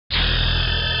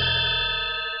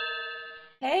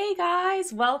Hey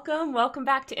guys, welcome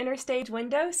back to Interstage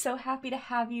Window. So happy to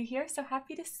have you here. So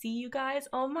happy to see you guys.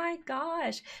 Oh my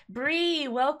gosh. Bree,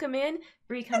 welcome in.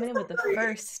 Bree coming in with the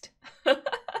first.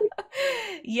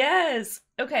 Yes.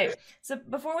 Okay. So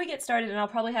before we get started, and I'll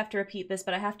probably have to repeat this,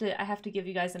 but I have to give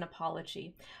you guys an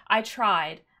apology. I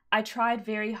tried. I tried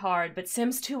very hard, but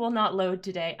Sims 2 will not load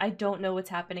today. I don't know what's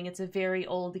happening. It's a very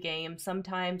old game.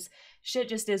 Sometimes shit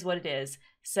just is what it is.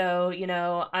 So,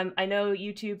 I know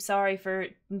YouTube, sorry for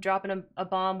dropping a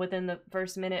bomb within the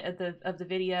first minute of the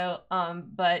video.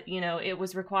 But it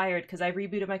was required because I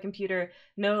rebooted my computer,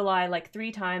 no lie, like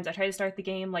 3 times. I tried to start the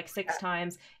game like 6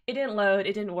 times. It didn't load,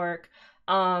 it didn't work.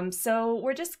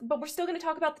 So but we're still going to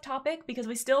talk about the topic because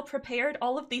we still prepared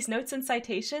all of these notes and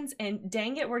citations, and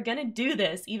dang it, we're going to do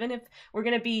this, even if we're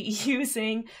going to be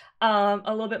using a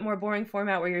little bit more boring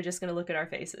format where you're just going to look at our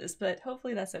faces, but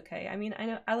hopefully that's okay. I mean, I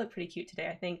know I look pretty cute today.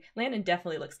 I think Landon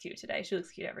definitely looks cute today. She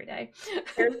looks cute every day.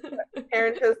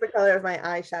 Karen chose the color of my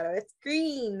eyeshadow. It's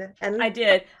green and I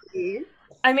did. fuzzy.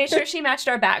 I made sure she matched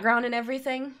our background and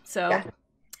everything, so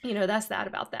Yeah. that's that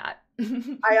about that.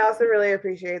 I also really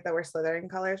appreciate that we're Slytherin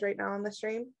colors right now on the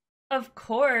stream. Of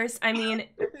course. I mean,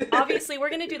 obviously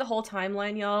we're gonna do the whole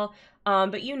timeline, y'all.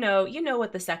 But you know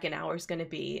what the second hour is gonna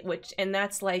be, and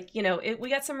that's like, we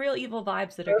got some real evil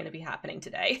vibes that are gonna be happening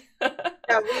today.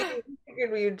 Yeah, we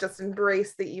figured we would just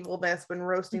embrace the evilness when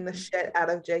roasting the shit out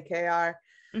of JKR.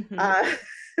 Mhm. Uh,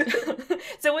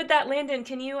 So with that, Landon,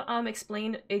 can you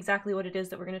explain exactly what it is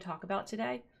that we're gonna talk about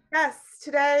today? yes,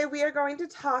 today we are going to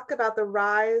talk about the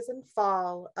rise and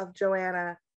fall of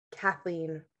Joanna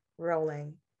Kathleen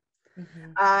Rowling.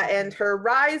 Hmm. And her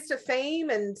rise to fame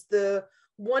and the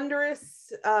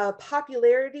wondrous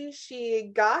popularity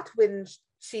she got when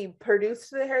she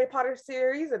produced the Harry Potter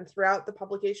series and throughout the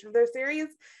publication of their series,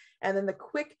 and then the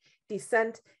quick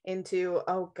descent into,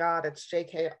 oh God, it's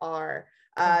JKR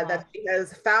Uh-huh. that she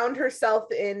has found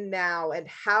herself in now. And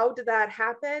how did that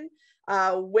happen?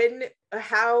 When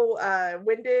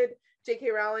did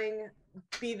J.K. Rowling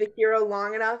be the hero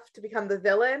long enough to become the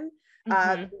villain?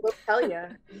 Hmm. We'll tell you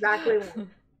exactly when.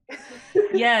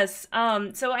 Yes.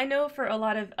 So I know for a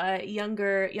lot of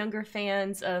younger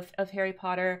fans of Harry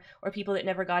Potter, or people that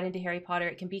never got into Harry Potter,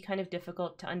 it can be kind of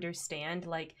difficult to understand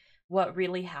like what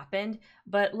really happened.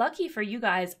 But lucky for you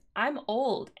guys, I'm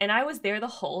old and I was there the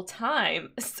whole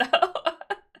time. So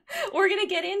we're gonna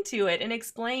get into it and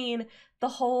explain the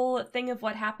whole thing of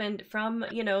what happened from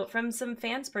some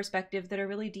fans' perspective that are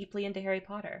really deeply into Harry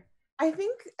Potter. I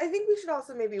think we should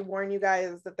also maybe warn you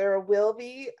guys that there will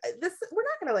be this. We're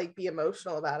not gonna like be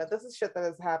emotional about it. This is shit that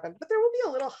has happened, but there will be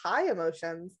a little high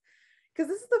emotions because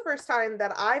this is the first time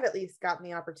that I've at least gotten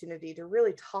the opportunity to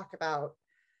really talk about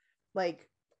like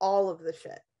all of the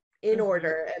shit in Hmm.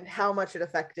 order and how much it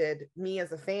affected me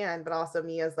as a fan, but also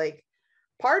me as like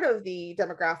part of the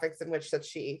demographics in which that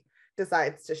she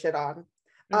decides to shit on.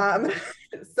 Um,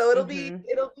 Hmm. so it'll be Hmm.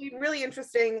 it'll be really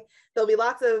interesting. There'll be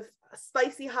lots of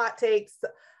spicy hot takes,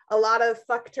 a lot of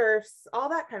fuck turfs, all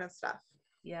that kind of stuff.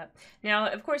 Yeah. Now,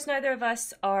 of course, neither of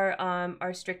us are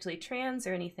strictly trans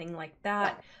or anything like No.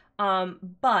 that.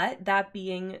 But that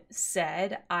being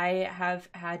said, I have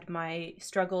had my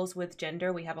struggles with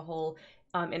gender. We have a whole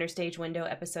Interstage Window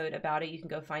episode about it. You can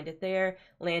go find it there.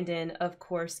 Landon, of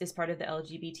course, is part of the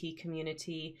LGBT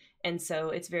community, and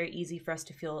so it's very easy for us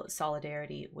to feel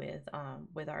solidarity with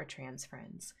our trans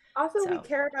friends. Also, we So,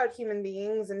 care about human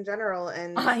beings in general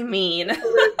and I mean,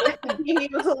 being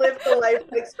able to live the life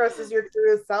that expresses your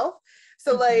truest self.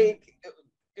 So, like,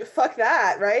 fuck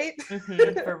that, right?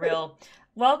 For real.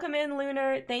 Welcome in,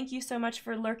 Lunar. Thank you so much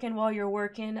for lurking while you're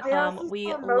working. I also We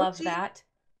saw love Mochi. that.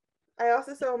 I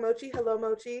also saw Mochi. Hello,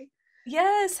 Mochi.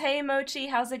 Yes, hey Mochi,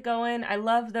 how's it going? I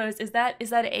love those. Is that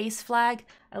an ace flag?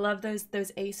 I love those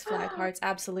ace flag hearts.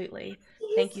 Absolutely.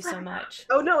 Thank you so much.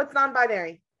 Oh no, it's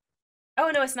non-binary.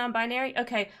 Oh no, it's non-binary?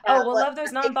 Okay. Oh, Yeah, we'll but love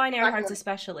those that takes it non-binary back hearts one.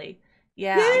 especially.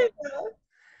 Yeah. Yeah.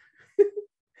 But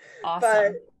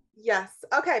Awesome. yes.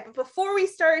 Okay, but before we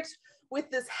start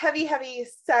with this heavy, heavy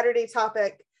Saturday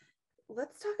topic,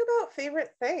 let's talk about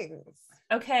favorite things.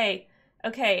 Okay,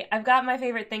 okay, I've got my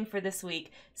favorite thing for this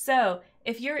week. So,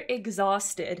 if you're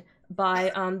exhausted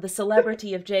by the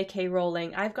celebrity of J.K.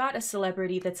 Rowling, I've got a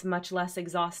celebrity that's much less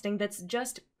exhausting, that's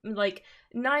just like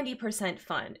 90%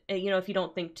 fun, if you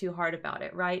don't think too hard about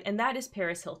it, right? And that is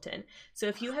Paris Hilton.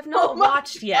 So, Oh my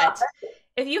god.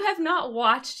 if you have not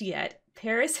watched yet,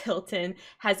 Paris Hilton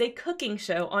has a cooking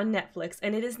show on Netflix,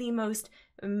 and it is the most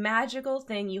magical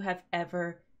thing you have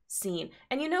ever scene.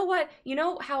 And you know what? You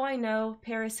know how I know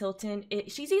Paris Hilton?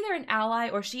 She's either an ally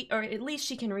or at least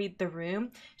she can read the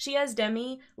room. She has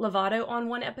Demi Lovato on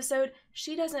one episode.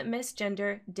 She doesn't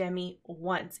misgender Demi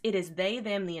once. It is they,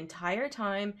 them the entire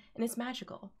time, and it's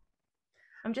magical.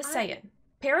 I'm just saying.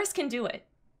 Paris can do it.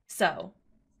 So.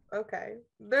 Okay.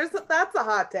 That's a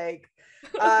hot take.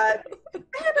 Paris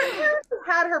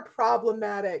had her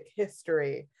problematic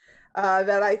history.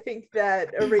 That I think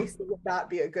that erasing would not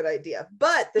be a good idea.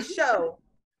 But the show,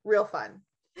 real fun.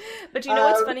 But you know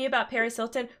what's funny about Paris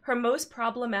Hilton? Her most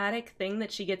problematic thing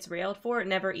that she gets railed for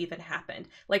never even happened.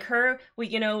 Like her,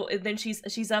 then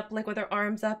she's up like with her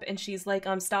arms up and she's like,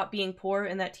 stop being poor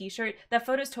in that t-shirt. That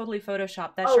photo's totally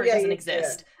photoshopped. That shirt doesn't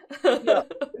exist. Yeah.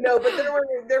 No, but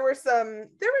there were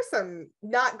some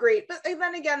not great, but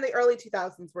then again, the early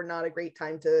 2000s were not a great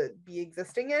time to be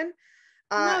existing in.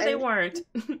 No, they weren't.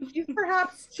 She's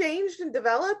perhaps changed and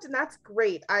developed, and that's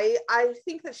great. I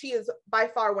think that she is by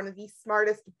far one of the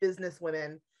smartest business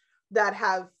women that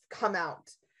have come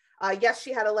out. Yes,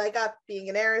 she had a leg up being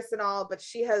an heiress and all, but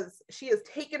she has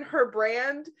taken her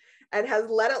brand and has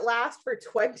let it last for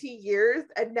 20 years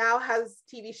and now has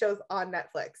TV shows on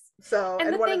Netflix. So,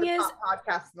 and one of the top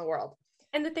podcasts in the world.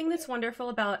 And the thing that's wonderful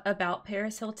about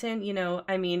Paris Hilton,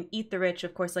 I mean, eat the rich,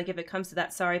 of course, like if it comes to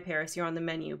that, sorry, Paris, you're on the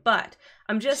menu. But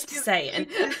I'm just saying.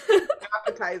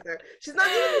 Appetizer. She's not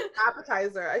even an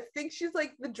appetizer. I think she's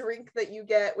like the drink that you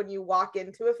get when you walk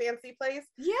into a fancy place.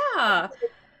 Yeah.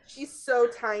 She's so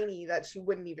tiny that she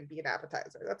wouldn't even be an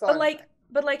appetizer. That's all.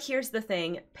 But here's the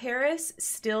thing. Paris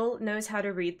still knows how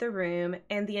to read the room.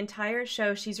 And the entire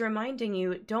show, she's reminding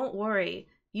you, don't worry.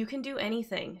 You can do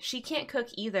anything. She can't cook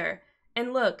either.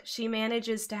 And look, she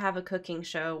manages to have a cooking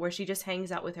show where she just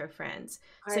hangs out with her friends.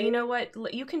 So you know what?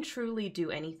 You can truly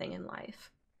do anything in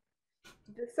life.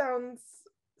 This sounds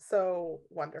so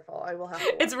wonderful. I will have to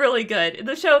watch. It's really good.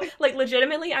 The show, like,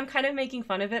 legitimately, I'm kind of making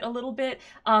fun of it a little bit,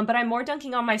 but I'm more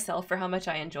dunking on myself for how much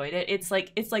I enjoyed it. It's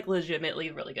like legitimately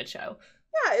a really good show.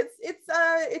 Yeah,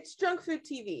 it's junk food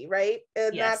TV, right?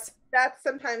 And yes. that's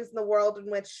sometimes in the world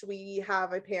in which we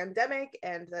have a pandemic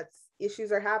and that's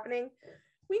issues are happening.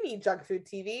 We need junk food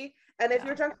TV. And if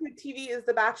your junk food TV is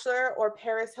The Bachelor or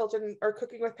Paris Hilton or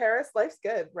Cooking with Paris, life's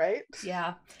good, right?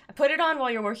 Yeah. Put it on while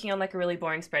you're working on like a really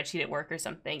boring spreadsheet at work or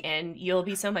something, and you'll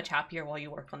be so much happier while you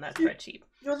work on that spreadsheet.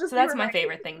 So that's my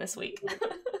favorite thing this week.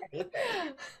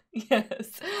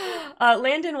 Yes.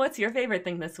 Landon, what's your favorite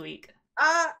thing this week?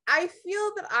 I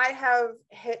feel that I have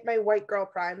hit my white girl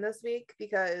prime this week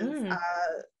because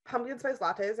pumpkin spice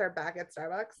lattes are back at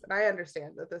Starbucks, and I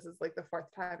understand that this is like the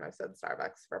fourth time I've said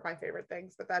Starbucks for my favorite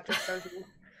things, but that just shows you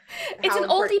it's an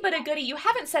oldie but a goodie. You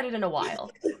haven't said it in a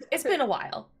while. It's been a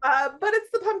while. But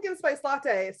it's the pumpkin spice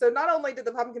latte. So not only did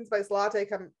the pumpkin spice latte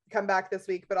come back this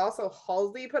week, but also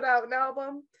Halsey put out an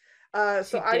album.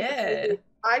 So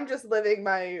I'm just living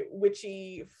my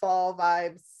witchy fall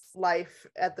vibes life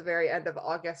at the very end of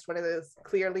August when it is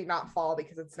clearly not fall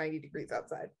because it's 90 degrees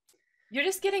outside. You're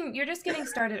just getting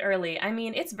started early. I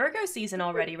mean, it's Virgo season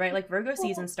already, right? Like Virgo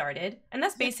season started, and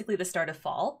that's basically the start of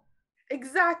fall.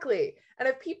 Exactly. And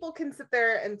if people can sit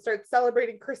there and start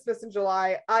celebrating Christmas in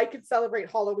July, I could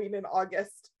celebrate Halloween in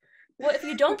August. Well, if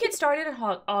you don't get started in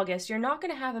August, you're not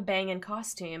going to have a banging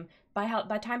costume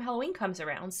by time Halloween comes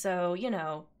around. So,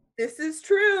 This is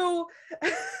true.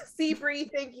 See, Bree,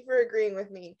 thank you for agreeing with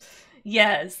me.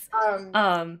 Yes.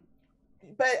 But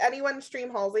anyone stream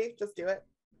Halsey, just do it.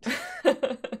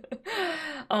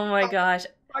 Oh my gosh.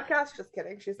 Podcast, just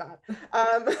kidding. She's not.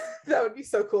 That would be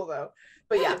so cool though.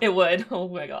 But yeah. It would. Oh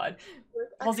my god.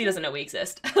 Halsey doesn't know we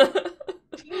exist.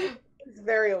 She is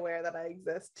very aware that I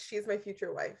exist. She's my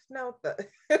future wife. No, but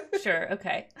sure,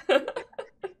 okay.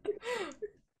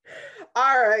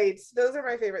 All right. Those are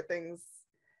my favorite things.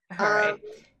 All right.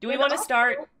 Do we want to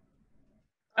start?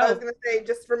 I was going to say,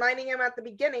 just reminding him at the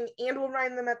beginning, and we'll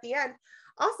remind them at the end.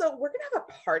 Also, we're going to have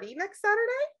a party next Saturday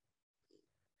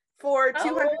for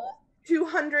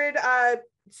 200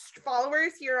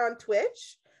 followers here on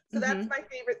Twitch. So that's my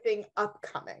favorite thing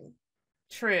upcoming.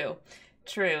 True.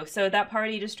 So that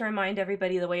party, just to remind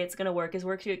everybody, the way it's going to work is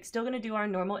we're still going to do our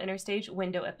normal Interstage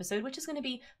window episode, which is going to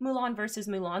be Mulan versus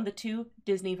Mulan, the two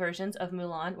Disney versions of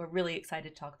Mulan. We're really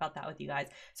excited to talk about that with you guys.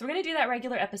 So we're going to do that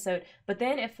regular episode, but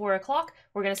then at 4 o'clock,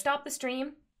 we're going to stop the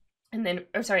stream. and then,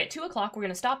 or sorry, at 2 o'clock, we're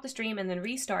going to stop the stream and then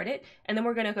restart it. And then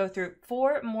we're going to go through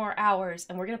 4 more hours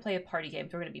and we're going to play a party game.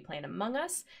 So we're going to be playing Among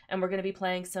Us and we're going to be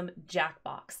playing some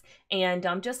Jackbox. And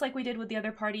just like we did with the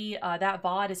other party, that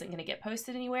VOD isn't going to get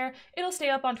posted anywhere. It'll stay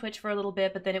up on Twitch for a little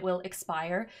bit, but then it will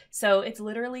expire. So it's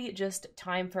literally just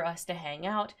time for us to hang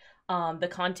out. The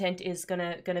content is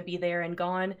gonna be there and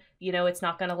gone. You know, it's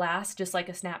not gonna last, just like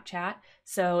a Snapchat.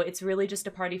 So it's really just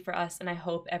a party for us, and I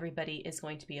hope everybody is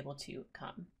going to be able to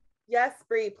come. Yes,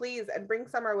 Bree, please, and bring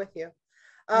Summer with you.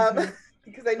 Mm-hmm.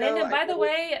 Because I know. Landon, by the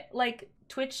way, like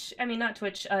Twitch, I mean, not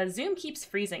Twitch, Zoom keeps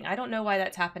freezing. I don't know why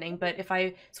that's happening, but if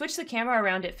I switch the camera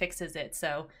around, it fixes it.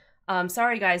 So,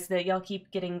 sorry guys that y'all keep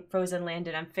getting frozen.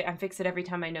 Landon, I'm fix it every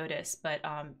time I notice, but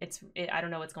I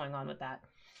don't know what's going on with that.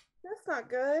 That's not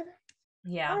good.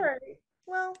 Yeah. All right.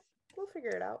 Well, we'll figure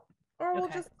it out. Or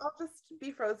Okay. I'll just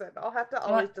be frozen. I'll have to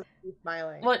always just be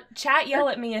smiling. Well, chat yell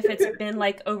at me if it's been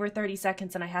like over 30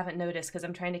 seconds and I haven't noticed because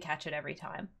I'm trying to catch it every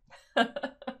time.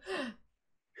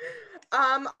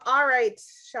 All right.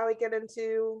 Shall we get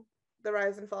into the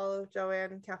rise and fall of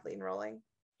Joanne, Kathleen Rowling?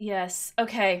 Yes.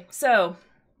 Okay. So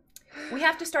we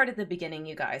have to start at the beginning,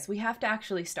 you guys. We have to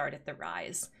actually start at the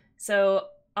rise. So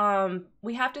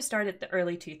we have to start at the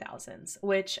early 2000s,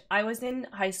 which I was in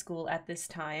high school at this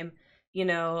time. You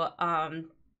know,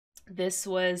 this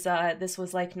was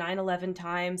like 9/11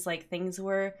 times. Like things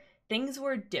were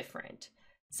different.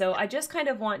 So I just kind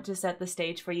of want to set the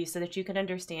stage for you so that you can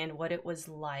understand what it was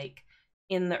like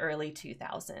in the early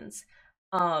 2000s.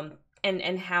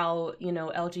 And how, you know,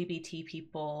 LGBT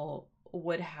people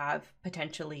would have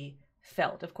potentially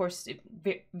felt. Of course,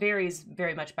 it varies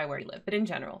very much by where you live, but in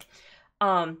general,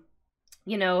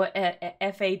 you know,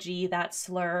 FAG, that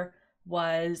slur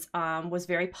was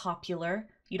very popular.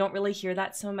 You don't really hear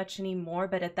that so much anymore,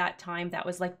 but at that time, that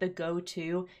was like the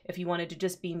go-to if you wanted to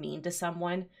just be mean to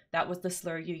someone. That was the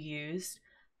slur you used.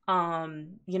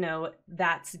 You know,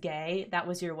 that's gay. That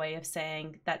was your way of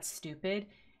saying that's stupid.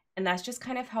 And that's just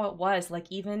kind of how it was. Like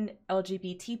even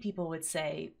LGBT people would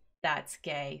say that's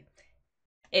gay.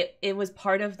 It was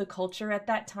part of the culture at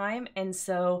that time, and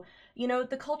so, you know,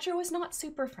 the culture was not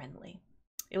super friendly.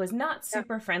 It was not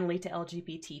super friendly to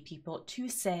LGBT people, to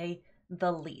say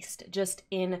the least, just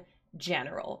in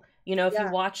general. You know, if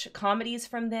you watch comedies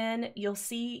from then, you'll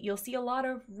see a lot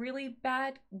of really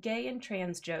bad gay and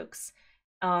trans jokes.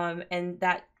 And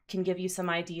that can give you some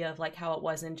idea of like how it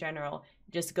was in general.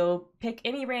 Just go pick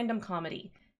any random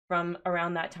comedy from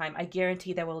around that time. I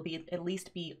guarantee there will be at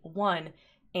least be one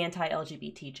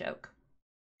anti-LGBT joke.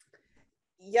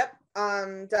 Yep.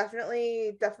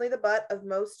 Definitely the butt of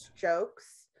most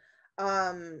jokes.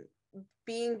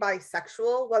 Being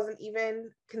bisexual wasn't even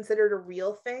considered a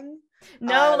real thing.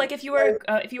 No, like if you were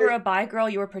a bi girl,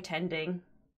 you were pretending.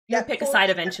 You would pick a side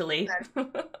eventually.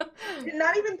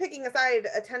 Not even picking a side,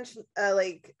 attention,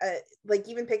 like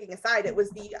even picking a side. It was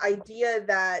the idea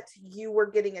that you were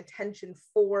getting attention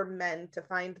for men to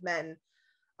find men,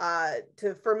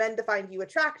 for men to find you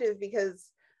attractive, because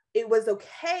it was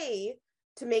okay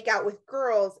to make out with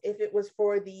girls if it was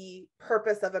for the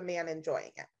purpose of a man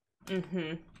enjoying it.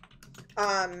 Mm-hmm.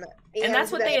 And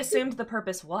that's what they assumed the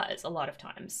purpose was a lot of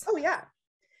times. Oh yeah.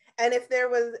 And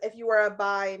if you were a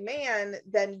bi man,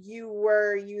 then you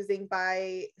were using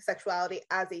bisexuality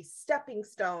as a stepping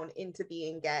stone into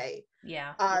being gay.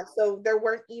 Yeah. So there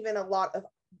weren't even a lot of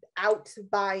out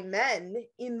bi men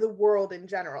in the world in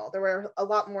general. There were a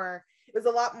lot more. It was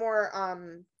a lot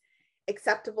more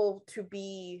acceptable to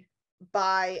be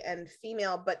bi and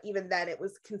female, but even then, it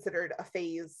was considered a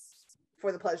phase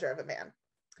for the pleasure of a man.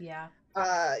 Yeah.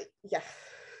 Yeah.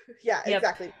 Yeah, yep.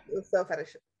 Exactly. It was so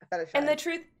fetishized. And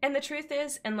the truth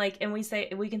is, and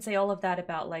we can say all of that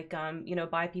about like you know,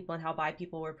 bi people and how bi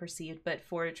people were perceived, but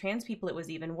for trans people it was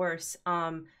even worse.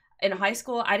 In high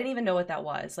school, I didn't even know what that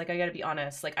was. Like, I gotta be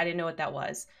honest, like I didn't know what that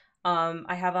was.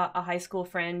 I have a high school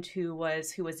friend who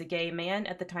was a gay man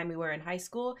at the time we were in high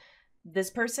school.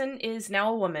 This person is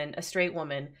now a woman, a straight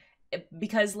woman,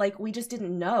 because like we just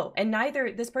didn't know, and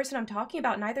neither this person I'm talking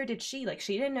about, neither did she. Like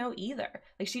she didn't know either.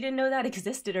 Like she didn't know that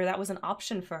existed or that was an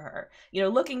option for her. You know,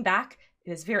 looking back,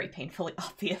 it is very painfully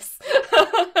obvious.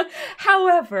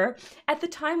 However, at the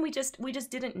time we just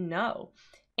didn't know,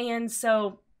 and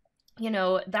so, you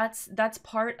know, that's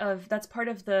part of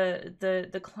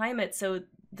the climate. So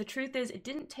the truth is, it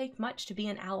didn't take much to be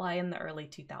an ally in the early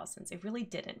 2000s. It really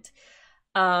didn't.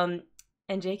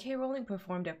 And J.K. Rowling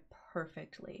performed it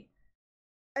perfectly.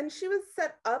 And she was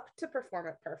set up to perform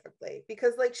it perfectly,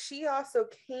 because like she also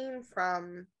came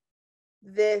from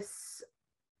this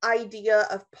idea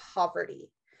of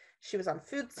poverty. She was on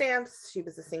food stamps. She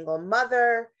was a single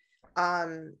mother.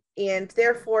 And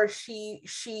therefore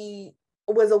she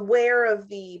was aware of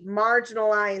the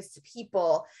marginalized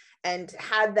people and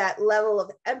had that level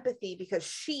of empathy because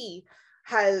she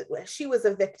was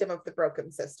a victim of the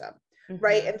broken system,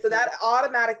 right? Mm-hmm. And so that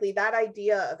automatically, that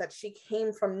idea that she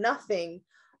came from nothing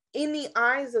in the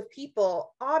eyes of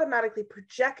people automatically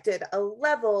projected a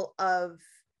level of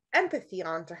empathy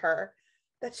onto her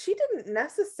that she didn't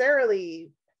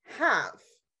necessarily have.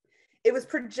 It was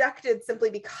projected simply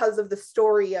because of the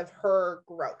story of her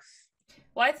growth.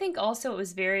 Well, I think also it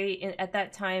was at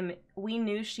that time, we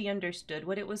knew she understood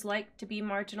what it was like to be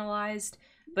marginalized.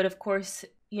 But of course,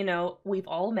 we've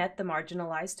all met the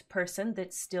marginalized person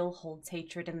that still holds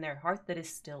hatred in their heart, that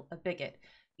is still a bigot.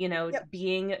 Yep.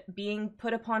 Being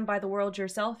put upon by the world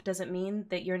yourself doesn't mean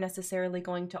that you're necessarily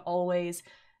going to always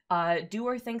do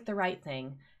or think the right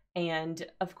thing. And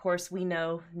of course, we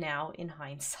know now in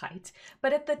hindsight.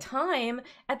 But at the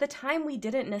time we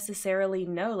didn't necessarily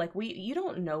know. Like, you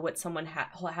don't know what someone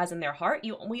has in their heart.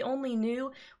 We only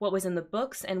knew what was in the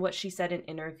books and what she said in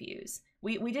interviews.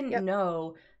 We didn't Yep.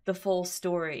 know the full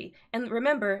story. And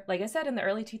remember, like I said, in the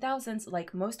early 2000s,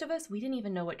 like most of us, we didn't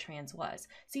even know what trans was.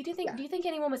 So Yeah. do you think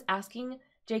anyone was asking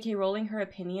J.K. Rowling her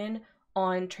opinion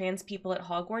on trans people at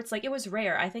Hogwarts? Like, it was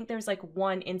rare. I think there's like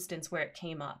one instance where it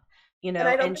came up, And I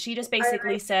don't and think she just I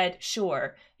basically said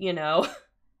sure.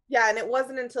 yeah, and it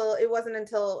wasn't until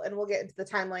and we'll get into the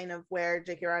timeline of where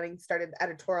J.K. Rowling started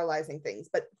editorializing things,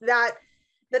 but that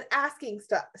asking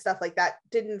stuff like that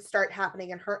didn't start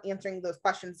happening, and her answering those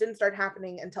questions didn't start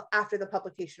happening until after the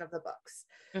publication of the books.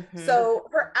 Hmm. So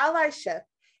her allyship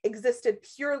existed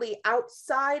purely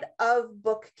outside of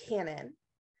book canon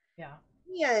Yeah.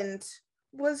 and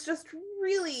was just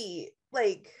really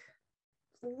like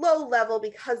low level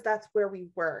because that's where we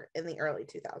were in the early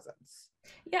 2000s.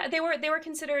 Yeah, they were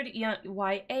considered,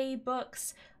 YA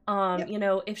books.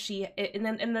 Yep. If she and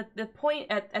then and the point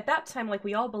at that time, like,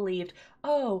 we all believed,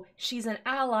 oh, she's an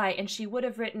ally and she would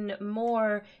have written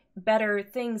more better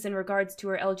things in regards to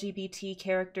her LGBT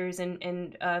characters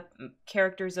and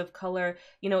characters of color,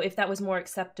 if that was more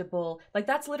acceptable. Like,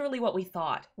 that's literally what we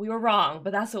thought. We were wrong,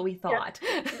 but that's what we Yeah. thought.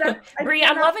 I Bree, think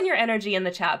I'm that's loving your energy in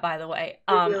the chat, by the way.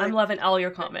 really I'm loving all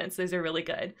your comments. Those are really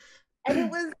good. and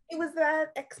it was that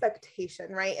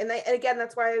expectation, right? And again,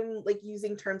 that's why I'm like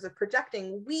using terms of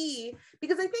projecting.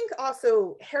 Because I think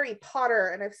also Harry Potter,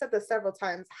 and I've said this several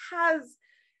times, has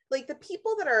like the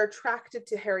people that are attracted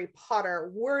to Harry Potter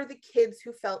were the kids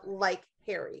who felt like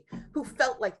Harry, who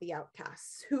felt like the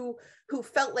outcasts, who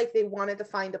felt like they wanted to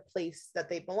find a place that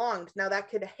they belonged. Now that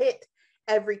could hit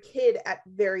every kid at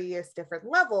various different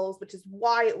levels, which is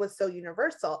why it was so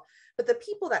universal. But the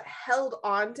people that held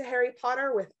on to Harry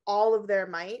Potter with all of their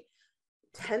might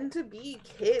tend to be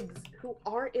kids who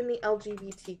are in the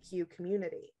LGBTQ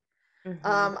community. Hmm.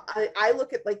 I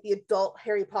look at like the adult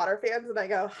Harry Potter fans and I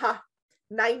go, ha,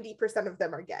 90% of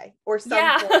them are gay or some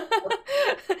Yeah. form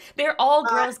of, They're all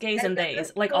girls, gays, and and the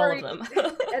theys, like all of story them.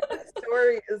 and the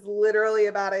story is literally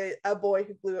about a boy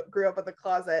who grew up in the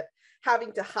closet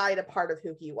having to hide a part of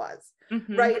who he was,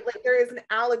 Hmm. right? Like there is an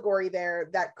allegory there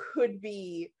that could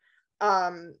be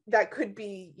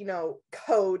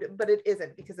code, but it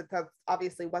isn't, because it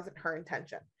obviously wasn't her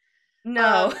intention.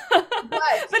 No. um but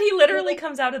But he literally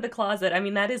comes out of the closet. I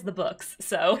mean, that is the books.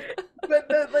 So, but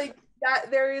the like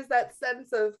that there is that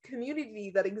sense of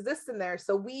community that exists in there,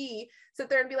 so we sit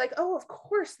there and be like, oh, of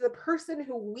course the person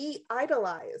who we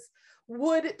idolize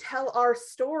would tell our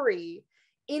story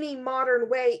in a modern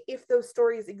way if those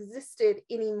stories existed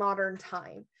in a modern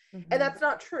time. And mhm. that's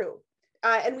not true.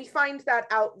 And we find that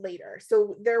out later.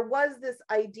 So there was this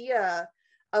idea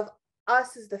of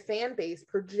us as the fan base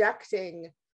projecting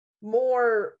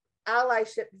more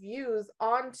allyship views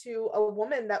onto a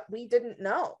woman that we didn't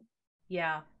know.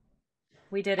 Yeah.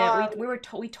 We didn't. Um,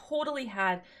 We totally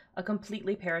had a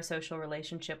completely parasocial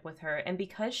relationship with her, and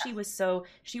because she was so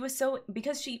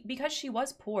because she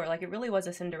was poor. Like, it really was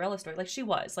a Cinderella story. Like, she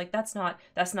was, like, that's not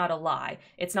a lie.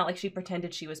 It's not like she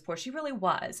pretended she was poor. She really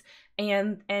was.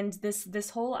 And this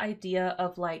whole idea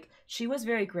of, like, she was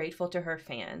very grateful to her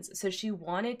fans, so she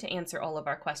wanted to answer all of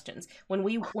our questions when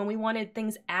we wanted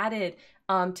things added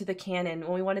to the canon,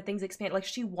 when we wanted things expanded. Like,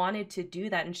 she wanted to do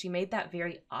that, and she made that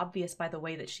very obvious by the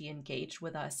way that she engaged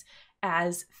with us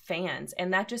as fans,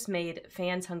 and that just made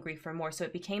fans hungry for more. So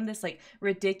it became this, like,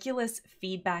 ridiculous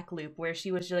feedback loop where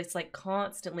she was just, like,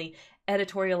 constantly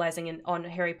editorializing on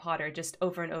Harry Potter just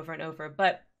over and over and over.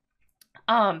 But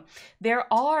um there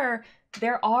are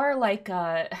like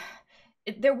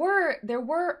There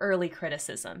were early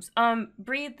criticisms.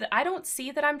 Breathe. I don't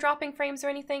see that I'm dropping frames or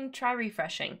anything. Try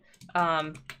refreshing.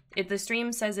 If the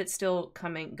stream says it's still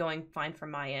going fine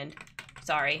from my end.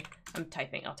 Sorry, I'm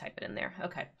typing. I'll type it in there.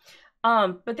 Okay.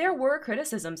 But there were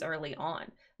criticisms early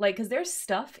on, like, because there's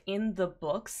stuff in the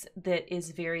books that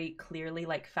is very clearly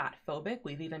like fat phobic.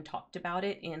 We've even talked about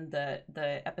it in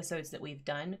the episodes that we've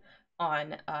done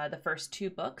on the first two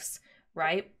books,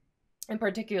 right? And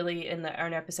particularly in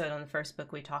an episode on the first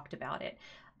book, we talked about it.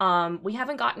 We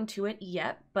haven't gotten to it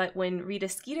yet, but when Rita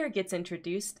Skeeter gets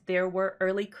introduced, there were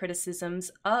early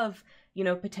criticisms of,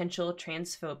 potential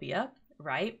transphobia,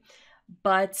 right?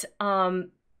 But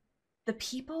the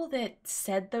people that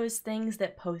said those things,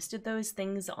 that posted those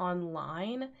things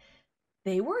online,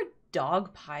 they were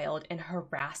dogpiled and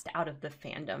harassed out of the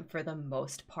fandom for the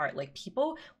most part. Like,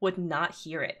 people would not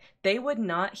hear it. They would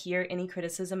not hear any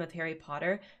criticism of Harry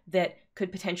Potter that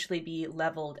could potentially be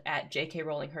leveled at J.K.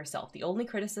 Rowling herself. The only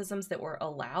criticisms that were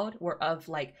allowed were of,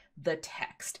 like, the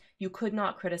text. You could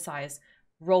not criticize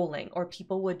Rowling, or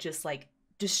people would just, like,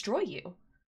 destroy you.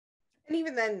 And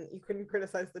even then, you couldn't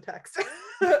criticize the text.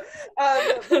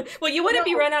 Well, you wouldn't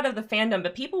be run out of the fandom,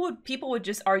 but people would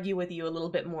just argue with you a little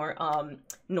bit more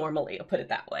normally. I'll put it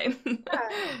that way.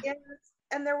 Yeah,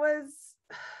 and there was,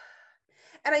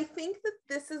 and I think that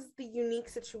this is the unique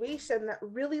situation that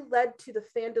really led to the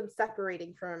fandom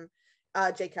separating from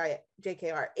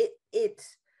JKR. It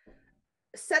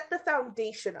set the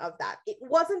foundation of that. It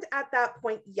wasn't at that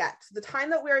point yet. The time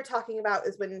that we are talking about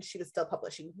is when she was still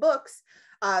publishing books.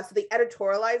 So the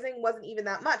editorializing wasn't even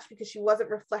that much because she wasn't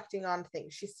reflecting on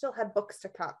things. She still had books to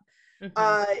come,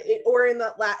 or in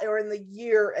the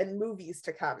year and movies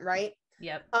to come, right?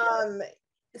 Yep.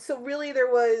 So really,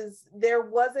 there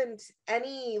wasn't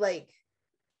any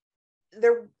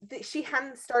she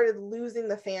hadn't started losing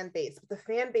the fan base, but the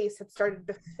fan base had started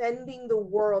defending the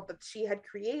world that she had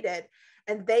created,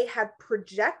 and they had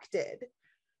projected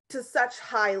to such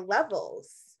high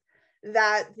levels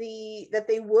that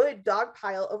they would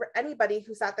dogpile over anybody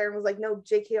who sat there and was like, no,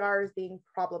 JKR is being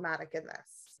problematic in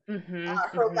this.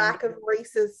 Her lack of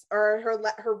racist, or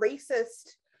her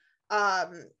racist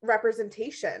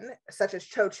representation, such as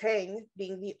Cho Chang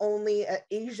being the only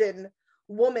Asian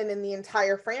woman in the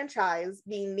entire franchise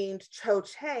being named Cho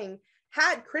Chang,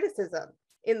 had criticism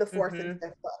in the fourth and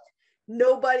fifth book.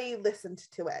 Nobody listened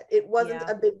to it. It wasn't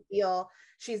a big deal.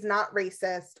 She's not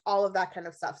racist, all of that kind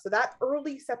of stuff. So that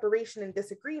early separation and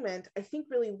disagreement, I think,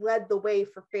 really led the way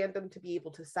for fandom to be able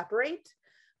to separate.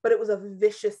 But it was a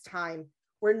vicious time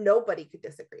where nobody could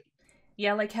disagree.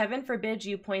 Yeah, like, heaven forbid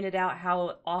you pointed out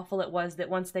how awful it was that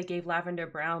once they gave Lavender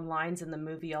Brown lines in the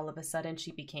movie, all of a sudden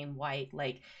she became white.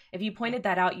 Like, if you pointed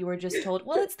that out, you were just told,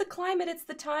 well, it's the climate, it's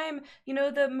the time,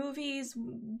 the movies,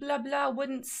 blah, blah,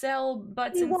 wouldn't sell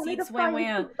butts and seats, wham,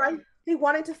 wham. They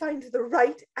wanted to find the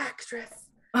right actress.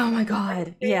 Oh my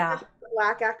God, yeah. The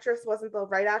black actress wasn't the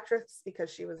right actress because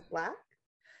she was black.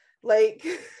 Like,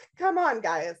 come on,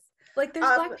 guys. Like,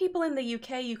 there's black people in the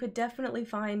UK. You could definitely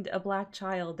find a black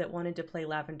child that wanted to play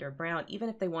Lavender Brown, even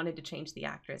if they wanted to change the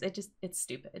actress. It's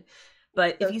stupid.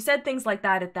 But if you said things like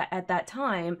that at that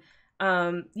time,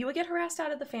 you would get harassed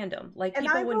out of the fandom. Like,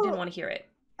 people didn't want to hear it.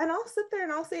 And I'll sit there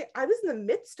and I'll say, I was in the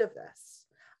midst of this.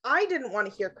 I didn't want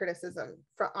to hear criticism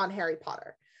on Harry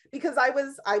Potter because I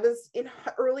was in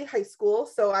early high school.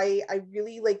 So I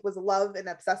really was love and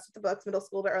obsessed with the books, middle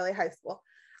school to early high school.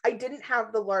 I didn't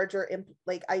have the larger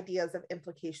ideas of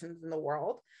implications in the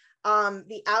world.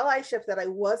 The allyship that I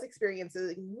was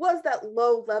experiencing was that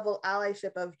low level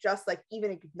allyship of just even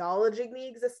acknowledging the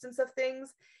existence of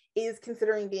things is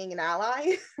considering being an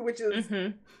ally, which is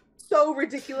so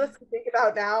ridiculous to think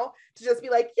about now, to just be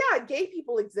like, yeah, gay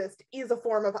people exist is a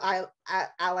form of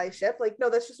allyship. No,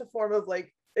 that's just a form of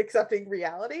accepting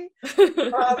reality.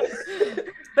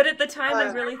 But at the time,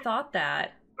 I really thought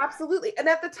that. Absolutely. And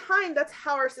at the time, that's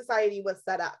how our society was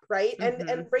set up, right?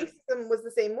 And racism was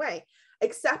the same way.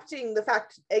 Accepting the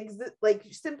fact,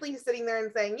 simply sitting there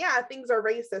and saying, yeah, things are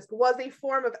racist, was a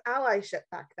form of allyship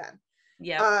back then.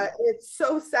 Yeah. It's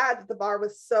so sad that the bar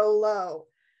was so low,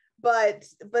 but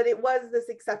it was this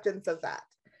acceptance of that.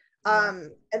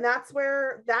 And that's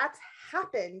where that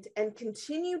happened and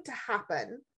continued to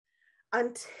happen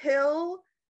until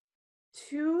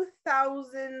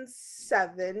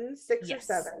 2007, or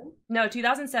 7. No,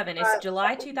 2007. It's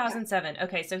July 2007.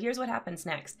 Okay, so here's what happens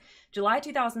next. July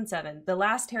 2007, the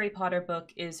last Harry Potter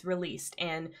book is released,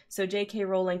 and so J.K.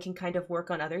 Rowling can kind of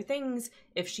work on other things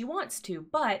if she wants to,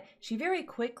 but she very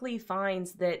quickly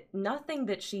finds that nothing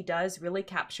that she does really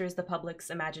captures the public's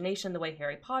imagination the way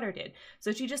Harry Potter did.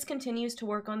 So she just continues to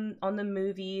work on the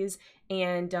movies,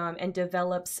 and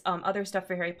develops other stuff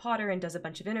for Harry Potter and does a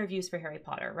bunch of interviews for Harry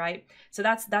Potter, right? So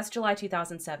that's July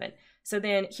 2007. So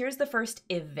then here's the first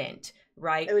event,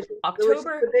 right? It was just the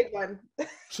October, big one.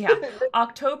 yeah,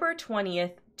 October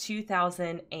 20th,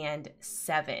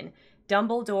 2007.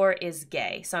 Dumbledore is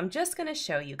gay. So I'm just going to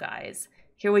show you guys.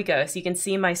 Here we go. So you can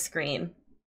see my screen.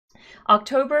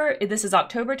 This is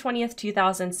October 20th,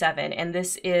 2007, and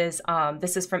this is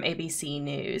from ABC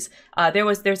News.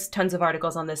 There's tons of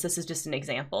articles on this. This is just an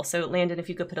example. So Landon, if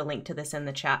you could put a link to this in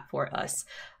the chat for us.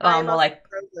 I'm also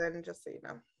frozen, just so you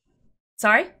know.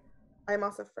 Sorry? I'm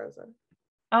also frozen.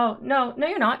 Oh, no,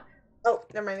 you're not. Oh,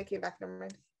 never mind, I came back, never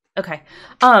mind. Okay.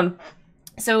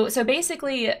 So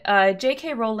basically,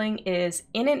 J.K. Rowling is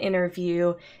in an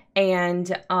interview,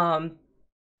 and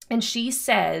she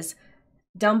says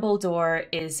Dumbledore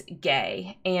is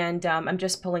gay, and I'm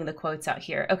just pulling the quotes out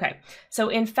here. Okay, so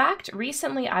in fact,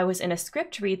 recently I was in a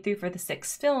script read-through for the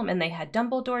sixth film, and they had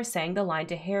Dumbledore saying the line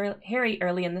to Harry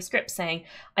early in the script, saying,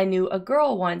 "I knew a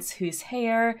girl once whose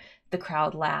hair," the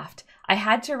crowd laughed. "I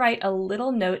had to write a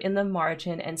little note in the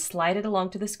margin and slide it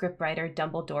along to the scriptwriter,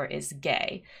 Dumbledore is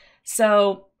gay."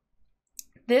 So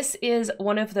this is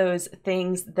one of those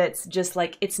things that's just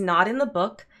like, it's not in the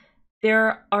book.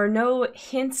 There are no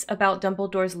hints about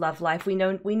Dumbledore's love life. We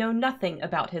know nothing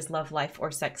about his love life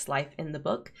or sex life in the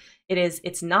book.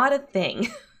 It's not a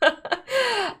thing.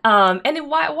 And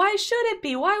why should it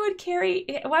be? Why would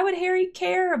Harry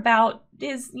care about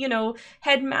his,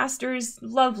 headmaster's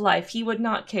love life? He would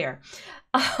not care.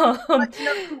 But you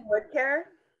know who would care?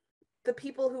 The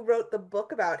people who wrote the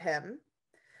book about him,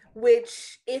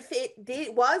 which, if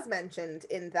it was mentioned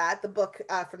in the book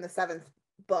from the seventh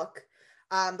book,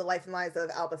 The Life and Lives of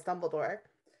Albus Dumbledore,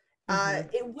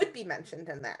 it would be mentioned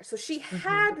in there. So she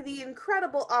had the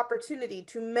incredible opportunity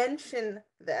to mention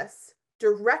this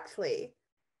directly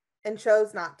and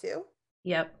chose not to.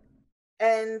 Yep.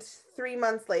 And 3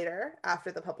 months later,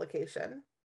 after the publication,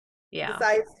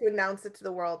 decides to announce it to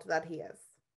the world that he is.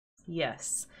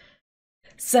 Yes.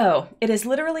 So it is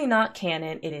literally not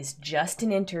canon. It is just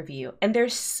an interview. And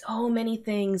there's so many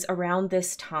things around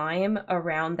this time,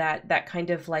 around that kind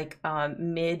of like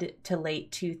mid to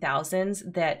late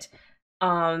 2000s that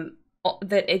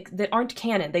aren't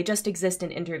canon. They just exist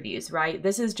in interviews, right?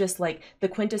 This is just like the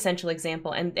quintessential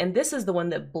example. And this is the one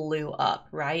that blew up,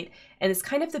 right? And it's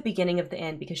kind of the beginning of the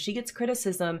end, because she gets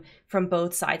criticism from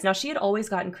both sides. Now, she had always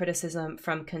gotten criticism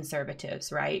from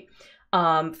conservatives, right?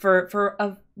 For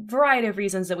a variety of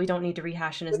reasons that we don't need to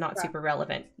rehash and is not super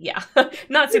relevant. Yeah,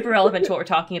 not super relevant to what we're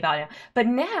talking about now. But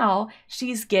now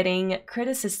she's getting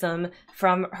criticism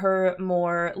from her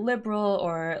more liberal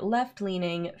or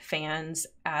left-leaning fans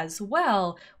as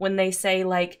well, when they say,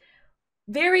 like,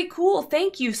 "Very cool,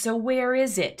 thank you, so where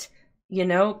is it?"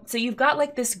 So you've got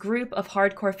like this group of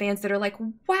hardcore fans that are like,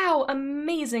 "Wow,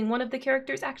 amazing, one of the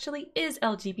characters actually is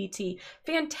LGBT.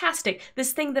 Fantastic.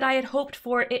 This thing that I had hoped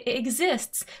for, it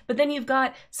exists." But then you've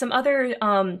got some other,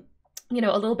 a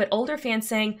little bit older fans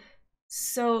saying,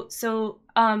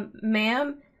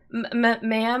 ma'am,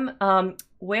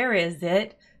 where is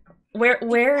it?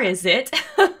 Where is it?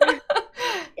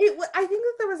 I think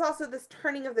that there was also this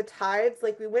turning of the tides.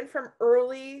 Like, we went from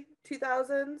early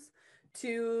 2000s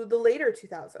to the later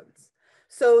 2000s.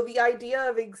 So the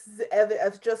idea of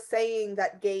just saying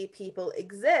that gay people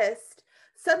exist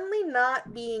suddenly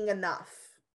not being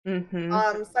enough.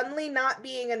 Suddenly not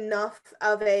being enough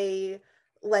of a,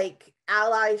 like,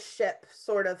 allyship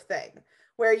sort of thing,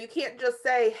 where you can't just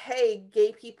say, "Hey,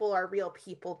 gay people are real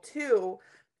people too,"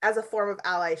 as a form of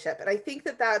allyship. And I think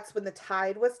that that's when the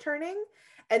tide was turning.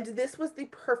 And this was the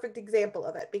perfect example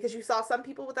of it, because you saw some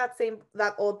people with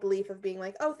that old belief of being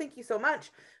like, "Oh, thank you so much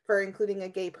for including a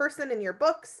gay person in your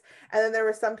books." And then there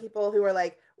were some people who were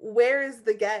like, "Where is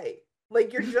the gay?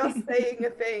 Like, you're just saying a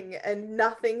thing and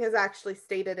nothing is actually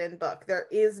stated in book. There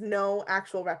is no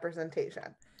actual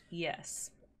representation."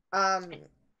 Yes. And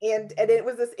it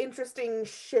was this interesting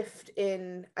shift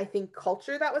in, I think,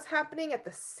 culture that was happening at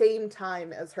the same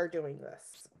time as her doing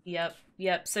this. Yep.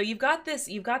 So you've got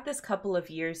this couple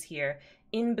of years here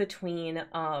in between, at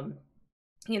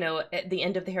the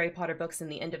end of the Harry Potter books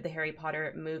and the end of the Harry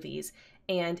Potter movies.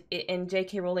 And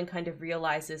J.K. Rowling kind of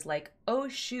realizes, like, "Oh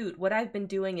shoot, what I've been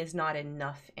doing is not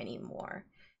enough anymore.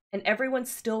 And everyone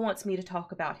still wants me to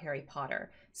talk about Harry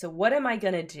Potter. So what am I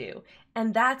gonna do?"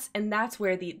 And that's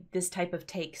where this type of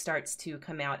take starts to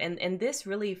come out. And this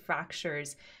really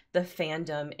fractures the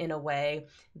fandom in a way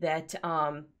that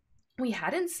we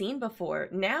hadn't seen before.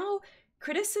 Now,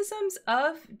 criticisms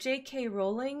of J.K.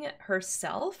 Rowling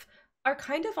herself are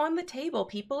kind of on the table.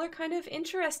 People are kind of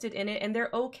interested in it and they're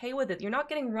okay with it. You're not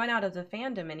getting run out of the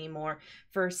fandom anymore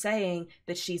for saying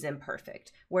that she's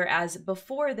imperfect. Whereas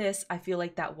before this, I feel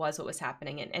like that was what was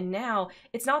happening. And now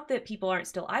it's not that people aren't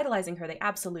still idolizing her, they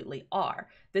absolutely are.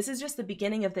 This is just the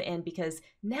beginning of the end because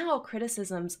now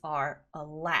criticisms are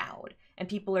allowed. And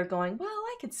people are going, well,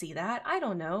 I could see that. I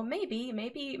don't know. Maybe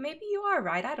you are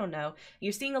right. I don't know.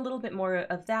 You're seeing a little bit more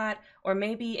of that, or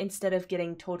maybe instead of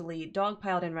getting totally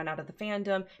dogpiled and run out of the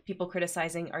fandom, people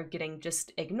criticizing are getting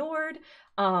just ignored.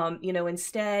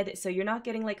 Instead, so you're not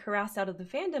getting like harassed out of the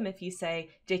fandom if you say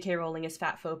J.K. Rowling is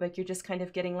fat phobic. You're just kind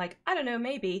of getting like, I don't know,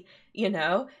 maybe,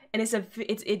 And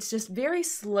it's just very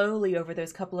slowly over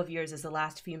those couple of years as the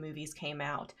last few movies came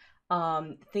out.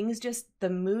 The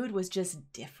mood was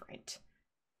just different.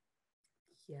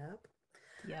 Yep.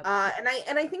 Yep.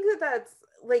 And I think that's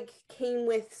like came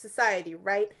with society,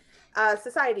 right?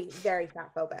 Society very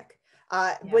fat phobic.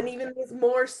 When Yeah. even was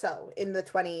more so in the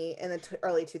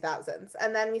early 2000s,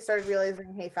 and then we started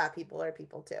realizing, hey, fat people are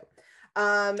people too,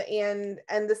 and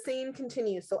the same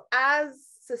continues. So as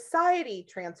society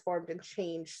transformed and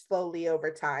changed slowly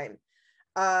over time,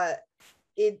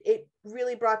 it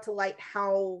really brought to light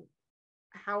how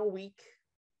weak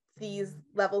these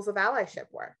levels of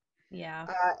allyship were. Yeah.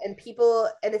 And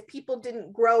if people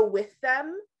didn't grow with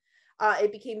them,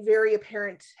 it became very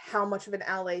apparent how much of an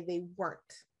ally they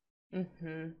weren't.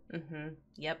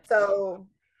 Yep. So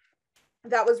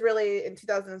that was really in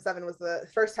 2007 was the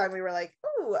first time we were like,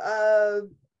 oh,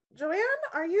 Joanne,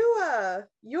 are you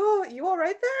all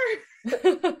right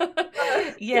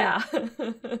there? Yeah.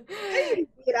 Hey, you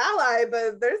be an ally,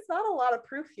 but there's not a lot of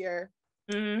proof here.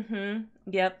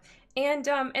 Yep.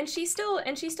 And she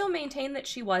still maintained that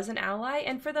she was an ally,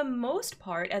 and for the most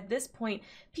part at this point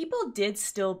people did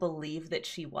still believe that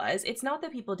she was. It's not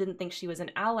that people didn't think she was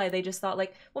an ally, they just thought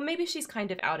like, well, maybe she's kind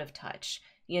of out of touch,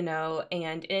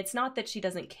 and it's not that she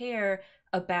doesn't care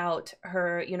about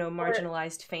her, Or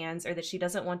marginalized fans, or that she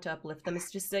doesn't want to uplift them.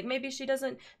 It's just like maybe she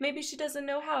doesn't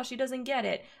know how, she doesn't get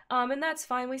it. And that's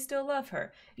fine, we still love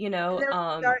her, and there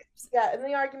are, yeah, and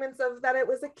the arguments of that it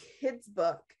was a kid's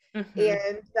book, mhm.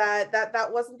 and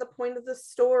that wasn't the point of the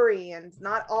story, and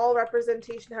not all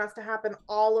representation has to happen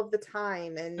all of the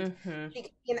time, and Mhm. she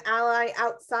can be an ally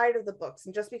outside of the books,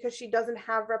 and just because she doesn't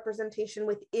have representation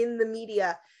within the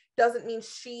media doesn't mean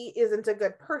she isn't a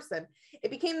good person. It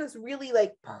became this really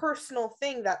like personal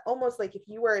thing that almost like if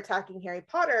you were attacking Harry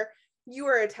Potter, you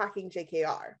were attacking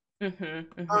JKR, Mhm.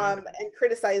 Mhm. and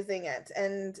criticizing it,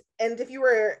 and if you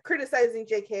were criticizing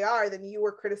JKR, then you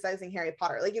were criticizing Harry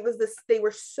Potter. Like it was this, they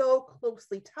were so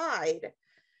closely tied,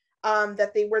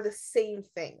 that they were the same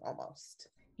thing almost.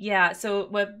 Yeah, so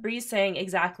what Bree's saying,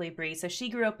 exactly, Bree. So she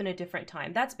grew up in a different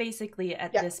time. That's basically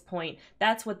at Yeah. this point,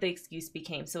 that's what the excuse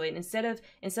became. So instead of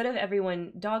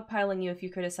everyone dogpiling you if you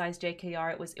criticize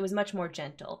JKR, it was much more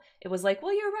gentle. It was like,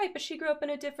 well, you're right, but she grew up in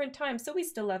a different time, so we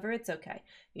still love her. It's okay,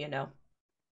 you know.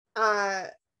 uh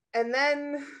and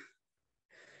then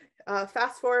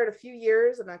fast forward a few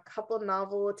years and a couple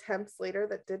novel attempts later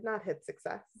that did not hit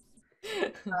success,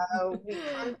 we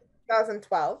come to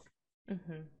 2012.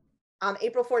 Mhm. On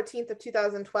April 14th of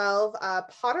 2012,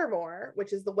 Pottermore,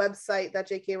 which is the website that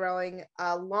J.K. Rowling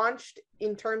launched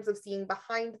in terms of seeing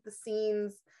behind the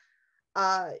scenes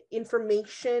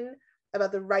information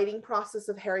about the writing process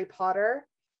of Harry Potter,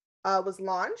 was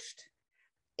launched.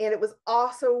 And it was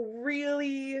also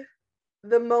really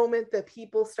the moment that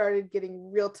people started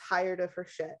getting real tired of her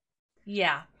shit.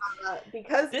 Yeah.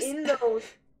 Because This in those,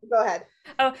 go ahead.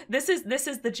 Oh, this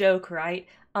is the joke, right?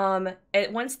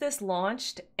 Once this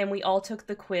launched and we all took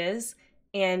the quiz,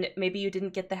 and maybe you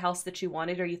didn't get the house that you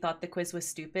wanted, or you thought the quiz was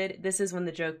stupid, this is when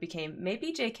the joke became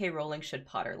maybe J.K. Rowling should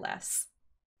Potter less.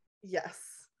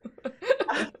 Yes.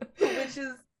 Which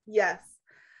is, yes.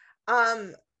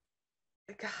 Um,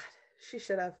 God, she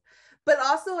should have. But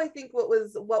also, I think what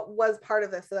was part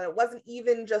of this, so that it wasn't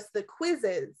even just the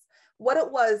quizzes. What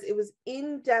it was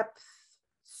in-depth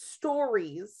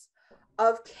stories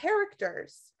of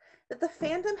characters that the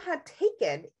fandom had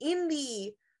taken in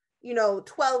the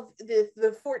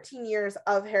 14 years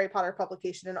of Harry Potter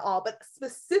publication and all, but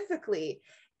specifically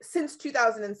since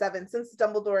 2007, since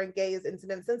Dumbledore and Gay's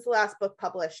incident, since the last book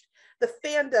published, the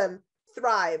fandom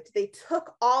thrived. They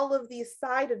took all of these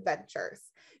side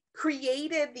adventures,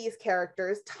 created these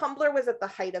characters. Tumblr was at the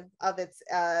height of its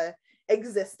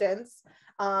existence.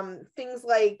 Things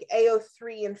like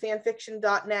AO3 and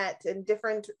fanfiction.net and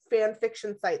different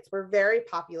fanfiction sites were very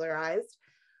popularized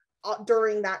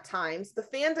during that time. So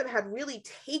the fandom had really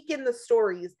taken the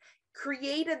stories,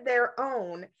 created their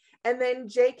own, and then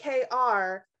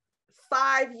JKR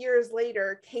 5 years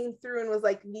later came through and was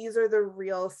like, these are the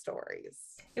real stories.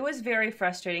 It was very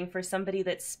frustrating for somebody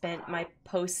that spent my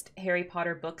post Harry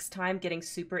Potter books time getting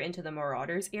super into the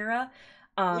Marauders era,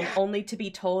 Yeah. only to be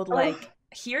told, Oh. like,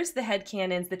 here's the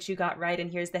headcanons that you got right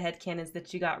and here's the headcanons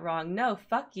that you got wrong. No,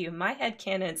 fuck you. My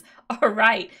headcanons are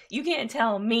right. You can't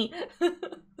tell me. Well,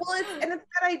 it's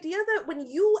that idea that when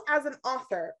you as an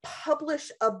author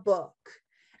publish a book,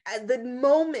 at the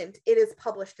moment it is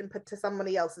published and put to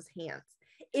somebody else's hands,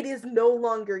 it is no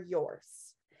longer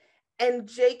yours. And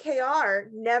JKR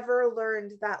never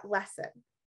learned that lesson.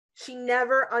 She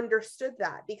never understood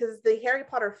that, because the Harry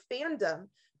Potter fandom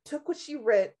took what she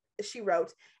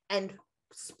wrote and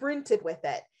sprinted with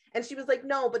it. And she was like,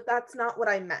 no, but that's not what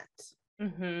I meant.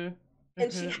 Mm-hmm.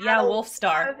 And she Mm-hmm. had Yeah, a Wolf lot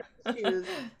Star. of issues.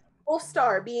 Wolf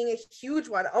Star being a huge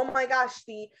one. Oh my gosh,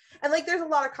 and like there's a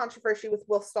lot of controversy with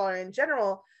Wolf Star in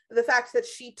general. The fact that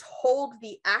she told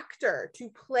the actor to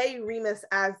play Remus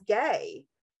as gay,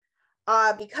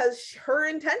 because her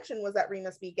intention was that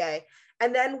Remus be gay.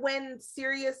 And then when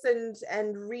Sirius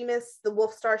and Remus, the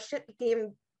Wolf Star ship,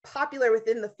 became popular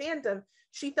within the fandom,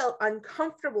 she felt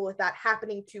uncomfortable with that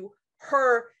happening to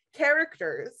her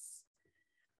characters.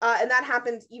 And that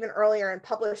happened even earlier in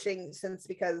publishing,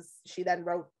 because she then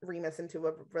wrote Remus into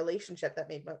a relationship that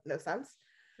made no sense.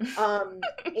 And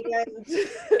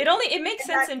It makes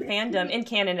sense in fandom. In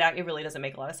canon, it really doesn't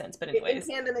make a lot of sense. But anyways,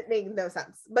 in fandom it made no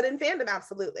sense, but in fandom,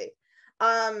 absolutely.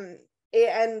 And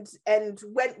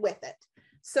went with it.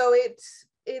 So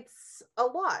it's a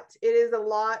lot. It is a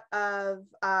lot of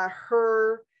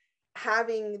her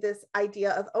having this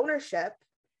idea of ownership,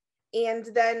 and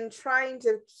then trying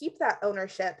to keep that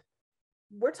ownership.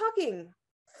 We're talking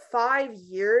 5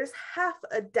 years, half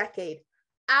a decade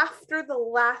after the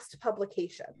last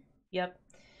publication. Yep.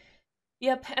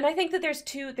 Yep, and I think that there's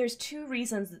two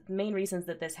reasons, main reasons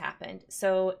that this happened.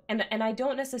 So, and I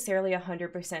don't necessarily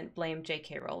 100% blame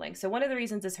J.K. Rowling. So one of the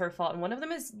reasons is her fault, and one of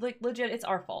them is like legit, it's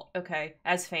our fault, okay,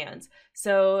 as fans.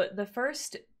 So the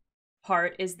first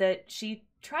part is that she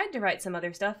tried to write some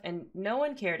other stuff and no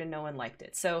one cared and no one liked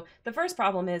it. So the first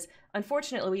problem is,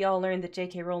 unfortunately, we all learned that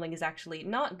J.K. Rowling is actually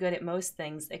not good at most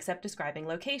things except describing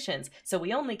locations. So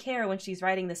we only care when she's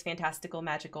writing this fantastical,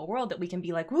 magical world that we can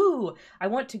be like, woo, I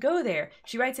want to go there.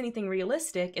 She writes anything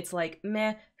realistic, it's like,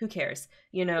 meh, who cares?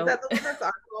 You know? Is that the one that's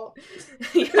our fault?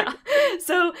 Yeah.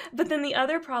 So, but then the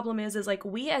other problem is like,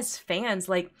 we as fans,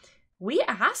 like, we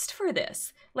asked for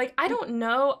this. Like, I don't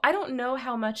know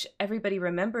how much everybody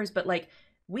remembers, but like,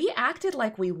 we acted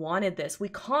like we wanted this. We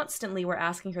constantly were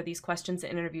asking her these questions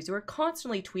in interviews. We were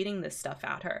constantly tweeting this stuff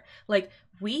at her. Like,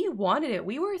 we wanted it.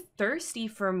 We were thirsty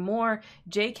for more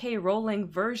J.K. Rowling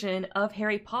version of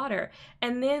Harry Potter.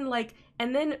 And then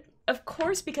of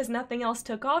course, because nothing else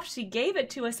took off, she gave it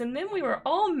to us, and then we were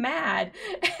all mad.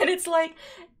 And it's like,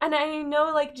 and I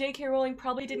know like J.K. Rowling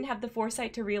probably didn't have the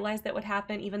foresight to realize that would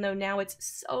happen, even though now it's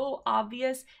so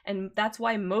obvious, and that's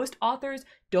why most authors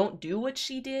don't do what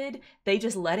she did. They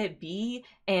just let it be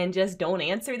and just don't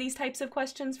answer these types of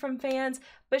questions from fans.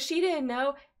 But she didn't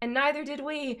know, and neither did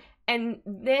we. And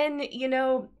then, you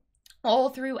know, all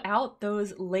throughout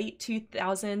those late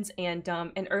 2000s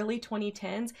and early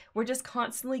 2010s, we're just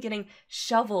constantly getting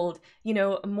shoveled, you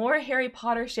know, more Harry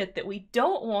Potter shit that we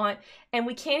don't want, and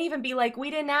we can't even be like, we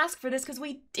didn't ask for this, because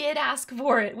we did ask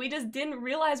for it. We just didn't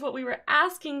realize what we were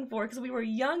asking for because we were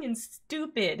young and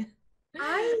stupid.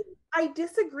 I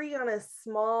disagree on a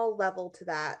small level to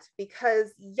that,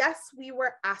 because yes, we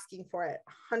were asking for it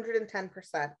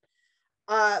 110%.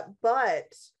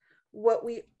 But what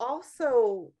we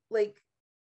also like,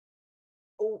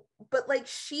 but like,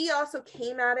 she also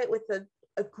came at it with a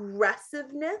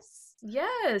aggressiveness,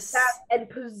 Yes. and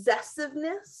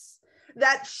possessiveness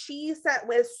that she said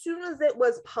as soon as it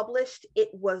was published, it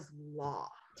was law.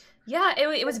 Yeah,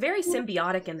 it was very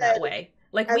symbiotic in that way.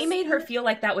 Like, we made her feel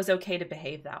like that was okay to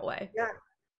behave that way. Yeah.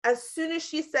 As soon as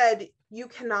she said, you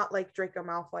cannot like Draco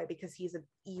Malfoy because he's an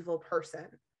evil person.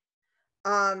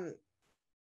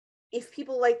 If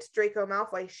people liked Draco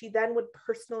Malfoy, she then would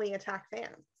personally attack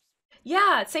fans.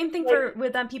 Yeah, same thing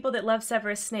with people that love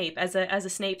Severus Snape as a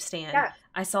Snape stan. Yes.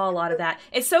 I saw a lot of that.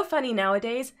 It's so funny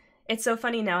nowadays. It's so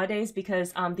funny nowadays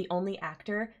because the only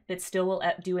actor that still will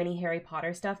do any Harry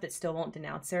Potter stuff that still won't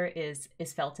denounce her is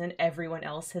Felton. Everyone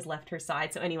else has left her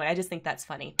side. So anyway, I just think that's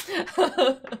funny.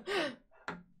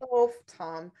 Oh,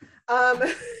 Tom.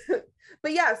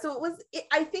 But yeah, so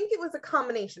I think it was a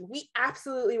combination. We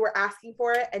absolutely were asking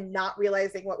for it and not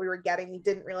realizing what we were getting. We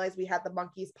didn't realize we had the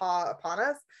monkey's paw upon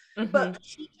us. Mm-hmm. But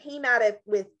she came at it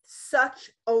with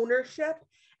such ownership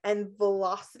and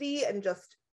velocity and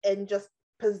just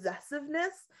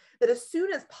possessiveness that as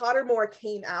soon as Pottermore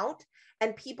came out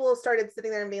and people started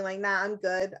sitting there and being like, nah, I'm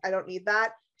good, I don't need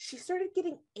that, she started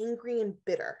getting angry and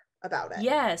bitter about it.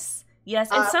 Yes.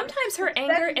 Yes. And sometimes her Which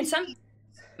anger then and some leads,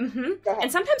 hmm go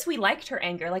and ahead. sometimes we liked her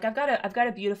anger. Like I've got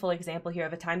a beautiful example here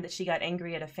of a time that she got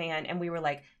angry at a fan and we were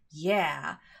like,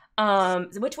 yeah.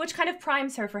 Which kind of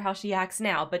primes her for how she acts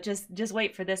now, but just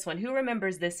wait for this one. Who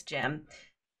remembers this gem?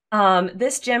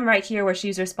 This gem right here, where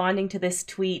she's responding to this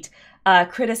tweet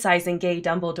criticizing gay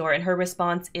Dumbledore, and her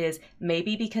response is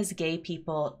maybe because gay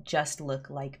people just look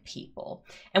like people.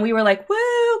 And we were like,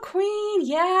 woo, queen,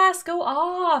 yes, go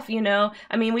off, you know?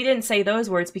 I mean, we didn't say those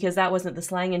words because that wasn't the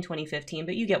slang in 2015,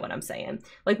 but you get what I'm saying.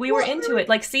 Like, we were Well, into it.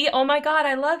 Like, see, oh my God,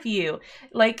 I love you.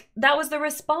 Like, that was the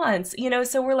response, you know?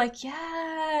 So we're like,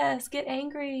 yes, get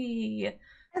angry.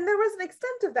 and there was an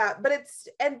extent of that, but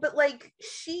but like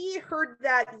she heard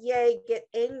that yay get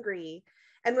angry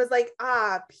and was like,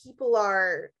 people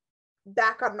are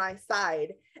back on my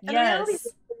side. And the reality is,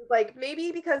 Yes, like,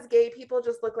 maybe because gay people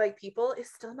just look like people is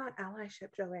still not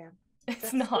allyship, Joanne.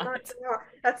 it's That's still not.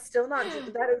 that's still not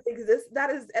that is exist that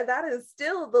is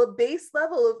still the base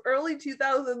level of early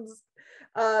 2000s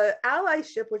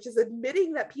allyship, which is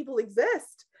admitting that people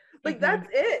exist. Like, Mm-hmm. that's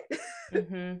it.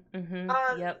 Mm-hmm. Mm-hmm.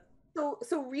 um Yep.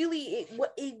 so really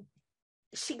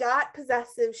she got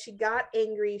possessive, she got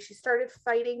angry, she started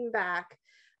fighting back,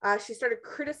 she started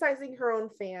criticizing her own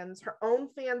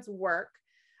fans work.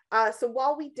 So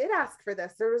while we did ask for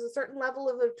this, there was a certain level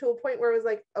of to a point where it was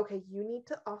like, okay, you need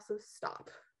to also stop.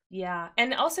 Yeah.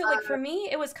 And also like uh, for me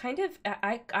it was kind of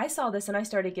I saw this and I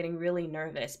started getting really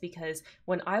nervous because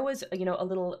when I was, you know, a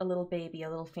little baby, a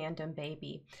little fandom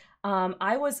baby,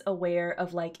 I was aware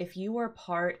of like if you were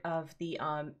part of the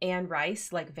Anne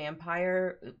Rice like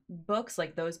vampire books,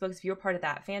 like those books, if you were part of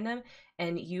that fandom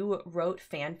and you wrote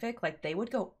fanfic, like they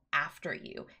would go after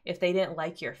you if they didn't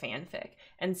like your fanfic.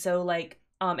 And so like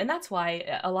and that's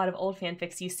why a lot of old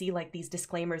fanfics you see like these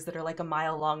disclaimers that are like a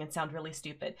mile long and sound really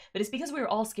stupid. But it's because we were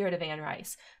all scared of Anne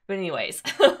Rice. But anyways,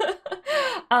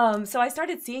 so I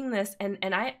started seeing this, and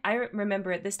I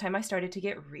remember at this time I started to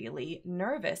get really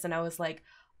nervous, and I was like,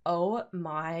 oh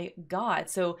my god.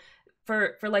 So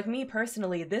for like me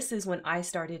personally, this is when I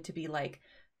started to be like,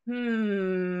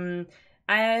 hmm,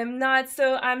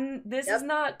 I'm this is yep.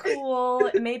 not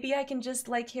cool. Maybe I can just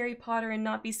like Harry Potter and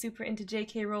not be super into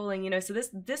JK Rowling, you know. So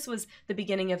this was the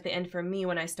beginning of the end for me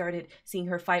when I started seeing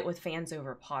her fight with fans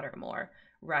over Pottermore,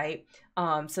 right?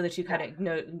 So that you kind Yeah, of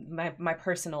know my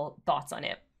personal thoughts on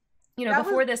it. You know, that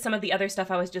was before this, some of the other stuff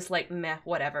I was just like, meh,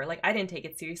 whatever. Like I didn't take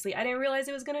it seriously. I didn't realize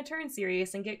it was gonna turn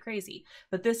serious and get crazy.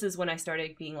 But this is when I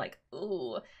started being like,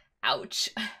 ooh, ouch.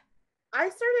 I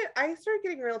started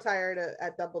getting real tired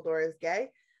at Dumbledore is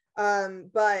gay.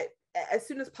 But as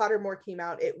soon as Pottermore came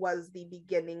out, it was the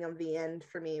beginning of the end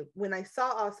for me when I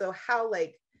saw also how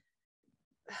like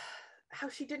how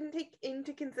she didn't take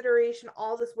into consideration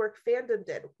all this work fandom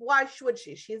did. Why should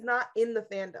she? She's not in the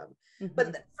fandom. Hmm.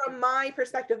 But from my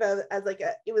perspective as like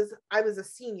I was a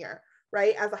senior,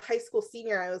 right? As a high school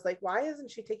senior, I was like, why isn't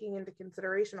she taking into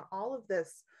consideration all of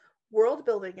this world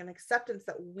building and acceptance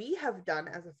that we have done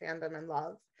as a fandom and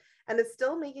love? And it's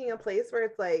still making a place where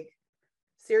it's like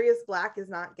Sirius Black is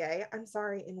not gay. I'm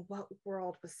sorry, in what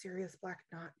world was Sirius Black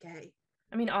not gay?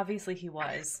 I mean, obviously he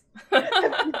was.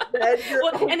 Have you read your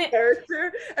Well, own and it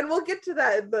character? And we'll get to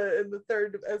that in the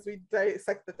third as we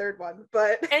dissect the third one.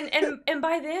 But and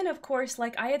by then, of course,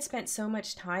 like I had spent so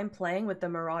much time playing with the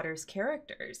Marauders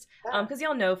characters. yeah, Because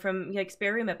y'all know from like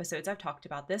Spare Room episodes, I've talked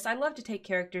about this. I love to take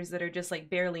characters that are just like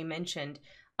barely mentioned,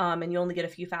 and you only get a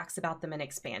few facts about them and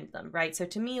expand them, right? So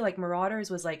to me, like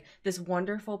Marauders was like this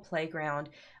wonderful playground.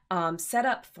 Set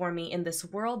up for me in this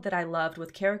world that I loved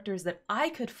with characters that I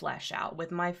could flesh out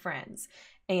with my friends,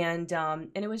 and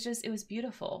it was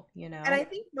beautiful, you and know. I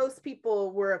think most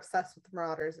people were obsessed with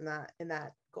Marauders in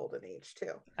that golden age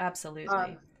too.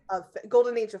 Um, Absolutely. of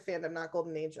golden age of fandom, not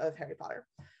golden age of Harry Potter.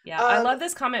 Yeah, I Um, love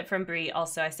this comment from Brie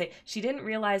also. I say she didn't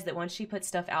realize that once she put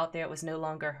stuff out there, it was no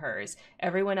longer hers.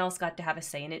 Everyone else got to have a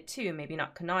say in it too, maybe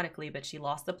not canonically, but she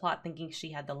lost the plot thinking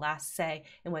she had the last say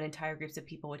in what entire groups of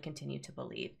people would continue to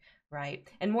believe, right?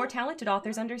 And more talented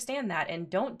authors understand that and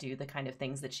don't do the kind of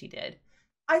things that she did.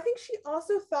 I think she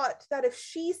also thought that if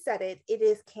she said it, it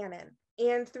is canon.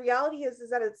 And the reality is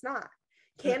that it's not.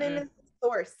 Canon Mm-mm, is the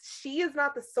source. She is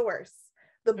not the source.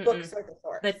 The mm-mm. books are the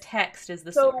The source. text is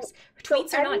the So source. so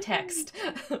Tweets are not text.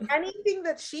 anything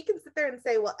that she can sit there and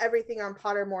say, well, everything on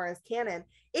Pottermore is canon,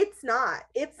 it's not.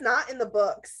 It's not in the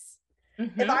books.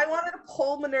 If Mm-hmm. I wanted to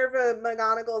pull Minerva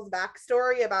McGonagall's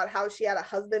backstory about how she had a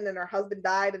husband and her husband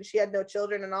died and she had no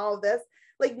children and all of this,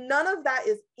 like none of that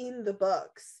is in the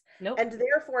books. Nope. and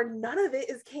therefore none of it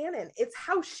is canon. It's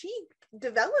how she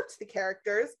developed the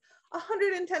characters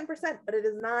 110%, but it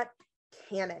is not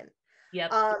canon.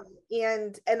 Yep.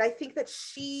 And I think that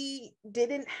she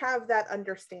didn't have that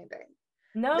understanding.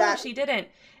 No, That she didn't.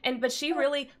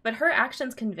 But her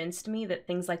actions convinced me that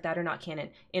things like that are not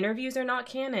canon. Interviews are not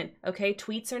canon. Okay,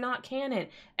 tweets are not canon.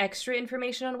 Extra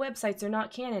information on websites are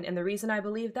not canon. And the reason I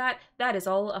believe that is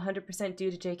all 100% due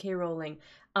to J.K. Rowling.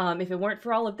 If it weren't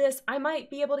for all of this, I might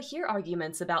be able to hear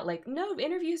arguments about, like, no,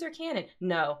 interviews are canon.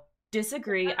 No,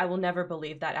 disagree. I will never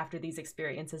believe that after these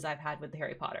experiences I've had with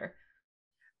Harry Potter.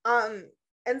 um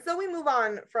and so we move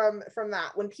on from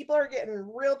that. When people are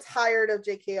getting real tired of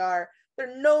JKR,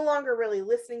 they're no longer really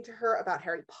listening to her about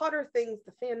Harry Potter things.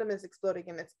 The fandom is exploding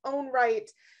in its own right.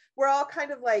 We're all kind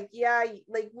of like, yeah,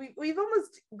 like we've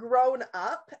almost grown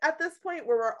up at this point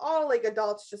where we're all like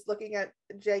adults just looking at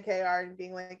JKR and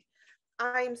being like,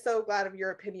 I'm so glad of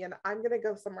your opinion. I'm gonna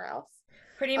go somewhere else.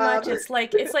 Pretty much, it's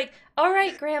like, all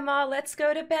right, Grandma, let's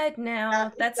go to bed Yeah,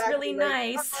 now. That's really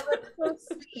exactly. Like, nice. oh, let's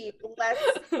go sleep.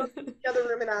 Let's go to the other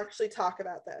room and actually talk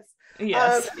about this.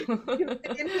 Yes. You can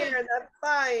sit in here and that's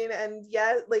fine. And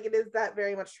yeah, like it is that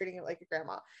very much treating it like a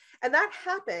grandma. And that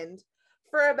happened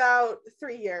for about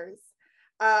 3 years.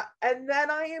 And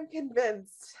then I am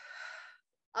convinced,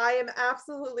 I am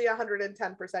absolutely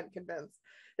 110% convinced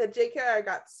that JKR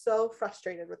got so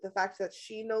frustrated with the fact that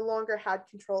she no longer had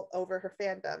control over her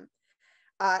fandom.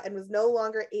 And was no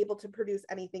longer able to produce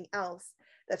anything else,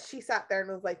 that she sat there and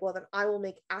was like, well, then I will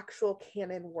make actual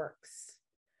canon works.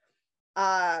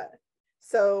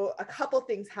 So a couple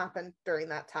things happened during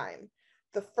that time.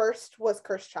 The first was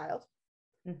Cursed Child.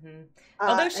 Mm-hmm.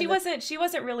 Although she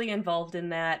wasn't really involved in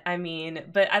that. I mean,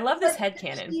 but I love this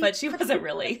headcanon, but she wasn't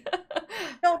really.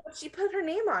 No, but she put her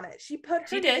name on it. She put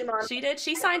her name on it. She did.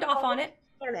 She signed off on it.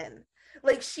 Canon.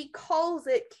 Like she calls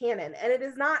it canon, and it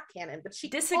is not canon, but she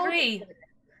Disagree.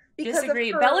 Because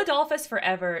Disagree. Bella Dolphus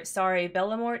forever. Sorry,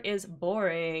 Bellamort is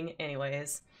boring.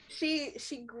 Anyways. She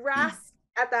grasped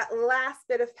at that last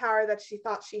bit of power that she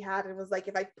thought she had and was like,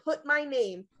 if I put my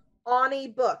name on a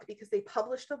book, because they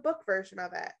published a book version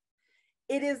of it,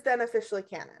 it is then officially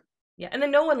canon. Yeah, and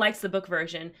then no one likes the book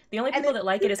version. The only people that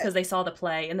like it is because they saw the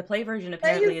play, and the play version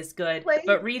apparently is good,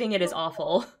 but reading it is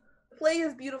awful. The play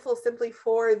is beautiful simply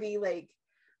for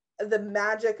the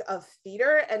magic of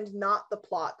theater and not the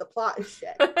plot. The plot is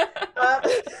shit.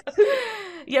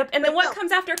 Yep, and then what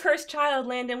comes after Cursed Child,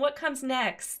 Landon? What comes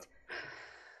next?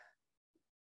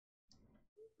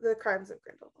 The Crimes of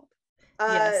Grindelwald.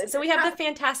 Yes, so we have the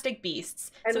Fantastic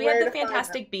Beasts. So we have the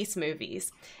Fantastic Beasts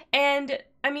movies. And,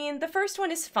 I mean, the first one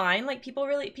is fine. Like, people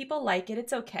like it.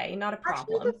 It's okay. Not a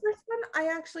problem. Actually, the first one I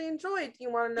actually enjoyed. Do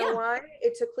you want to know why?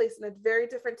 It took place in a very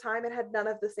different time. It had none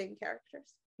of the same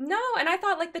characters. No, and I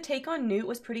thought, like, the take on Newt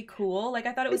was pretty cool. Like,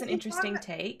 I thought it was an interesting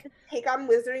take. The take on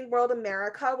Wizarding World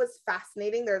America was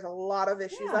fascinating. There's a lot of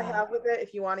issues I have with it.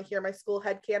 If you want to hear my school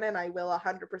headcanon, I will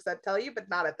 100% tell you, but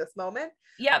not at this moment.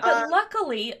 Yeah, but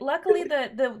luckily,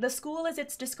 the school as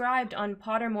it's described on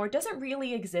Pottermore doesn't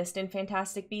really exist in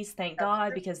Fantastic Beasts, thank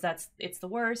God, because it's the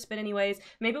worst. But anyways,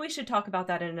 maybe we should talk about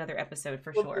that in another episode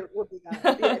for sure. We'll do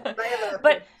that. Yeah, I have a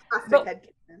but headcanon.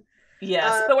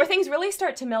 Yes, but where things really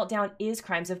start to melt down is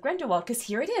Crimes of Grindelwald, because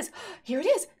here it is.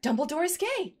 Dumbledore is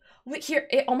gay.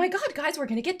 Oh my God, guys, we're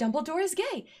gonna get Dumbledore is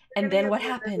gay. And then what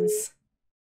happens?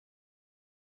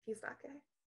 He's not gay.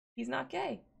 He's not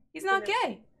gay. He's not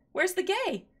gay. Where's the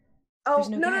gay? Oh,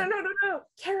 no.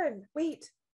 Karen,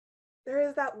 wait. There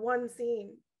is that one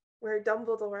scene where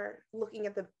Dumbledore, looking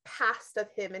at the past of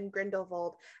him in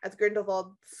Grindelwald, as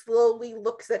Grindelwald slowly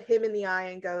looks at him in the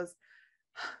eye and goes,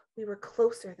 we were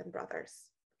closer than brothers.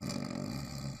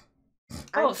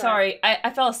 Oh, sorry. I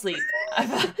fell asleep.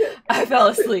 I fell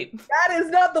asleep. That is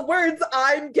not the words,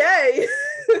 I'm gay.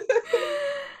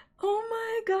 Oh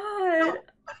my God.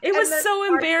 It was so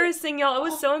embarrassing, y'all. It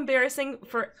was so embarrassing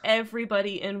for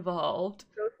everybody involved.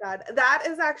 So sad. That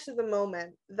is actually the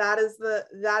moment. That is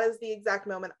the exact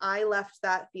moment I left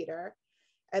that theater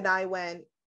and I went,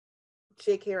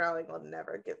 J.K. Rowling will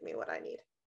never give me what I need.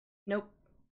 Nope.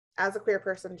 As a queer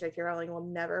person, J.K. Rowling will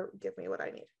never give me what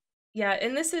I need. Yeah,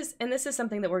 and this is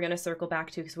something that we're going to circle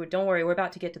back to, because don't worry, we're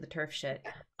about to get to the turf shit.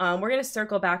 We're going to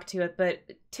circle back to it, but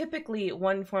typically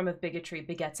one form of bigotry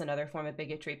begets another form of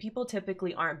bigotry. People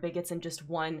typically aren't bigots in just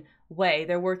one way.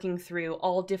 They're working through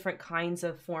all different kinds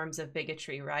of forms of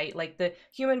bigotry, right? Like the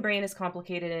human brain is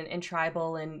complicated and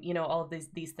tribal and, you know, all of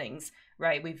these things,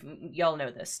 right? Y'all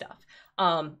know this stuff.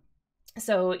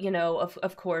 So, you know,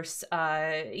 of course,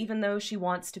 even though she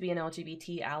wants to be an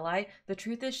LGBT ally, the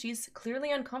truth is she's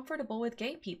clearly uncomfortable with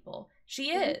gay people.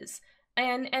 She is.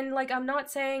 And like I'm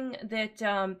not saying that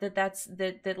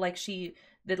that like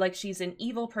she's an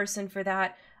evil person for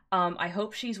that. I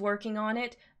hope she's working on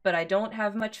it, but I don't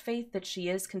have much faith that she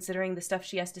is, considering the stuff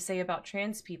she has to say about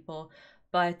trans people.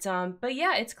 But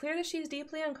yeah, it's clear that she's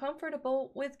deeply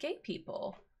uncomfortable with gay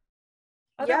people.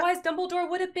 Yep. Otherwise, Dumbledore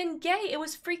would have been gay. It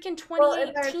was freaking Well,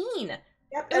 and then 2018.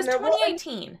 yep, It was and then well, and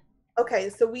 2018. okay,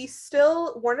 so we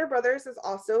still Warner Brothers is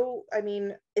also, I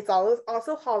mean, it's all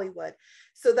also Hollywood.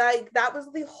 So that was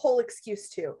the whole excuse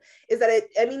too, is that it,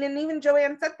 I mean, and even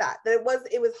Joanne said that it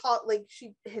was hot, like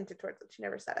she hinted towards it, she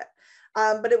never said it.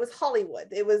 But it was Hollywood.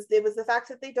 It was the fact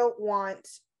that they don't want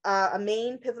a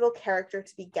main pivotal character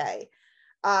to be gay.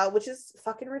 Which is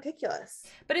fucking ridiculous.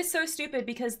 But it's so stupid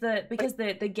because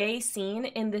the gay scene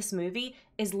in this movie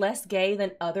is less gay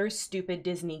than other stupid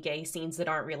Disney gay scenes that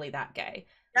aren't really that gay.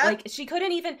 Yep. Like she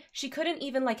couldn't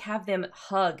even like have them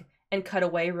hug and cut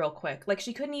away real quick. Like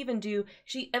she couldn't even do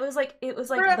it was like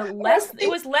the less it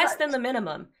was less than the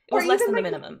minimum. It was less than the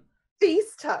minimum.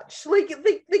 Face touch. Like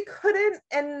they couldn't,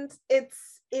 and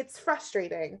it's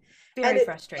frustrating. Very And it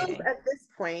frustrating. feels at this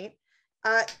point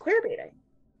queer baiting.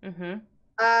 Mm-hmm.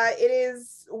 It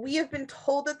is, we have been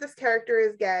told that this character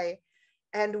is gay,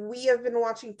 and we have been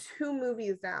watching 2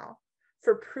 movies now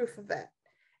for proof of it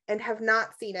and have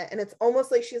not seen it. And it's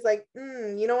almost like she's like,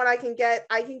 you know what, I can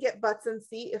get butts and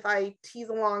seat if I tease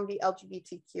along the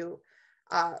LGBTQ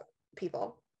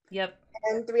people. Yep.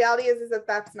 And the reality is that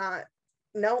that's not,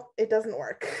 no, it doesn't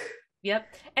work. Yep.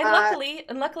 And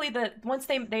luckily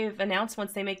that they've announced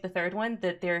once they make the third one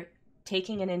that they're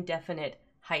taking an indefinite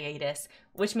hiatus,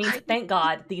 which means thank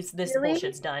God this really?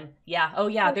 bullshit's done. Yeah. Oh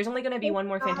yeah. Oh, There's only going to be one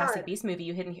more God. Fantastic Beast movie.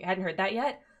 You hadn't heard that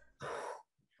yet?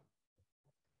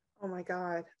 Oh my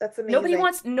God, that's amazing.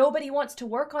 Nobody wants to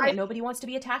work on it. Nobody wants to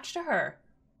be attached to her.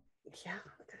 Yeah,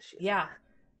 because she's Yeah.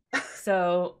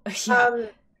 So yeah.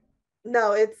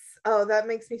 No, it's, oh, that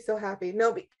makes me so happy.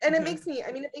 No, and it makes me,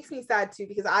 I mean, it makes me sad too,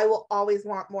 because I will always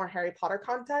want more Harry Potter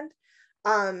content.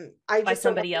 I By just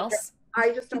somebody else.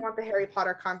 I just don't want the Harry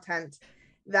Potter content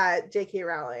that J.K.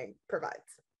 Rowling provides.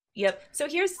 Yep. So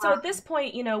at this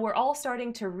point, we're all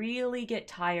starting to really get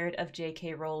tired of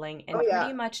J.K. Rowling and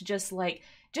pretty much just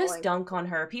dunk on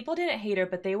her. People didn't hate her,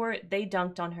 but they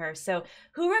dunked on her. So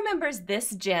who remembers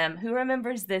this gem? Who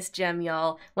remembers this gem,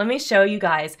 y'all? Let me show you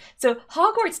guys. So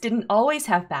Hogwarts didn't always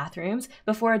have bathrooms.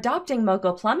 Before adopting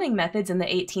Muggle plumbing methods in the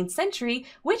 18th century,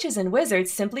 witches and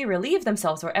wizards simply relieved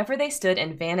themselves wherever they stood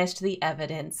and vanished the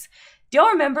evidence. Do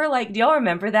y'all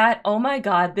remember that? Oh my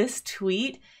God, this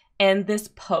tweet and this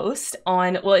post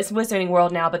on, well, it's Wizarding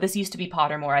World now, but this used to be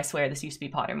Pottermore. I swear this used to be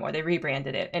Pottermore. They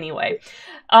rebranded it. Anyway,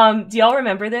 do y'all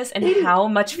remember this and how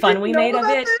much fun we made of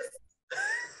it?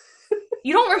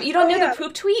 You don't know the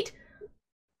poop tweet?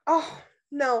 Oh,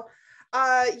 no.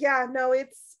 Yeah, no,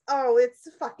 it's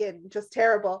fucking just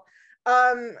terrible.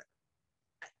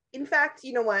 In fact,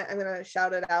 you know what? I'm going to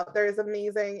shout it out. There's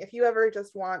amazing, if you ever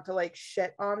just want to like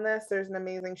shit on this, there's an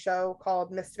amazing show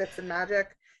called Misfits and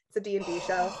Magic. It's a D&D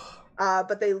show,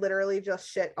 but they literally just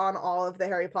shit on all of the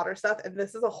Harry Potter stuff, and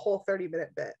this is a whole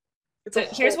 30-minute bit. So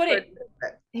here's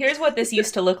what this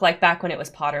used to look like back when it was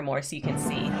Pottermore, so you can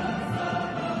see.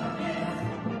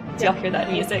 Do y'all hear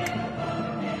that music?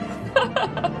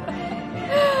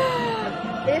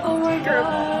 It's oh my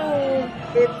God.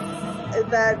 It's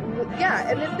that, yeah,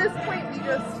 and at this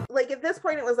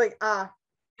point it was like,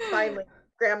 finally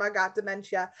grandma got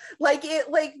dementia. Like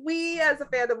we as a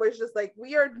fandom was just like,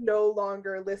 we are no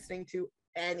longer listening to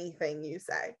anything you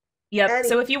say. Yep.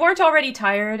 So if you weren't already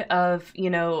tired of,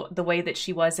 the way that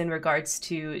she was in regards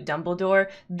to Dumbledore,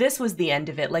 this was the end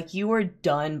of it. Like, you were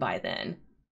done by then.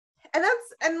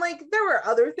 And like there were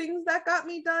other things that got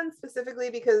me done,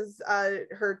 specifically because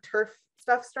her turf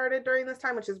stuff started during this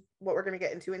time, which is what we're going to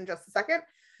get into in just a second.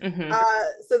 Mm-hmm.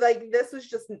 So like this was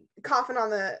just coffin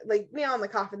on the, like, nail on the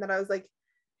coffin, that I was like,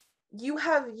 you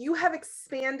have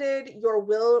expanded your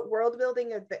world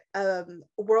building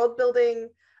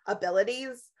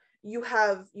abilities. You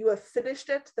have finished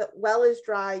it. The well is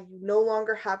dry. You no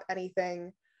longer have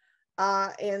anything,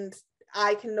 and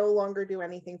I can no longer do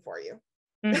anything for you.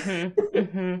 Mm-hmm.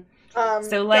 Mm-hmm.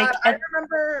 So like, God, I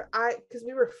remember because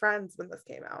we were friends when this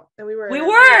came out, and we were,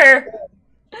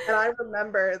 and I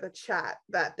remember the chat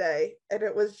that day, and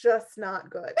it was just not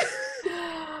good.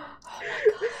 Oh my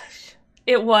gosh.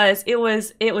 It was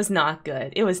not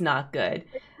good. It was not good.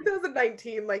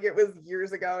 2019, like, it was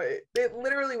years ago. It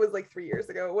literally was like 3 years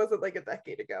ago. It wasn't like a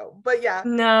decade ago. But yeah.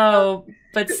 No,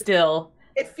 but still.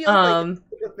 It feels like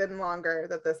it would have been longer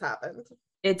that this happened.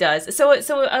 It does. So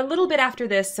a little bit after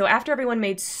this, so after everyone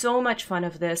made so much fun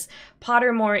of this,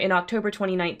 Pottermore in October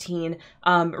 2019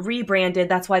 rebranded.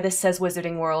 That's why this says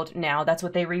Wizarding World now. That's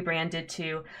what they rebranded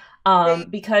to.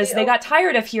 Because They they got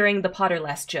tired of hearing the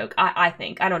Potterless joke. I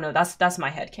think. I don't know. That's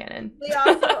my headcanon.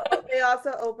 they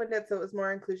also opened it so it was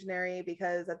more inclusionary,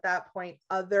 because at that point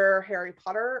other Harry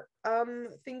Potter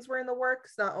things were in the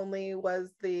works. Not only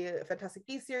was the Fantastic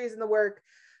Beasts series in the work,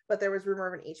 but there was rumor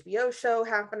of an HBO show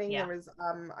happening. Yeah. There was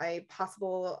a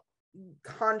possible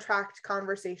contract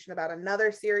conversation about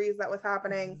another series that was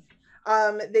happening.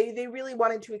 They really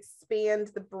wanted to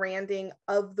expand the branding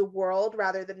of the world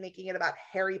rather than making it about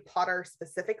Harry Potter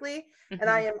specifically. And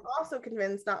I am also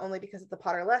convinced, not only because of the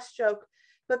Potterless joke,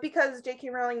 but because J.K.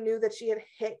 Rowling knew that she had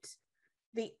hit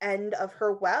the end of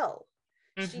her well.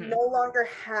 She no longer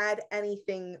had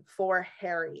anything for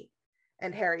Harry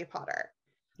and Harry Potter.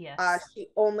 Yes. She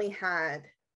only had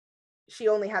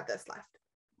this left.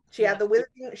 She had the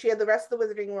wizarding, she had the rest of the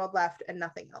Wizarding World left and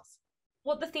nothing else.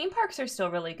 Well, the theme parks are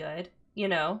still really good,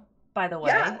 by the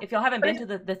way. Yeah, If y'all haven't but been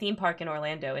to the theme park in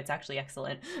Orlando, it's actually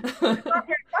excellent. it's not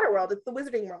Harry Potter World, it's the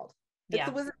Wizarding World. It's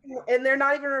Yeah. the Wizarding, and they're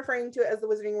not even referring to it as the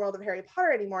Wizarding World of Harry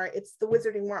Potter anymore. It's the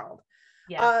Wizarding World.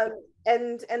 Yeah.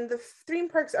 And the theme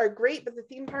parks are great, but the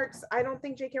theme parks, I don't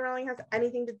think J.K. Rowling has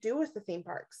anything to do with the theme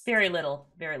parks. Very little.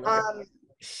 Very little.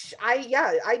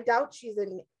 I doubt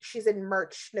she's in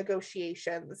merch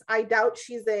negotiations. I doubt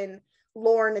she's in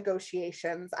lore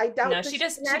negotiations. I doubt No, she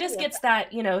just gets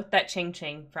that, that ching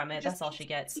ching from it. That's all she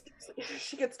gets.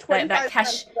 She gets 25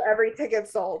 cents for every ticket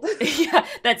sold. Yeah,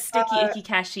 that sticky icky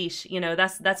cashish,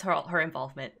 that's her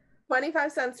involvement.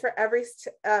 25 cents for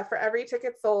every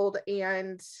ticket sold,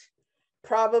 and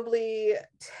probably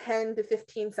 10 to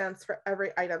 15 cents for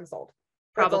every item sold.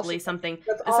 Probably something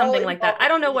like that. I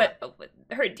don't know what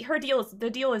her deal is. The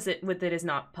deal is with it is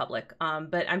not public.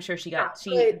 But I'm sure she gets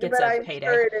a payday.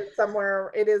 Sure it is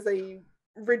somewhere. It is a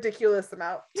ridiculous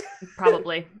amount.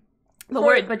 Probably.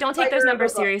 But don't take those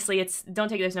numbers seriously. Don't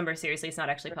take those numbers seriously. It's not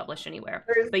actually published anywhere.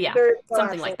 But yeah,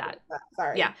 something like that.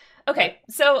 Sorry. Yeah. Okay.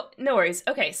 So no worries.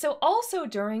 Okay. So also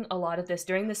during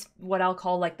this, what I'll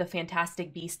call like the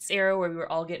Fantastic Beasts era, where we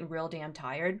were all getting real damn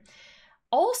tired.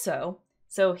 Also,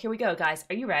 so here we go, guys.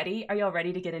 Are you ready? Are y'all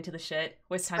ready to get into the shit?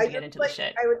 It's time to get into the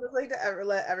shit. I would just like to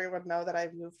let everyone know that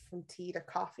I've moved from tea to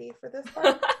coffee for this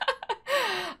part.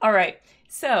 All right.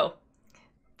 So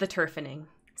the turfening.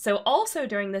 So also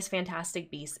during this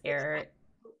Fantastic Beasts era,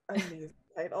 amazing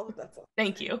title.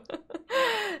 Thank you.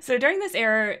 So during this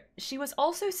era, she was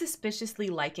also suspiciously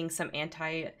liking some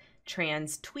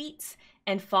anti-trans tweets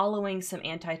and following some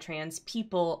anti-trans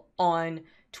people on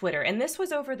Twitter. And this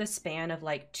was over the span of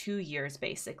like 2 years,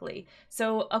 basically.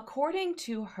 So according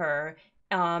to her,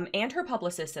 and her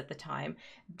publicist at the time,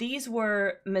 these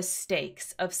were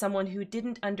mistakes of someone who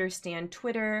didn't understand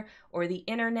Twitter or the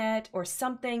internet or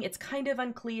something. It's kind of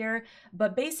unclear,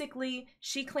 but basically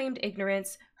she claimed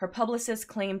ignorance, her publicist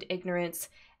claimed ignorance,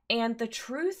 and the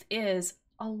truth is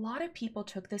a lot of people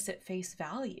took this at face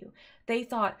value. They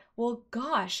thought, well,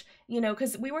 gosh,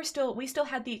 because we still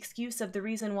had the excuse of the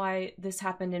reason why this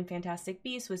happened in Fantastic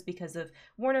Beasts was because of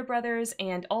Warner Brothers,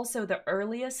 and also the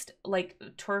earliest like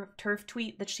turf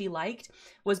tweet that she liked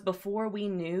was before we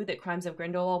knew that Crimes of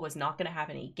Grindelwald was not going to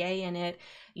have any gay in it,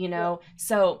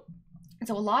 So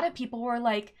a lot of people were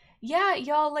like, yeah,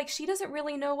 y'all, like, she doesn't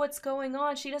really know what's going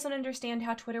on. She doesn't understand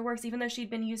how Twitter works, even though she'd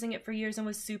been using it for years and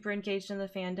was super engaged in the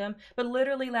fandom. But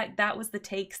literally, like, that was the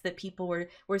takes that people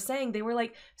were saying. They were,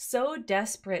 like, so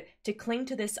desperate to cling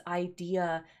to this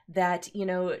idea that,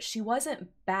 she wasn't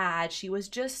bad. She was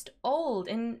just old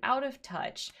and out of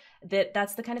touch.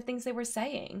 That's the kind of things they were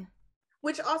saying.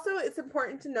 Which also, it's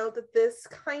important to note that this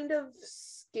kind of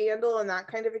scandal and that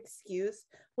kind of excuse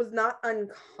was not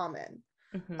uncommon.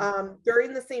 Mm-hmm.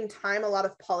 During the same time, a lot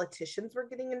of politicians were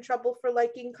getting in trouble for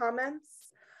liking comments,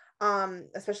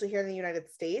 especially here in the United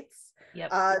States.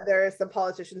 Yep. There are some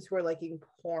politicians who are liking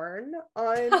porn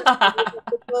on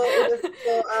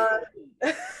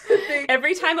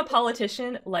every time a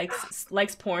politician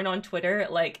likes porn on Twitter,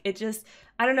 like it just,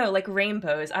 I don't know, like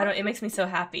rainbows. It makes me so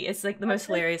happy. It's like the most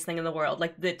hilarious thing in the world.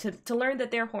 Like to learn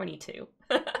that they're horny too.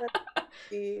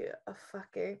 Be a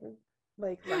fucking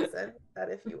lesson that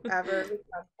if you ever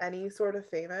become any sort of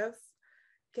famous,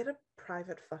 get a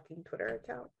private fucking Twitter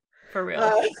account. For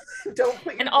real. Don't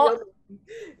put and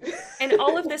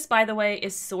all of this, by the way,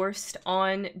 is sourced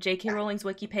on J.K. Rowling's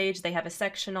wiki page. They have a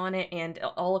section on it and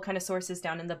all kind of sources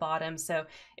down in the bottom. So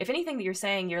if anything that you're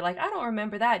saying, you're like, I don't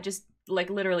remember that, just like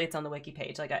literally it's on the wiki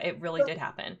page. Like it really did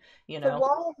happen, you So know.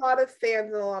 while a lot of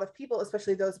fans and a lot of people,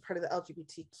 especially those part of the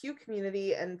LGBTQ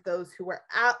community and those who were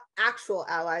actual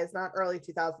allies, not early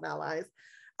 2000 allies,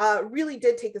 really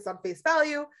did take this on face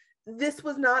value, this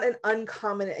was not an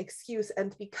uncommon excuse.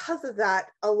 And because of that,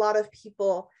 a lot of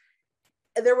people,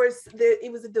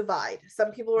 it was a divide.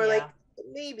 Some people were like, Yeah.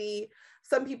 maybe.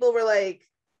 Some people were like,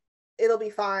 it'll be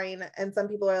fine. And some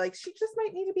people are like, she just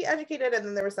might need to be educated. And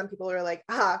then there were some people who were like,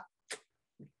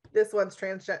 this one's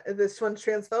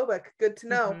transphobic. Good to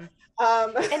know. Mm-hmm.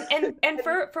 Um, And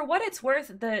for what it's worth,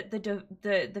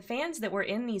 the fans that were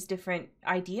in these different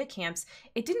idea camps,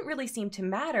 it didn't really seem to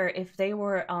matter if they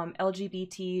were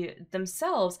LGBT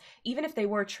themselves, even if they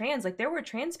were trans. Like there were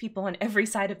trans people on every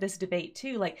side of this debate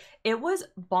too. Like it was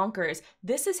bonkers.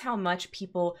 This is how much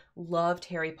people loved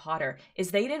Harry Potter, is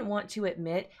they didn't want to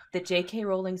admit that J.K.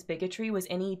 Rowling's bigotry was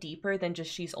any deeper than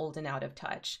just she's old and out of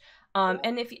touch.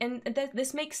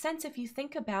 This makes sense if you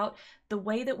think about the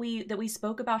way that we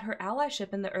spoke about her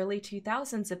allyship in the early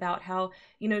 2000s, about how,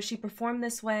 you know, she performed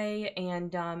this way,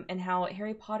 and how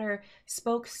Harry Potter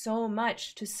spoke so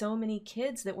much to so many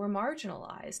kids that were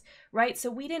marginalized, right? So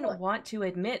we didn't want to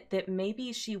admit that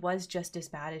maybe she was just as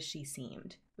bad as she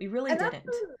seemed. We really and didn't.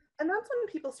 that's when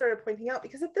people started pointing out,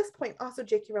 because at this point also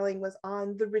J.K. Rowling was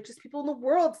on the richest people in the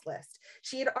world's list.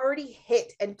 She had already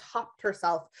hit and topped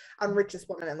herself on richest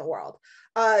woman in the world.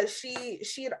 She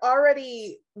had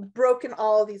already broken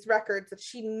all of these records, that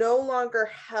she no longer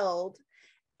held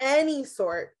any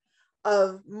sort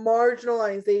of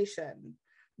marginalization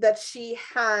that she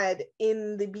had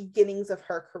in the beginnings of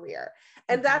her career.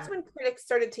 And that's when critics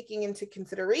started taking into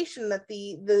consideration that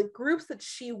the groups that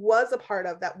she was a part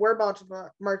of that were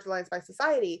marginalized by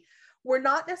society were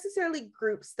not necessarily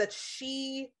groups that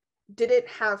she didn't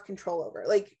have control over.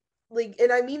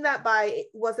 And I mean that by, it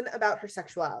wasn't about her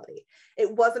sexuality.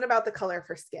 It wasn't about the color of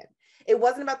her skin. It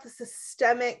wasn't about the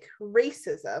systemic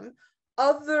racism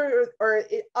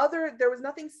there was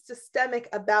nothing systemic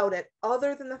about it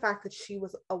other than the fact that she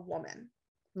was a woman.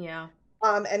 Yeah.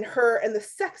 And the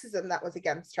sexism that was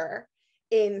against her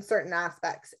in certain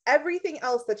aspects. Everything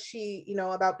else that she,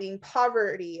 about being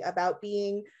poverty, about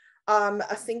being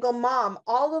a single mom,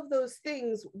 all of those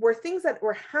things were things that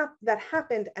that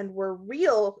happened and were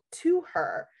real to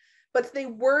her, but they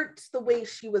weren't the way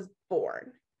she was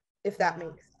born, if that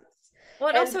makes sense. Well,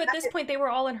 and And also at this point, they were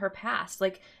all in her past.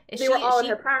 Like they were all in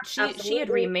her past. she had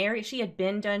Absolutely. remarried. She had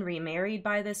been done remarried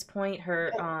by this point.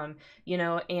 Her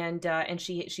and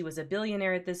she was a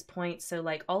billionaire at this point. So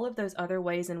like all of those other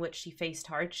ways in which she faced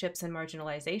hardships and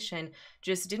marginalization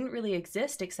just didn't really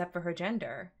exist except for her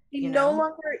gender. They no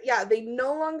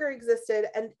longer existed.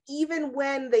 And even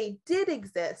when they did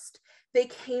exist, they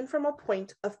came from a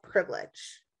point of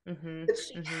privilege. That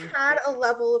she had a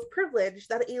level of privilege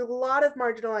that a lot of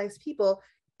marginalized people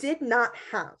did not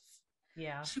have.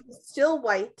 Yeah. She was still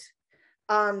white.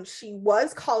 She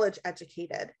was college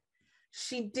educated.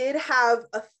 She did have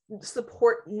a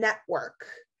support network.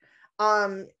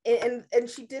 And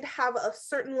she did have a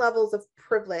certain levels of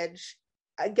privilege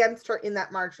against her in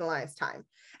that marginalized time.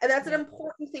 And that's an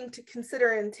important thing to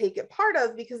consider and take it part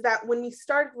of, because that when we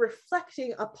started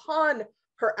reflecting upon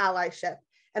her allyship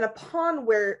and upon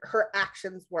where her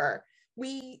actions were,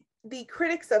 the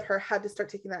critics of her had to start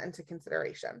taking that into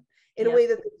consideration in a way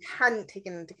that they hadn't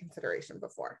taken into consideration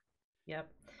before. Yep.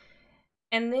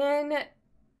 And then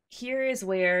here is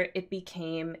where it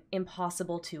became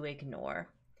impossible to ignore.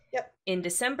 Yep. In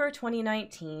December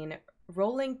 2019,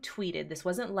 Rowling tweeted, this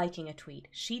wasn't liking a tweet,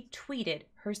 she tweeted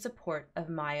her support of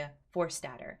Maya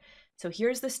Forstater. So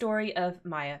here's the story of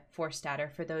Maya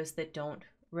Forstater for those that don't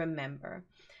remember.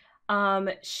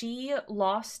 She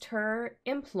lost her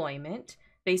employment.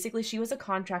 Basically, she was a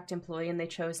contract employee and they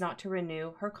chose not to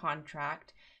renew her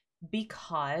contract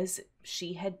because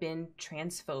she had been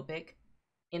transphobic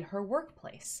in her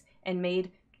workplace and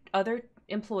made other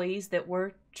employees that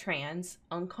were trans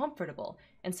uncomfortable.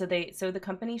 And so the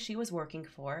company she was working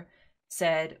for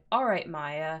said, "All right,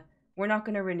 Maya, we're not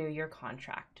going to renew your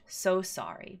contract. So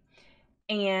sorry."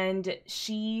 And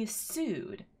she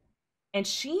sued. And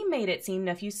she made it seem,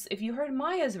 if you heard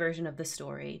Maya's version of the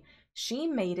story, she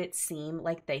made it seem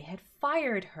like they had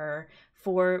fired her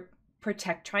for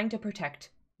trying to protect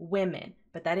women.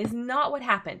 But that is not what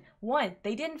happened. One,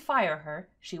 they didn't fire her.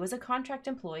 She was a contract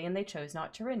employee and they chose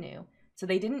not to renew. So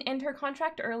they didn't end her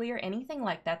contract early or anything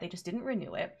like that. They just didn't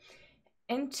renew it.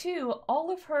 And two,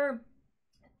 all of her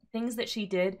things that she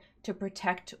did to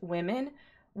protect women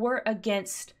were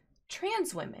against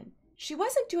trans women. She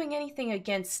wasn't doing anything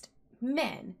against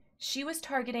men. She was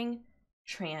targeting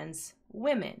trans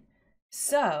women.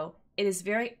 So it is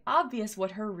very obvious what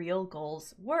her real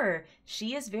goals were.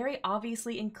 She is very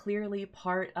obviously and clearly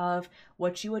part of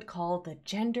what you would call the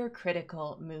gender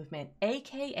critical movement,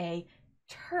 aka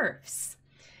TERFs.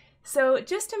 So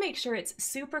just to make sure it's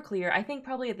super clear, I think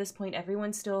probably at this point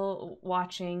everyone still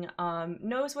watching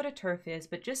knows what a TERF is,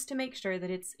 but just to make sure that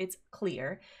it's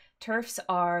clear, TERFs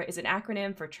is an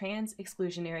acronym for Trans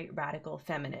Exclusionary Radical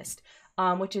Feminist,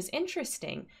 which is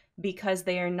interesting because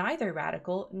they are neither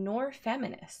radical nor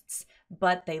feminists,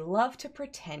 but they love to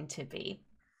pretend to be.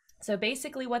 So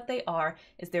basically what they are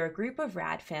is they're a group of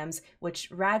radfems,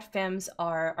 which radfems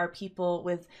are people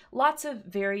with lots of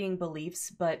varying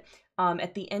beliefs, but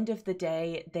at the end of the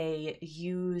day, they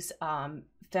use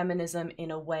feminism in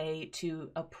a way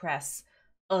to oppress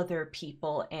other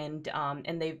people, and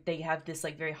they have this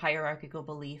like very hierarchical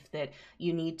belief that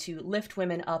you need to lift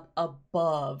women up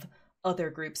above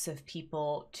other groups of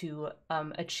people to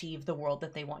achieve the world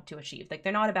that they want to achieve. Like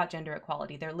they're not about gender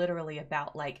equality. They're literally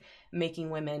about like making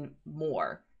women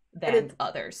more And than it's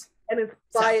others. and it's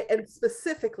So, and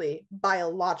specifically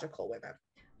biological women.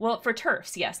 well, for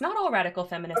TERFs, yes, not all radical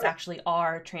feminists Okay. actually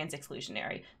are trans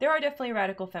exclusionary. There are definitely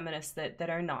radical feminists that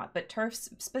are not, but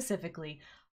TERFs specifically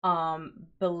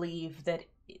believe that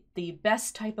the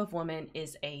best type of woman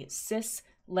is a cis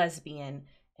lesbian,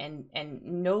 and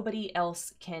nobody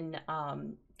else can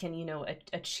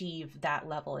achieve that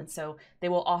level, and so they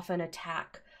will often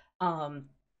attack bi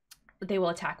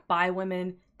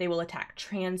women, they will attack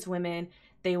trans women,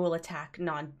 they will attack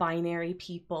non-binary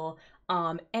people,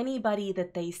 anybody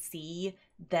that they see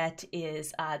that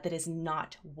is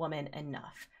not woman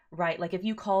enough, right? Like if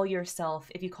you call yourself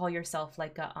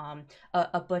like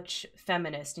a butch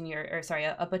feminist, and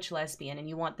a butch lesbian, and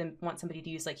you want somebody to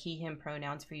use like he him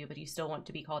pronouns for you, but you still want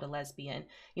to be called a lesbian,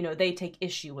 they take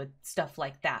issue with stuff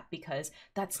like that because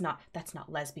that's not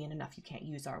lesbian enough, you can't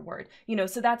use our word,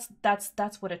 so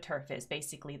that's what a TERF is.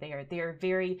 Basically they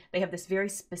have this very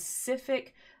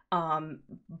specific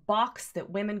box that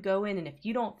women go in, and if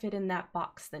you don't fit in that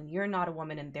box, then you're not a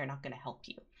woman and they're not going to help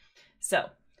you. So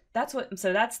that's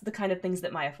the kind of things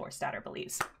that Maya Forstater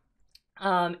believes.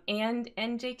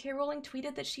 And J.K. Rowling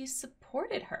tweeted that she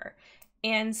supported her.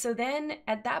 And so then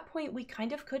at that point we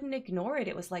kind of couldn't ignore it.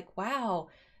 It was like, wow,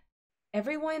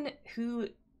 everyone who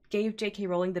gave J.K.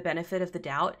 Rowling the benefit of the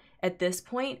doubt at this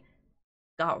point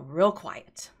got real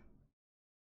quiet.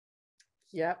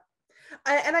 Yep.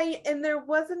 And there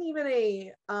wasn't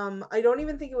even I don't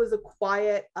even think it was a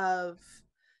quiet of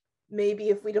maybe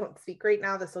if we don't speak right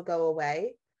now this will go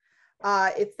away.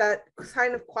 It's that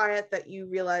kind of quiet that you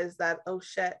realize that, oh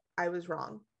shit, I was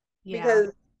wrong. Yeah.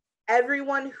 Because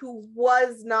everyone who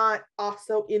was not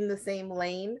also in the same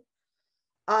lane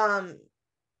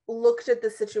looked at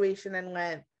the situation and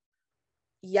went,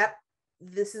 yep,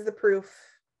 this is the proof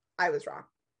I was wrong.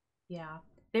 Yeah.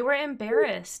 They were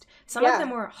embarrassed. Some of them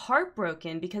were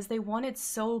heartbroken because they wanted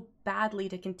so badly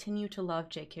to continue to love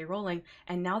J.K. Rowling,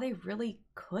 and now they really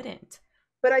couldn't.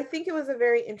 But I think it was a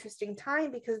very interesting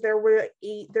time because there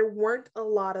weren't a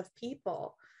lot of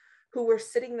people who were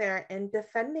sitting there and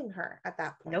defending her at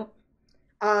that point. Nope.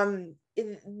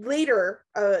 Later,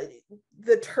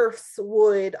 the TERFs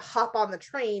would hop on the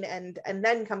train and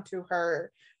then come to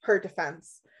her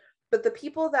defense. But the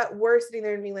people that were sitting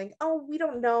there and being like, oh, we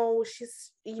don't know,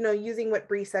 she's, using what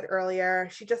Bree said earlier,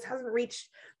 she just hasn't reached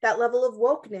that level of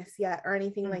wokeness yet or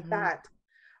anything like that.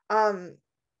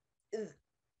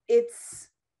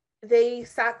 They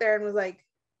sat there and was like,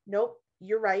 nope,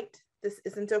 you're right, this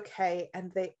isn't okay. And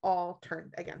they all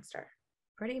turned against her.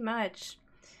 Pretty much.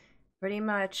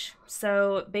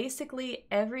 So basically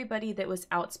everybody that was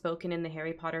outspoken in the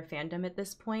Harry Potter fandom at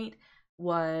this point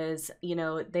was,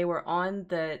 they were on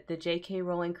the J.K.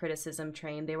 Rowling criticism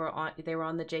train, they were on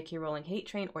the J.K. Rowling hate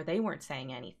train, or they weren't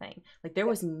saying anything. Like there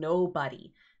was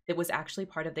nobody that was actually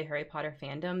part of the Harry Potter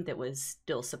fandom that was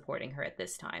still supporting her at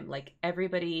this time. Like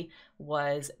everybody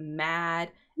was mad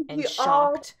and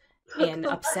shocked and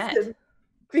upset.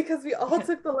 Because we all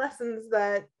took the lessons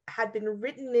that had been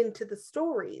written into the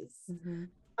stories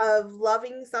of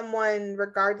loving someone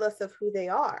regardless of who they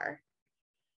are.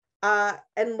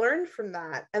 And learned from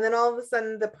that. And then all of a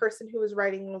sudden, the person who was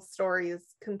writing those stories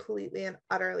completely and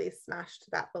utterly smashed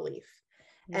that belief.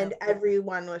 Yep. And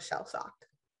everyone was shell-shocked.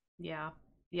 Yeah.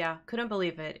 Couldn't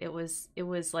believe it. It was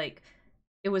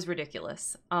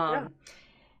ridiculous. And,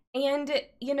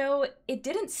 it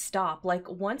didn't stop. Like,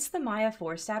 once the Maya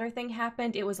Forstater thing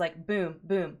happened, it was like, boom,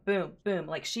 boom, boom, boom.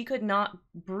 Like, she could not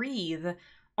breathe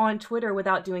on Twitter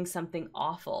without doing something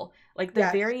awful. Like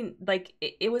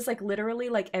it was like literally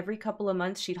like every couple of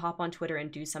months she'd hop on Twitter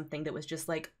and do something that was just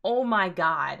like, oh my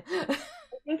God. I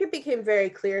think it became very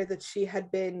clear that she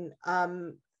had been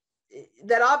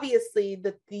that obviously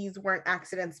that these weren't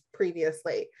accidents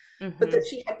previously, but that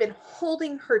she had been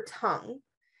holding her tongue.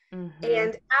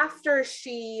 And after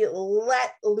she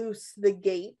let loose the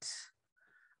gate,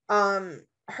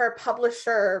 her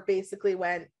publisher basically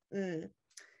went,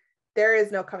 there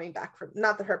is no coming back from,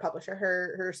 not that her publisher,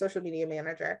 her social media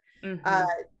manager,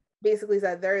 basically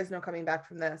said, there is no coming back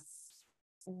from this.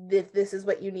 If this is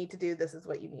what you need to do, this is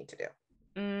what you need to do.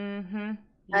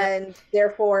 And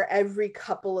therefore, every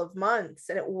couple of months,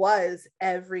 and it was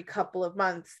every couple of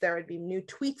months, there would be new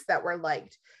tweets that were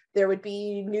liked. There would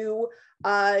be new,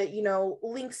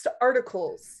 links to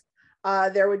articles.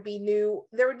 There would be new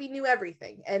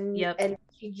everything. And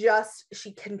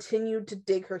she continued to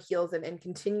dig her heels in and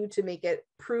continued to make it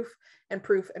proof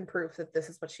that this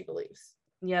is what she believes.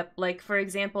 Yep. Like, for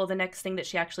example, the next thing that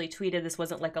she actually tweeted, this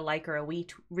wasn't like a like or a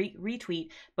retweet,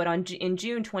 but in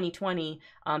June 2020,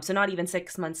 so not even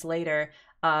 6 months later,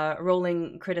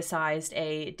 Rowling criticized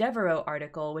a Devereaux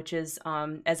article, which is,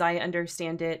 as I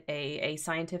understand it, a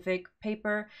scientific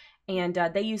paper, and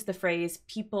they used the phrase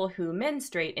people who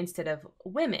menstruate instead of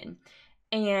women.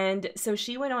 And so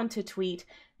she went on to tweet,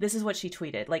 this is what she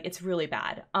tweeted, like, it's really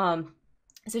bad.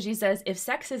 So she says, if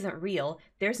sex isn't real,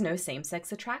 there's no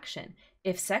same-sex attraction.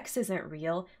 If sex isn't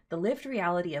real, the lived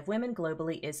reality of women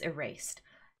globally is erased.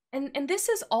 And this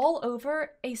is all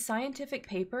over a scientific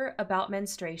paper about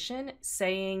menstruation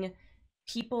saying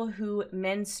people who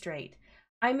menstruate.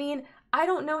 I mean, I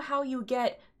don't know how you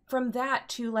get from that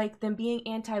to, like, them being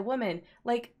anti-woman.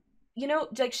 Like,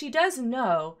 like, she does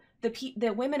know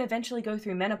that women eventually go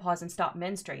through menopause and stop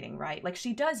menstruating, right? Like,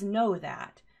 she does know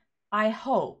that. I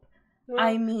hope. Well,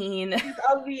 I mean, she's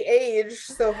of the age,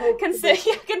 so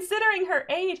considering her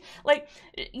age, like,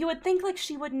 you would think, like,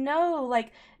 she would know,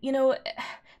 like,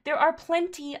 there are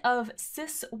plenty of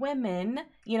cis women,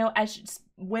 as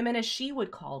women as she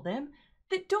would call them,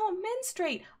 that don't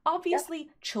menstruate. Obviously,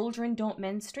 children don't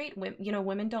menstruate.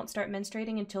 Women don't start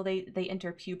menstruating until they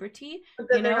enter puberty.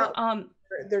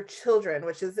 They're children,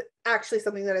 which is actually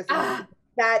something that is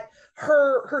that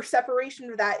her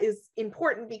separation of that is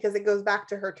important because it goes back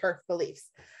to her turf beliefs.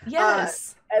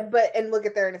 Yes. And we'll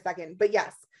get there in a second. But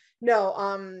yes,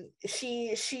 no,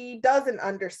 she doesn't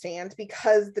understand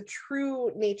because the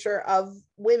true nature of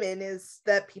women is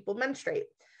that people menstruate.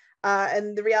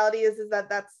 And the reality is that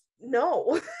that's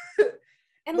no.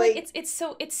 And like it's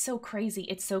so crazy.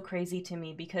 It's so crazy to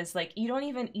me because, like, you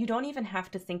don't even have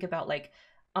to think about, like,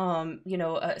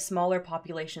 smaller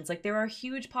populations. Like, there are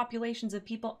huge populations of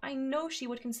people I know she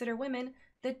would consider women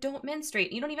that don't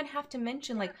menstruate. You don't even have to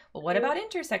mention, like, well, what about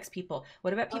intersex people?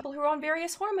 What about people who are on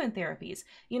various hormone therapies?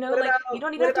 You don't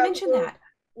even have to mention that.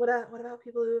 What about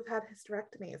people who have had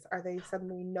hysterectomies? Are they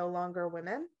suddenly no longer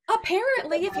women?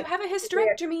 Apparently, if you have a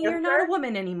hysterectomy, you're not a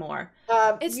woman anymore.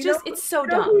 It's so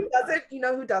dumb.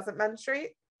 Who doesn't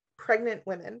menstruate? Pregnant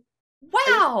women.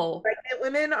 Wow. Pregnant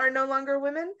women are no longer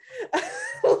women.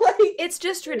 It's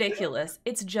just ridiculous.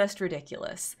 It's just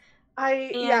ridiculous.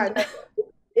 And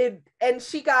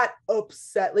she got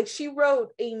upset. Like, she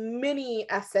wrote a mini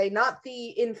essay, not the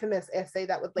infamous essay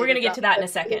that would later. We're gonna get to that in a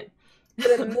second.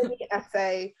 But a mini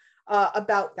essay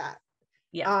about that.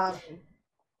 Yeah.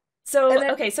 So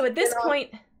at this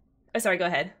point, oh, sorry, go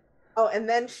ahead. Oh, and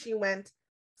then she went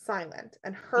silent,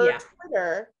 and her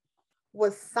Twitter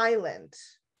was silent.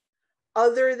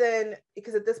 Other than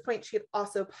because at this point she had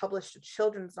also published a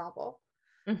children's novel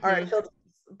or a children's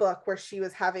book where she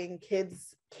was having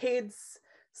kids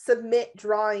submit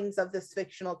drawings of this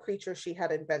fictional creature she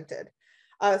had invented.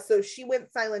 So she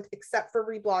went silent except for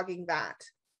reblogging that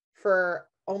for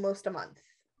almost a month.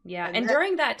 Yeah, and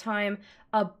during that time,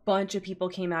 a bunch of people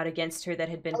came out against her that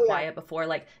had been quiet before.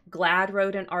 Like, GLAAD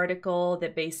wrote an article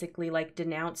that basically, like,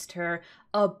 denounced her.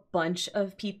 A bunch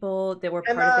of people that were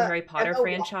part of the Harry Potter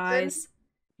franchise.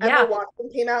 Emma Watson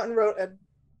came out and wrote a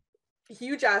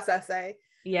huge ass essay.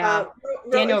 Yeah,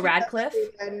 Daniel Radcliffe.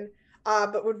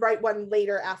 But would write one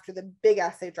later after the big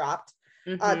essay dropped.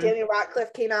 Daniel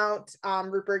Radcliffe came out.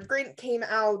 Rupert Grint came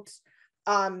out.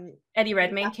 Eddie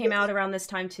Redmayne came out around this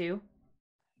time too.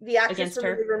 The actress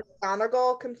from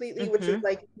McGonagall completely, which is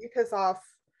like, you piss off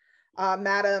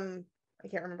Madam, I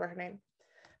can't remember her name,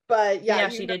 but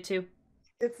she did too.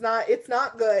 It's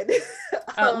not good.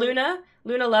 Luna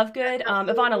Lovegood,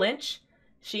 Ivana Lynch,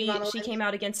 she came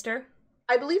out against her.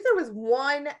 I believe there was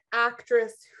one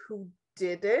actress who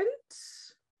didn't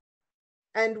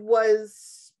and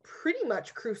was pretty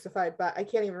much crucified, but I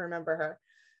can't even remember her.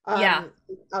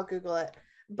 I'll Google it.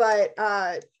 But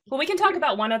Well, we can talk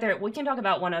about one other. We can talk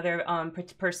about one other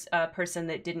person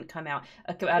that didn't come out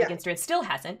yeah. against her and still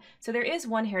hasn't. So there is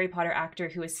one Harry Potter actor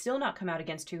who has still not come out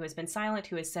against her, who has been silent,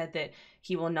 who has said that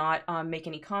he will not make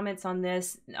any comments on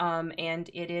this. And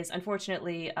it is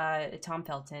unfortunately Tom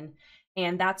Felton,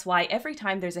 and that's why every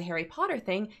time there's a Harry Potter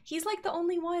thing, he's like the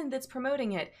only one that's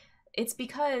promoting it. It's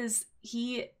because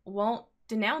he won't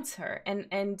denounce her,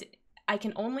 and I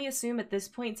can only assume at this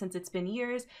point, since it's been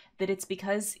years, that it's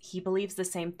because he believes the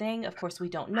same thing. Of course, we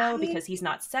don't know I, because he's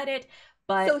not said it, so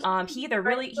but he he either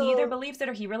wrestled. believes it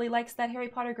or he really likes that Harry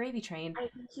Potter gravy train. I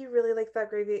think he really likes that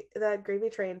gravy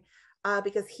train,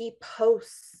 because he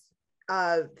posts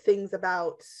things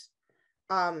about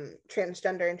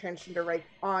transgender and transgender rights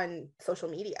on social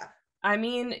media. I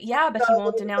mean, yeah, but So, he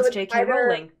won't so denounce J.K.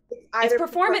 Rowling. it's It's either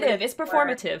performative. performative It's or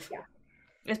performative. yeah.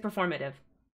 It's performative.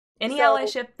 Any So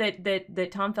allyship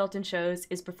that Tom Felton shows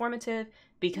is performative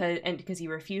because he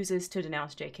refuses to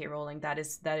denounce J.K. Rowling. That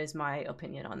is my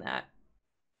opinion on that.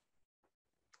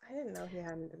 I didn't know he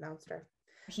hadn't announced her.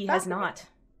 He has Fascinating. not.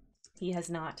 He has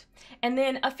not. And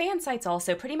then a fan site's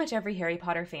also pretty much every Harry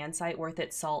Potter fan site worth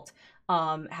its salt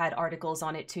had articles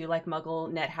on it too. Like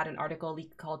MuggleNet had an article,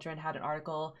 Leak Cauldron had an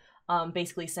article,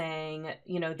 basically saying,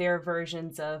 their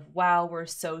versions of, wow, we're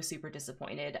so super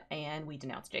disappointed and we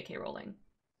denounced J.K. Rowling.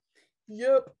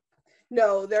 Yep.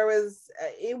 No, there was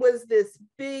it was this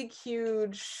big,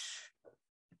 huge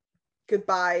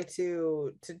goodbye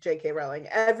to J.K. Rowling.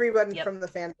 Everyone Yep. from the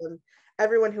fandom,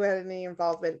 everyone who had any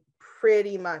involvement,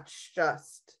 pretty much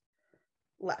just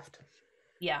left.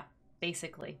 Yeah.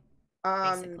 Basically.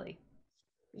 Um, Basically.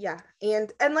 yeah,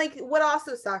 and like what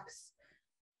also sucks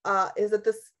is that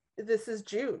this is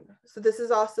June, so this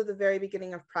is also the very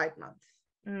beginning of Pride Month.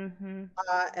 Mm-hmm.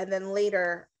 And then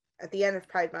later at the end of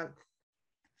Pride Month,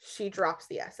 she drops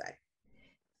the essay.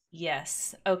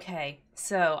 Yes. Okay.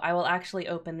 So I will actually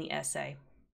open the essay.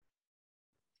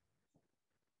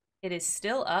 It is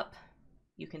still up.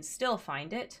 You can still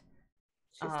find it.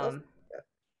 She still Um,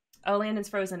 oh, Landon's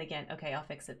frozen again. Okay, I'll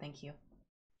fix it. Thank you.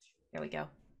 Here we go.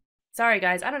 Sorry,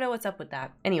 guys. I don't know what's up with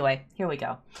that. Anyway, here we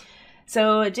go.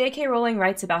 So, J.K. Rowling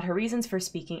writes about her reasons for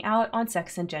speaking out on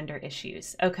sex and gender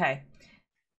issues. Okay.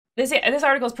 This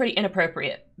article is pretty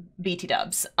inappropriate, BT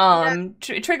dubs. yeah.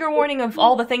 Trigger warning of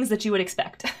all the things that you would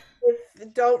expect.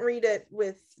 Don't read it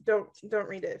with don't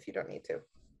read it if you don't need to.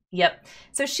 Yep.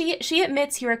 So she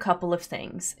admits here a couple of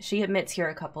things.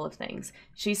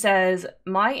 She says,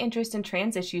 "My interest in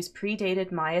trans issues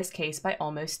predated Maya's case by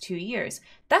almost 2 years.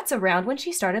 That's around when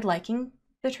she started liking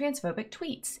the transphobic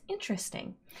tweets.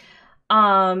 Interesting."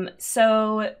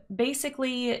 So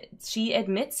basically she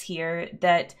admits here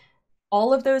that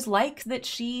all of those likes that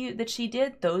she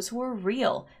did, those were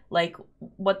real. Like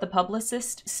what the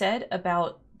publicist said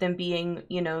about them being,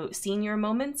 senior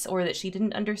moments, or that she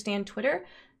didn't understand Twitter,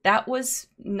 that was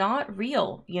not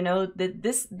real. That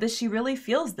this she really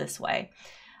feels this way.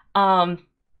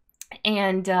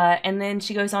 And then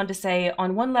she goes on to say,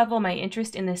 on one level, my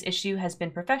interest in this issue has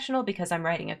been professional because I'm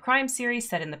writing a crime series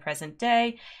set in the present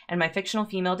day, and my fictional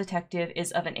female detective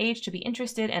is of an age to be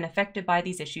interested and affected by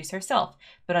these issues herself.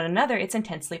 But on another, it's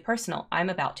intensely personal. I'm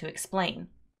about to explain.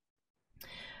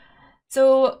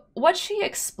 So what she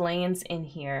explains in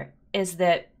here is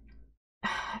that,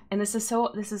 and this is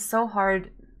so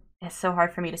hard. It's so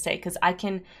hard for me to say because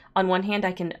on one hand,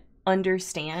 I can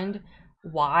understand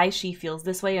why she feels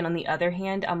this way, and on the other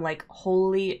hand, I'm like,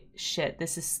 holy shit,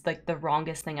 this is like the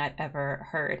wrongest thing I've ever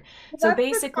heard. So That's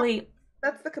basically,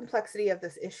 that's the complexity of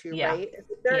this issue, yeah, right?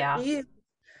 yeah,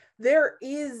 There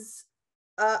is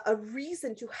a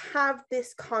reason to have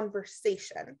this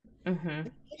conversation. mm-hmm.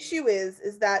 The issue is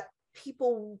that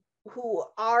people who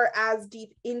are as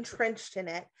deep entrenched in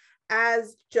it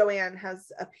as Joanne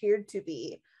has appeared to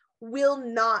be will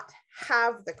not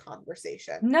have the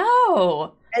conversation.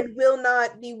 No, And will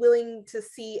not be willing to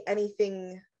see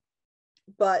anything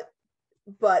but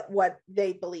what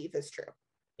they believe is true.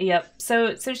 yep.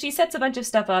 So she sets a bunch of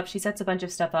stuff up.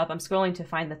 I'm scrolling to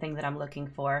find the thing that I'm looking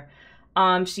for.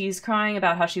 She's crying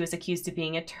about how she was accused of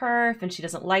being a TERF and she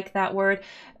doesn't like that word.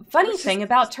 Funny thing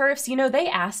about TERFs, they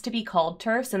asked to be called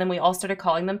TERFs and then we all started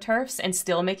calling them TERFs and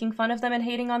still making fun of them and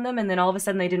hating on them, and then all of a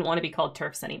sudden they didn't want to be called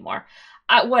TERFs anymore.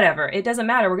 Whatever, it doesn't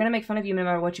matter. We're gonna make fun of you no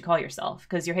matter what you call yourself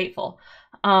because you're hateful.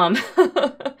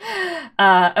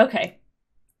 Okay.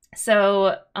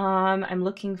 So I'm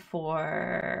looking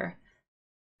for.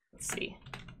 Let's see.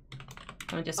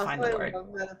 Let me just Also, find the word. I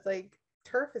love that it's like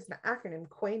TERF is an acronym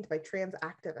coined by trans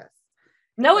activists.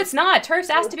 No, it's not. TERFs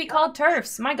asked to be called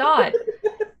TERFs. My God.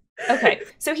 Okay,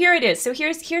 so here it is. So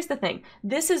here's the thing.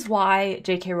 This is why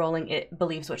J.K. Rowling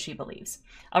believes what she believes.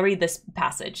 I'll read this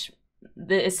passage.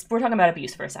 We're talking about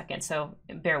abuse for a second, so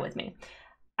bear with me.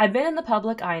 I've been in the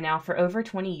public eye now for over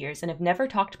 20 years and have never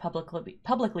talked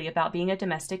publicly about being a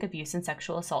domestic abuse and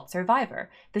sexual assault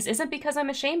survivor. This isn't because I'm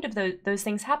ashamed of those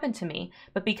things happened to me,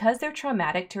 but because they're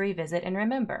traumatic to revisit and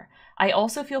remember. I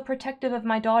also feel protective of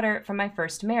my daughter from my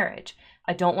first marriage.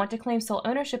 I don't want to claim sole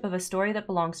ownership of a story that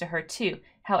belongs to her too.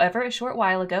 However, a short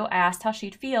while ago, I asked how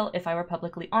she'd feel if I were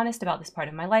publicly honest about this part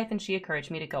of my life, and she encouraged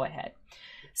me to go ahead.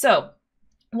 So,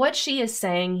 what she is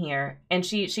saying here, and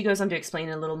she goes on to explain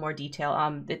in a little more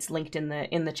detail. It's linked in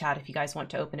the chat if you guys want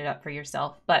to open it up for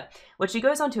yourself. But what she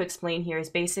goes on to explain here is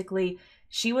basically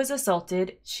she was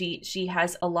assaulted. She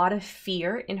has a lot of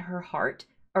fear in her heart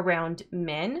around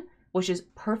men, which is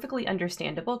perfectly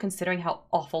understandable considering how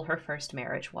awful her first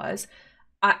marriage was.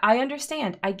 I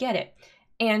understand. I get it.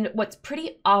 And what's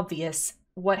pretty obvious,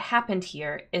 what happened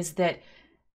here is that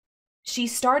she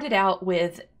started out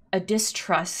with a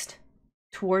distrust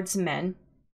towards men,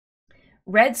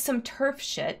 read some turf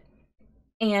shit,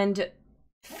 and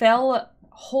fell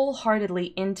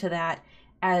wholeheartedly into that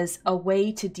as a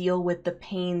way to deal with the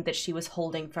pain that she was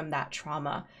holding from that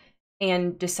trauma,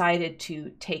 and decided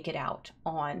to take it out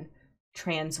on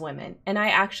trans women. And I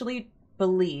actually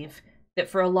believe that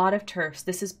for a lot of TERFs,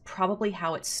 this is probably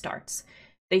how it starts.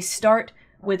 They start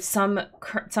with some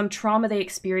trauma they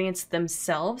experienced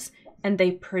themselves, and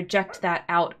they project that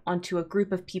out onto a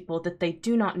group of people that they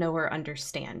do not know or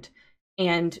understand.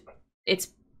 And it's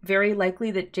very likely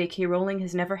that J.K. Rowling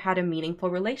has never had a meaningful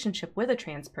relationship with a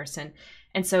trans person.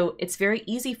 And so it's very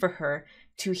easy for her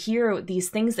to hear these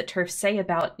things that TERFs say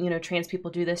about, trans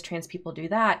people do this, trans people do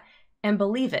that, and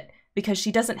believe it, because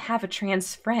she doesn't have a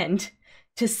trans friend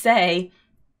to say,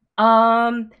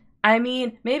 I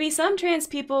mean, maybe some trans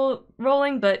people,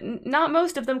 Rowling, but not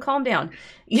most of them, calm down,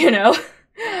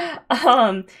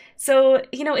 So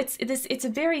it's a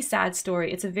very sad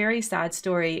story. It's a very sad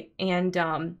story, and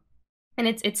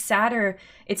it's sadder.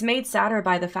 It's made sadder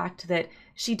by the fact that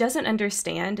she doesn't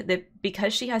understand that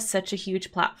because she has such a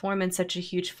huge platform and such a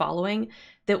huge following,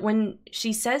 that when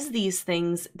she says these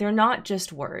things, they're not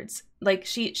just words. Like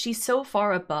she's so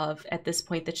far above at this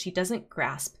point that she doesn't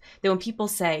grasp that when people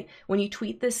say, when you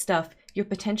tweet this stuff, you're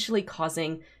potentially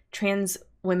causing trans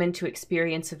women to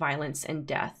experience violence and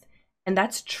death. And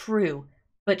that's true,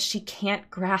 but she can't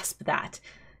grasp that.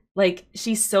 Like,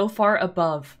 she's so far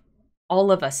above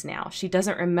all of us now. She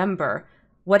doesn't remember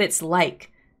what it's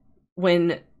like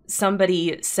when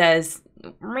somebody says,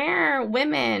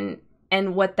 women,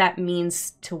 and what that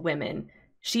means to women.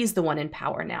 She's the one in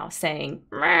power now saying,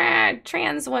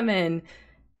 trans women.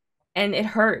 And it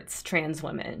hurts trans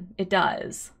women. It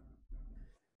does.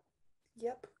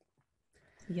 Yep.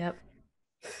 Yep.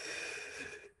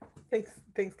 Thanks,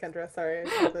 Kendra. Sorry.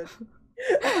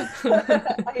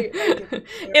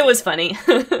 It was funny.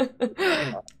 No,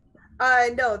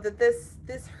 that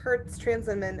this hurts trans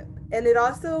women, and it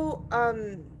also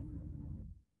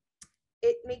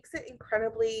it makes it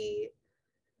incredibly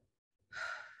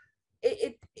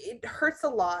it hurts a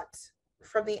lot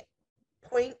from the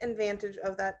point and vantage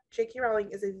of that J.K. Rowling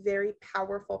is a very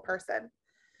powerful person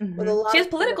with a lot she has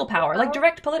of political power, like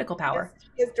direct political power.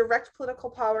 She has direct political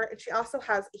power, and she also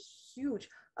has a huge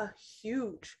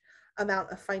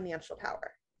amount of financial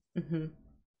power.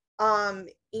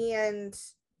 And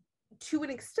to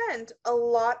an extent, a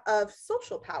lot of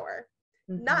social power,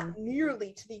 not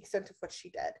nearly to the extent of what she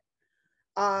did.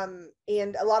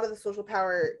 And a lot of the social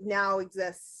power now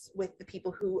exists with the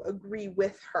people who agree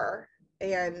with her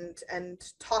and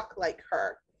talk like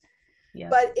her. Yep.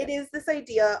 But it is this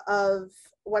idea of,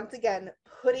 once again,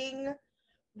 putting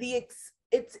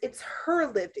it's her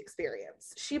lived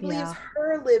experience. She believes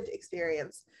her lived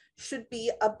experience should be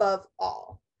above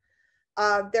all.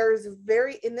 In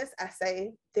this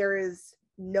essay, there is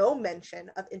no mention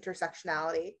of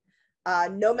intersectionality,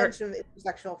 no mention of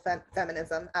intersectional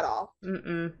feminism at all.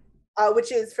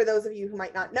 Which is, for those of you who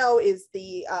might not know, is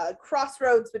the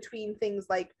crossroads between things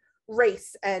like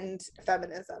race and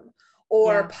feminism,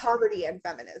 or poverty and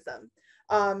feminism.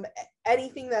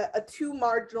 Anything that two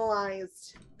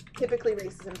marginalized, typically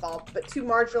race is involved, but two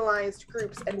marginalized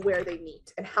groups and where they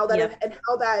meet, and how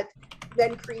that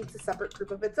then creates a separate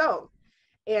group of its own.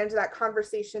 And that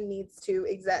conversation needs to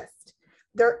exist.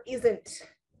 That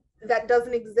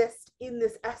doesn't exist in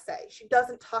this essay. She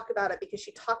doesn't talk about it because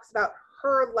she talks about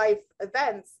her life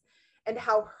events and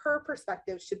how her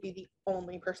perspective should be the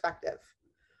only perspective.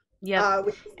 Yep.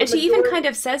 which is the And she even majority. kind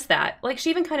of says that. Like she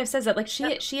even kind of says that. Like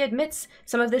Yeah. she admits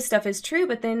some of this stuff is true,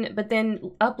 but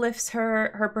then uplifts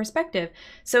her perspective.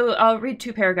 So I'll read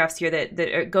two paragraphs here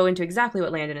that go into exactly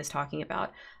what Landon is talking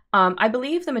about. I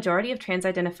believe the majority of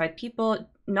trans-identified people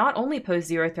not only pose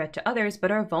zero threat to others,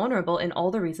 but are vulnerable in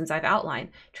all the reasons I've outlined.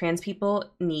 Trans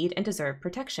people need and deserve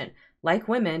protection. Like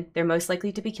women, they're most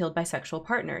likely to be killed by sexual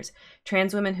partners.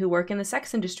 Trans women who work in the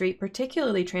sex industry,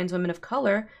 particularly trans women of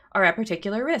color, are at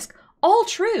particular risk. All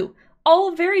true.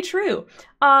 All very true.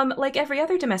 Like every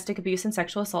other domestic abuse and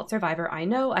sexual assault survivor I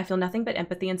know, I feel nothing but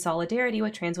empathy and solidarity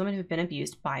with trans women who've been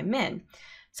abused by men.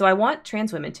 So I want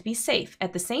trans women to be safe.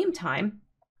 At the same time,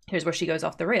 here's where she goes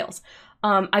off the rails.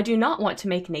 I do not want to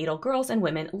make natal girls and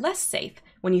women less safe.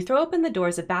 When you throw open the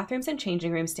doors of bathrooms and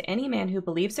changing rooms to any man who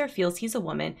believes or feels he's a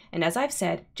woman, and as I've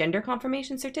said, gender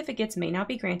confirmation certificates may now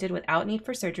be granted without need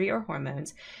for surgery or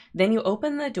hormones, then you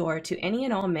open the door to any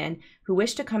and all men who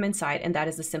wish to come inside, and that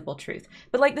is the simple truth.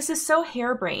 But like, this is so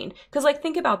harebrained, because like,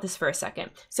 think about this for a second.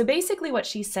 So basically what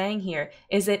she's saying here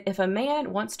is that if a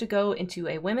man wants to go into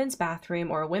a women's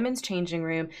bathroom or a women's changing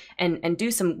room and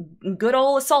do some good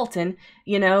old assaulting,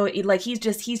 you know, like he's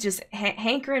just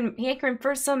hankering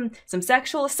for some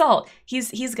sexual assault.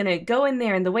 He's gonna go in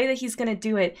there, and the way that he's gonna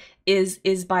do it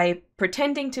is by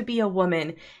pretending to be a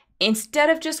woman instead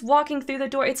of just walking through the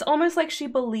door. It's almost like she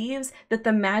believes that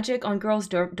the magic on girls'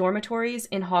 dormitories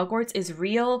in Hogwarts is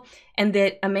real, and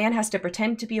that a man has to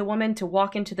pretend to be a woman to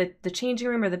walk into the changing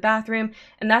room or the bathroom.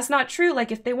 And that's not true.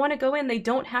 Like, if they want to go in, they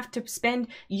don't have to spend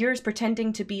years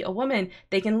pretending to be a woman.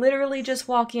 They can literally just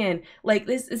walk in. Like,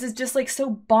 this is just like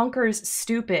so bonkers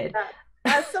stupid.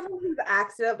 As someone who's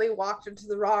accidentally walked into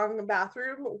the wrong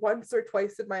bathroom once or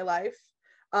twice in my life,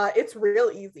 it's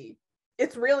real easy.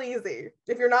 It's real easy.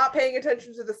 If you're not paying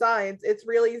attention to the signs, it's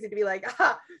real easy to be like,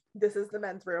 ah, this is the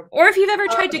men's room. Or if you've ever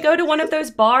tried to go to one of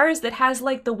those bars that has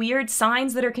like the weird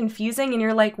signs that are confusing and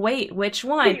you're like, wait, which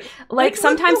one? Like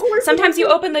sometimes you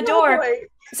open the door.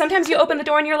 Sometimes you open the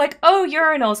door and you're like, oh,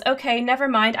 urinals. Okay, never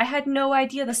mind. I had no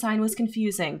idea the sign was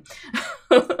confusing.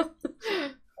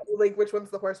 Like, which one's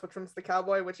the horse, which one's the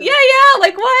cowboy, which is... yeah,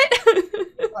 like what?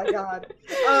 Oh my god.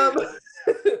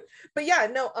 But yeah,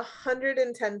 no,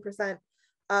 110%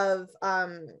 of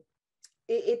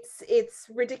it's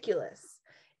ridiculous.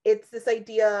 It's this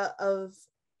idea of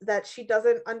that she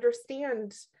doesn't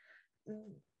understand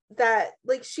that,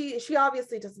 like, she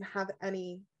obviously doesn't have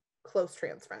any close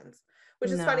trans friends,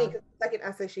 which is funny because the second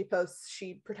essay she posts,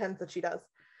 she pretends that she does.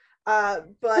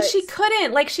 But she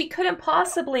couldn't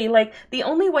possibly, like, the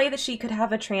only way that she could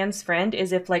have a trans friend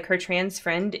is if like her trans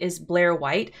friend is Blair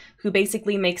White, who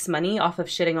basically makes money off of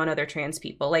shitting on other trans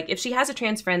people. Like, if she has a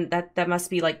trans friend, that must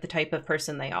be like the type of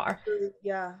person they are.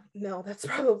 Yeah, no, that's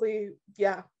probably,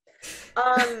 yeah.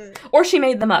 Or she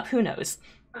made them up, who knows.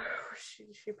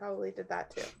 She probably did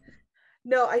that too.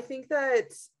 No, I think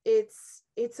that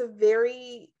it's a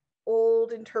very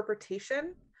old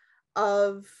interpretation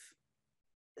of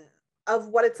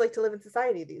what it's like to live in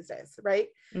society these days, right?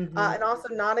 Mm-hmm. And also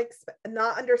not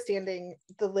understanding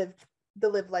the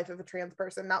lived life of a trans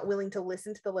person, not willing to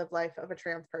listen to the lived life of a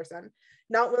trans person,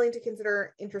 not willing to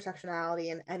consider intersectionality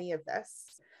in any of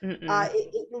this.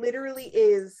 It literally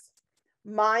is,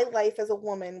 my life as a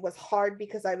woman was hard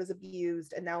because I was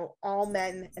abused, and now all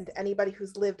men and anybody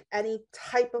who's lived any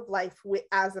type of life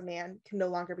as a man can no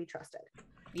longer be trusted.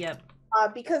 Yep.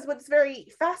 Because what's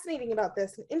very fascinating about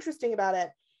this and interesting about it,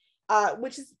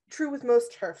 which is true with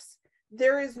most TERFs,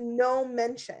 there is no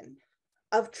mention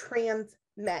of trans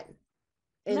men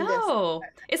in this.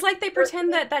 It's like they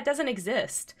pretend that doesn't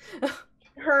exist.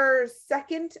 Her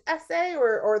second essay,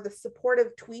 or the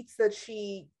supportive tweets that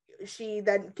she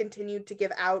then continued to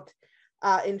give out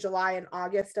in July and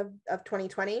August of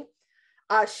 2020,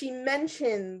 she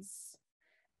mentions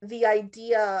the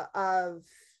idea of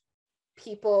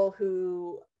people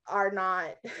who are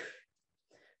not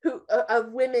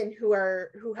of women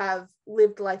who have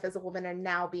lived life as a woman are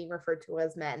now being referred to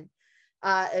as men,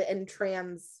 and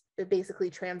basically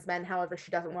trans men, however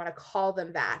she doesn't want to call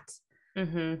them that.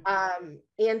 Mm-hmm.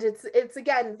 And it's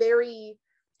again very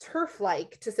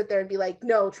TERF-like to sit there and be like,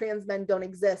 no, trans men don't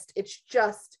exist. It's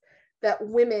just that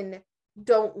women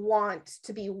don't want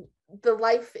to be, the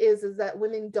life is that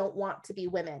women don't want to be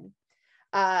women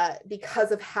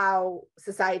because of how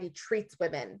society treats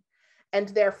women. And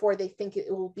therefore they think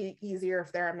it will be easier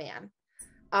if they're a man,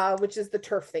 which is the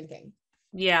TERF thinking.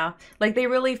 Yeah, like they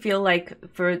really feel like,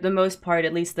 for the most part,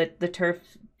 at least the TERF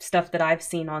stuff that I've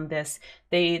seen on this,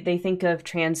 they think of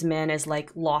trans men as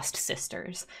like lost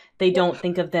sisters. They don't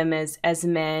think of them as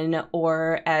men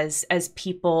or as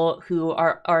people who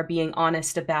are being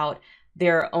honest about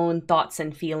their own thoughts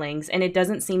and feelings. And it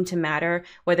doesn't seem to matter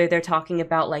whether they're talking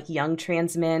about like young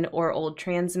trans men or old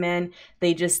trans men.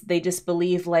 They just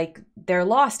believe like they're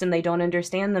lost and they don't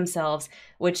understand themselves,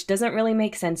 which doesn't really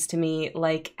make sense to me.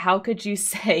 Like, how could you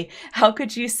say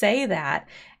that?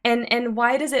 And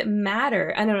why does it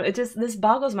matter? I don't know. It just, this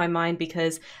boggles my mind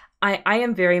because I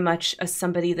am very much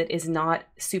somebody that is not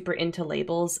super into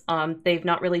labels. They've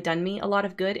not really done me a lot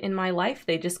of good in my life.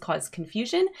 They just cause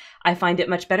confusion. I find it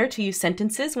much better to use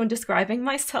sentences when describing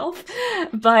myself.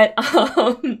 But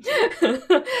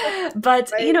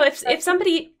but you know, if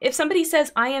somebody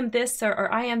says I am this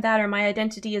or I am that or my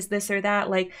identity is this or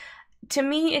that, like, to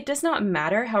me, it does not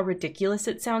matter how ridiculous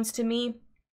it sounds to me.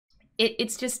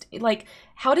 It's just like,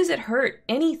 how does it hurt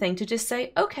anything to just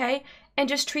say, okay, and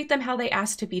just treat them how they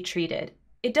ask to be treated?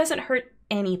 It doesn't hurt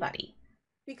anybody.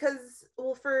 Because,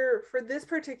 well, for this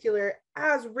particular,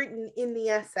 as written in the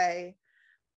essay,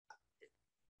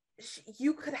 she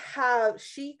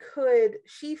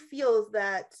feels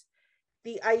that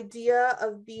the idea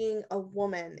of being a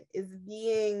woman is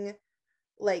being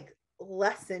like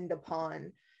lessened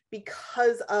upon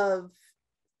because of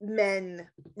men,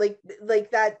 like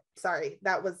that. Sorry,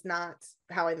 that was not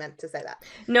how I meant to say that.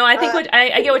 No, I think what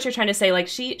I get what you're trying to say. Like,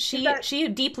 That she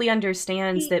deeply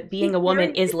understands that being she's a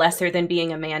woman very, is lesser than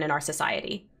being a man in our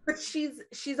society. but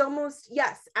she's almost,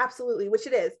 yes, absolutely, which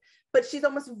it is, but she's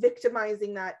almost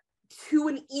victimizing that to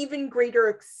an even greater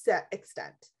extent.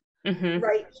 Mm-hmm.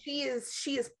 Right? She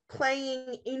is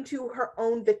playing into her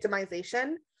own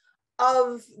victimization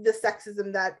of the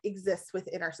sexism that exists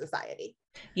within our society.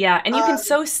 Yeah, and you can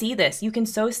so see this. You can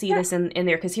so see Yeah. this in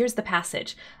there, because here's the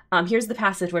passage. Here's the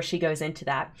passage where she goes into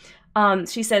that.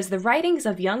 She says, the writings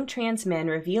of young trans men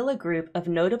reveal a group of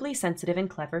notably sensitive and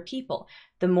clever people.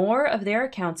 The more of their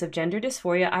accounts of gender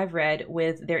dysphoria I've read,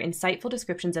 with their insightful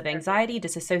descriptions of anxiety,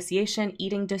 disassociation,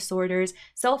 eating disorders,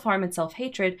 self-harm, and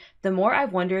self-hatred, the more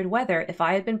I've wondered whether, if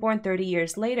I had been born 30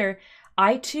 years later,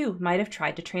 I too might have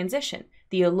tried to transition.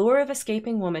 The allure of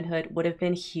escaping womanhood would have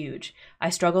been huge. I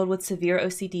struggled with severe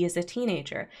OCD as a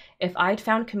teenager. If I'd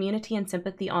found community and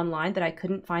sympathy online that I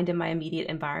couldn't find in my immediate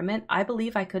environment, I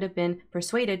believe I could have been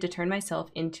persuaded to turn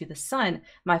myself into the son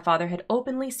my father had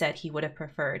openly said he would have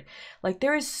preferred. Like,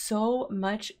 there is so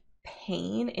much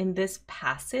pain in this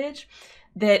passage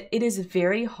that it is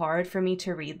very hard for me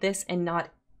to read this and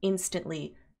not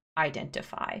instantly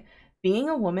identify. Being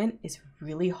a woman is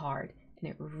really hard and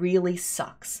it really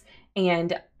sucks.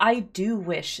 And I do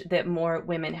wish that more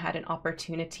women had an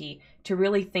opportunity to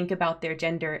really think about their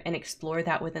gender and explore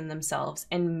that within themselves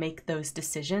and make those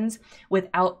decisions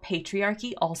without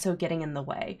patriarchy also getting in the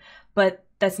way. But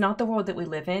that's not the world that we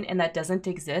live in, and that doesn't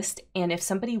exist. And if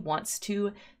somebody wants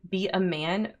to be a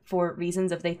man for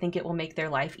reasons of they think it will make their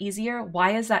life easier,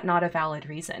 why is that not a valid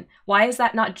reason? Why is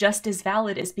that not just as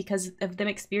valid as because of them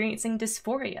experiencing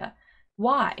dysphoria?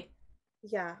 Why?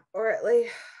 Yeah, or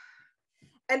like,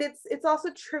 and it's also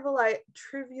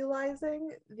trivializing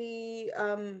the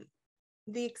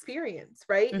experience,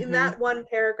 right? In Mm-hmm. that one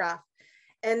paragraph.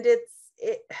 And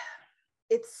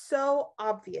it's so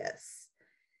obvious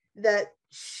that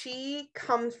she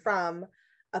comes from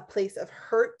a place of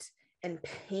hurt and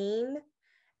pain,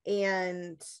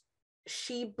 and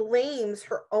she blames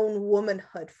her own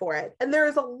womanhood for it. And there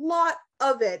is a lot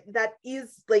of it that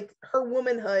is like her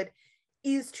womanhood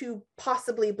is to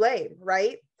possibly blame,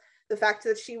 right? The fact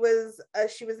that she was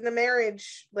in a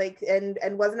marriage, like, and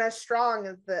wasn't as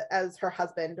strong as her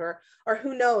husband, or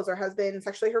who knows, her husband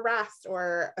sexually harassed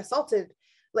or assaulted,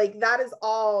 like, that is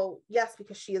all, yes,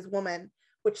 because she is woman,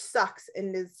 which sucks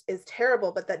and is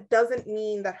terrible, but that doesn't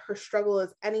mean that her struggle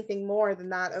is anything more than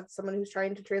that of someone who's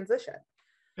trying to transition.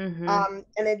 Mm-hmm.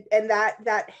 And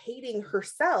that hating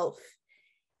herself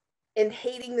and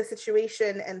hating the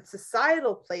situation and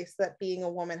societal place that being a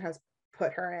woman has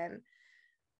put her in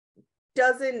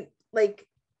doesn't, like,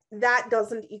 that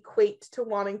doesn't equate to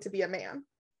wanting to be a man.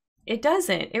 It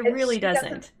doesn't. It And really she doesn't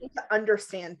doesn't. seem to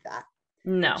understand that.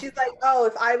 No. She's like, oh,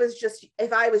 if I was just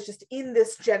in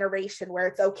this generation where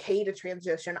it's okay to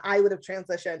transition, I would have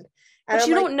transitioned. And But I'm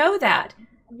you like, don't know that.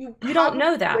 you Don't probably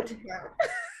know that. wouldn't know.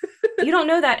 You don't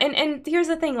know that. And here's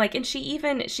the thing, like, and she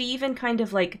even kind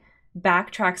of like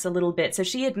backtracks a little bit. So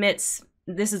she admits,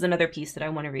 this is another piece that I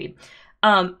want to read.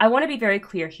 I want to be very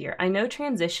clear here. I know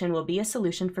transition will be a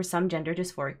solution for some gender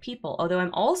dysphoric people, although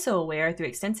I'm also aware through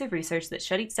extensive research that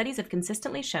studies have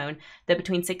consistently shown that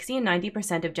between 60 and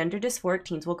 90% of gender dysphoric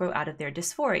teens will grow out of their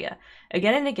dysphoria.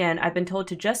 Again and again, I've been told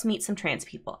to just meet some trans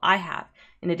people. I have.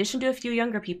 in addition to a few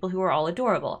younger people who are all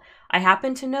adorable. I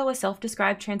happen to know a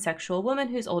self-described transsexual woman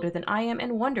who's older than I am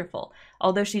and wonderful,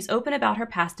 although she's open about her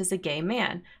past as a gay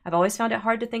man. I've always found it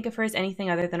hard to think of her as anything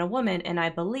other than a woman, and I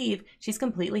believe she's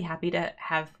completely happy to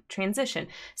have transition.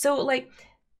 So, like,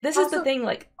 this is the Also, thing,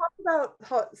 like, talk about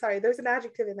how, sorry, there's an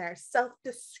adjective in there,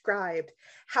 self-described.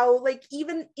 How, like,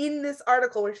 even in this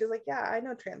article where she's like, yeah, I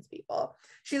know trans people,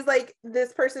 she's like,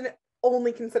 this person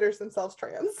only considers themselves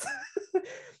trans.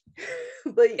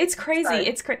 Like, it's crazy. sorry.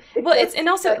 It's crazy. It Well, it's, just and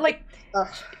also, like,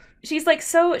 ugh. she's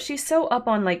so up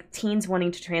on like teens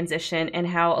wanting to transition and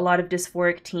how a lot of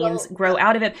dysphoric teens Well, grow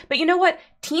out of it. But you know what?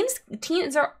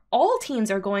 All teens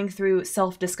are going through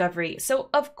self-discovery. So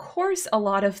of course a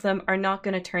lot of them are not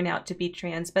going to turn out to be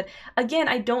trans. But again,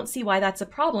 I don't see why that's a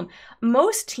problem.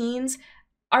 Most teens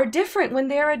are different when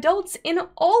they're adults in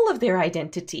all of their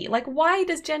identity. Like, why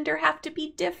does gender have to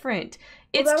be different?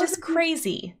 well, It's just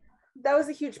crazy. that was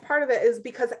a huge part of it, is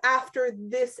because after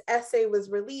this essay was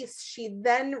released, she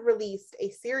then released a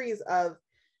series of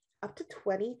up to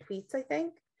 20 tweets, I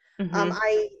think. Mm-hmm.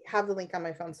 I have the link on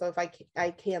my phone, so if I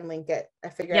can link it, I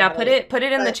figure out Yeah, how to link it. put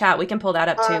it in the chat. We can pull that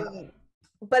up too.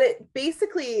 But it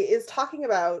basically is talking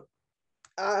about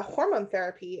hormone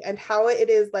therapy and how it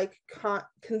is like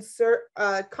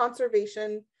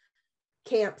conservation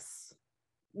camps.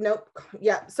 Nope.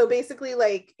 Yeah. So basically,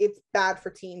 like, it's bad for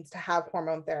teens to have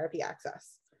hormone therapy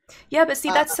access. Yeah, but see,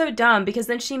 that's so dumb because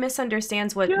then she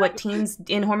misunderstands what teens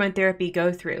in hormone therapy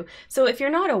go through. So if you're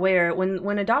not aware,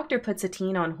 when a doctor puts a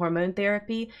teen on hormone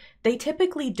therapy, they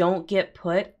typically don't get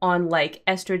put on like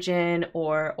estrogen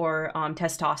or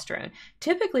testosterone.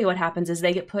 Typically, what happens is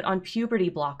they get put on puberty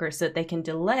blockers so that they can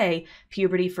delay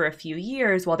puberty for a few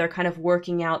years while they're kind of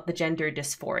working out the gender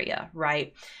dysphoria,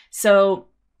 right? So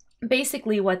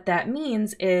basically what that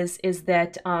means is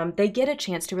that they get a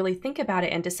chance to really think about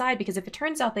it and decide, because if it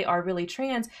turns out they are really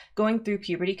trans, going through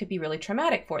puberty could be really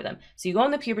traumatic for them. So you go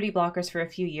on the puberty blockers for a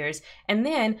few years, and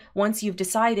then once you've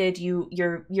decided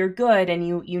you're good and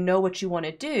you know what you want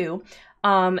to do,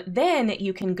 then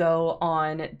you can go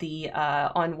on the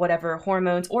on whatever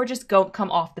hormones, or just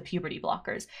come off the puberty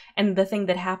blockers. And the thing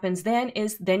that happens then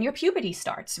is then your puberty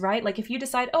starts, right? Like if you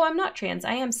decide, oh, I'm not trans,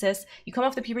 I am cis, you come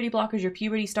off the puberty blockers, your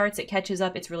puberty starts, it catches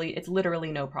up, it's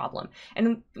literally no problem.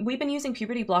 And we've been using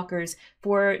puberty blockers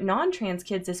for non-trans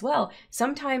kids as well.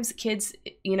 Sometimes kids,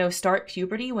 start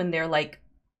puberty when they're like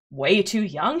way too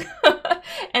young.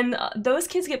 And those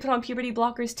kids get put on puberty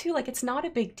blockers too. Like, it's not a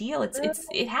big deal.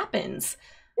 It happens.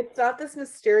 It's not this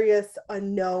mysterious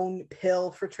unknown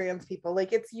pill for trans people.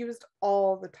 Like, it's used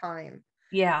all the time.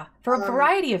 Yeah, for a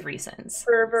variety of reasons.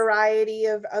 For a variety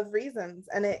of reasons.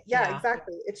 And yeah,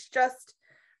 exactly. It's just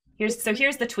here's the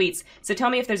tweets. So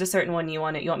tell me if there's a certain one you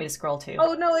want me to scroll to.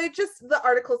 Oh no, it just the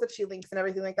articles that she links and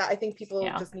everything like that. I think people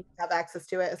just need to have access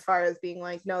to it, as far as being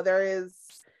like, no, there is.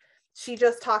 She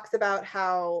just talks about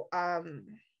how that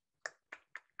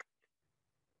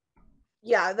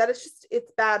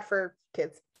it's bad for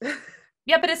kids.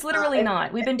 Yeah, but it's literally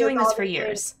not. We've been doing this for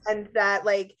years. And that,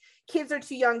 like, kids are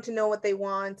too young to know what they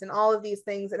want and all of these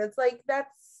things. And it's like,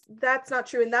 that's not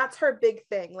true. And that's her big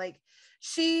thing. Like,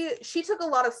 she took a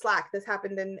lot of slack. This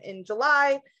happened in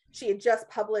July. She had just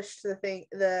published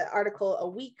the article a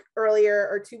week earlier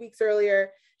or 2 weeks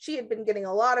earlier. She had been getting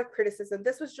a lot of criticism.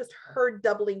 This was just her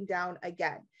doubling down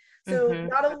again. So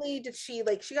not only did she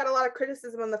got a lot of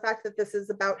criticism on the fact that this is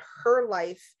about her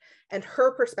life and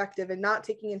her perspective and not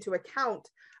taking into account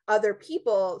other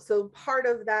people. So part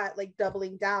of that, like,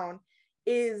 doubling down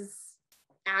is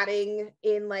adding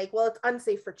in, like, well, it's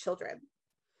unsafe for children.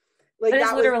 Like, that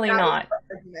is literally not.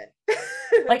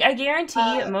 Like, I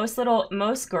guarantee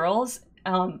most girls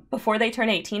before they turn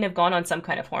 18 have gone on some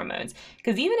kind of hormones.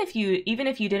 Because even if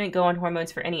you didn't go on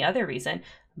hormones for any other reason,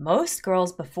 most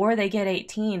girls before they get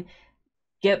 18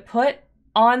 get put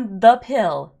on the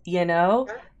pill,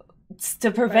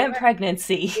 to prevent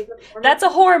pregnancy. That's a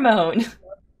hormone.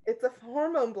 It's a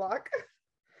hormone block.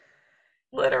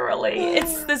 Literally.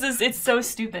 It's so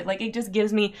stupid. Like, it just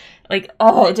gives me, like,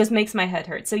 oh, it just makes my head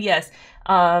hurt. So yes,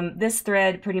 this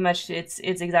thread pretty much it's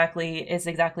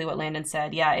exactly what Landon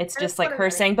said. Yeah, it's just like her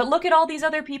saying, but look at all these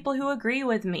other people who agree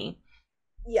with me.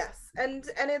 Yes. And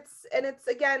it's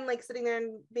again, like, sitting there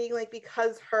and being like,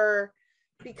 because her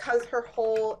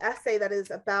whole essay that is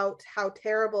about how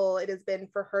terrible it has been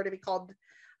for her to be called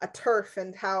a TERF,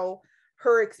 and how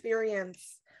her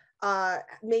experience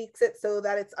makes it so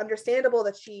that it's understandable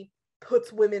that she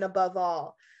puts women above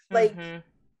all. Like,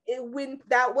 when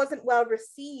that wasn't well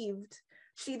received,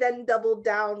 she then doubled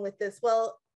down with this,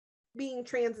 well, being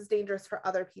trans is dangerous for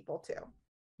other people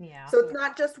too. Yeah. So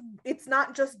it's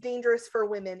not just dangerous for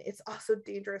women, it's also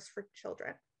dangerous for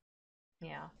children.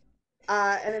 Yeah.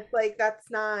 And it's like that's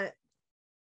not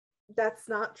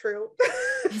true.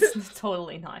 It's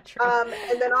totally not true.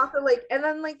 And then also like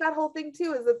that whole thing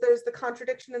too is that there's the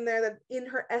contradiction in there that in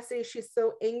her essay she's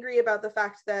so angry about the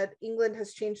fact that England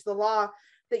has changed the law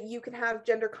that you can have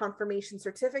gender confirmation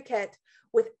certificate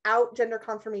without gender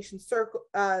confirmation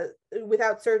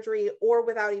without surgery or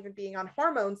without even being on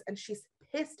hormones, and she's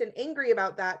pissed and angry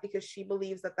about that because she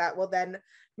believes that that will then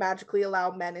magically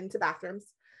allow men into bathrooms,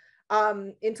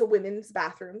 into women's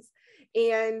bathrooms.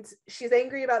 And she's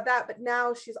angry about that, but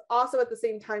now she's also at the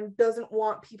same time doesn't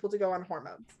want people to go on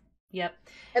hormones. Yep.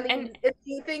 And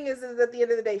the thing is at the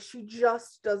end of the day, she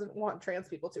just doesn't want trans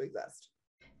people to exist.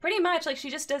 Pretty much, like, she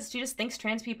just thinks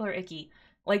trans people are icky.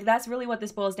 Like, that's really what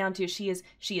this boils down to. She is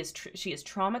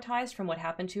traumatized from what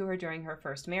happened to her during her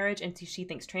first marriage, and she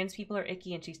thinks trans people are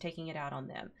icky, and she's taking it out on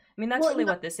them. I mean, that's really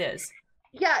what this is.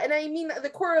 Yeah, and I mean the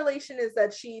correlation is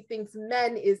that she thinks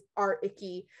men are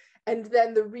icky, and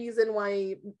then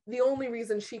the only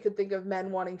reason she could think of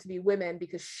men wanting to be women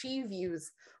because she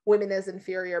views women as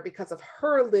inferior because of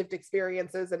her lived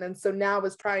experiences, and then so now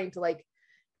is trying to like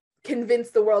convince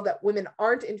the world that women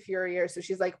aren't inferior. So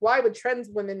she's like, why would trans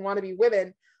women want to be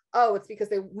women? Oh, it's because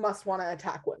they must want to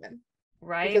attack women,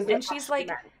 right? And she's like,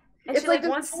 and it's like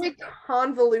this really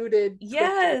convoluted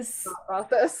yes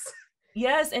process.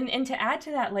 Yes, and to add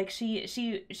to that, like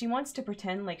she wants to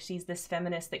pretend like she's this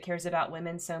feminist that cares about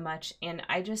women so much, and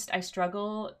I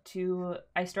struggle to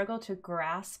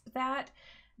grasp that,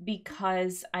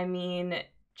 because I mean,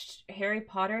 Harry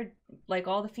Potter, like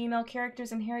all the female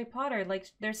characters in Harry Potter, like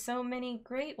there's so many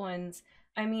great ones.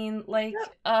 I mean, like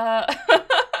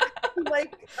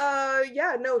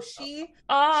yeah, no,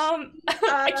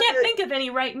 I can't think of any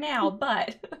right now,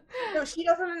 but no,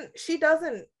 she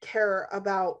doesn't care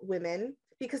about women,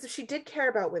 because if she did care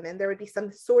about women, there would be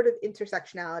some sort of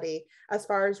intersectionality as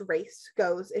far as race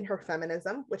goes in her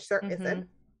feminism, which there isn't.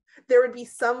 There would be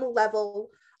some level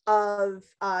of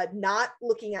not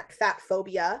looking at fat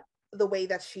phobia the way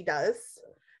that she does,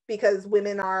 because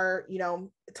women are,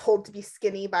 told to be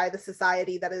skinny by the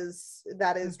society that is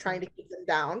trying to keep them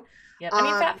down. Yeah, I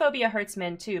mean, fat phobia hurts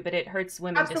men too, but it hurts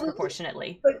women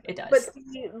disproportionately. It does. But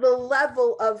the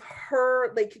level of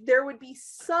her, like, there would be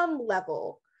some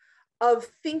level of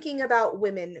thinking about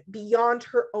women beyond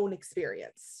her own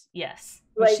experience. Yes,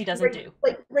 which like, she doesn't do.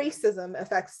 Like racism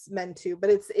affects men too,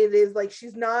 but it is like she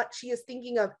is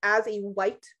thinking of as a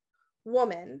white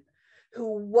woman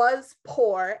who was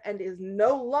poor and is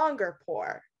no longer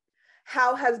poor.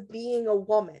 How has being a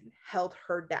woman held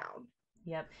her down?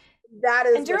 Yep. That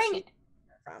is what she's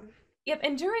from. Yep,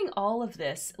 and during all of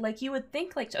this, like, you would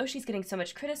think, like, oh, she's getting so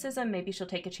much criticism, maybe she'll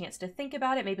take a chance to think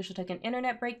about it, maybe she'll take an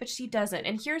internet break, but she doesn't.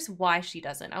 And here's why she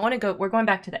doesn't. We're going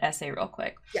back to the essay real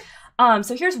quick. Yeah.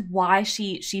 So here's why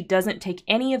she doesn't take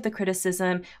any of the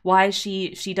criticism, why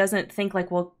she doesn't think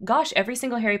like, well, gosh, every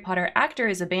single Harry Potter actor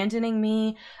is abandoning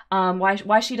me,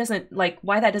 why she doesn't, like,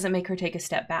 why that doesn't make her take a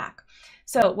step back.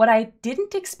 So what I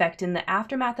didn't expect in the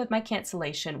aftermath of my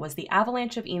cancellation was the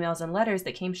avalanche of emails and letters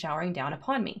that came showering down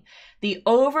upon me, the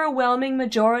overwhelming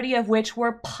majority of which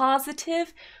were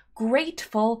positive,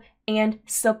 grateful, and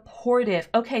supportive.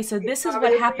 Okay, so this is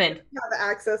what happened. Have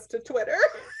access to Twitter.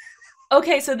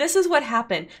 Okay, so this is what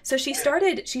happened. So she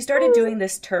started doing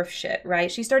this turf shit, right?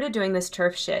 She started doing this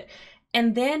turf shit.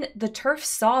 And then the turf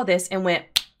saw this and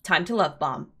went, time to love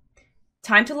bomb.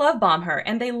 Time to love bomb her.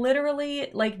 And they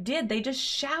literally they just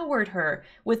showered her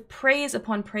with praise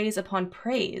upon praise upon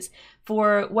praise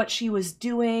for what she was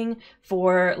doing,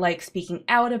 for like speaking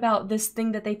out about this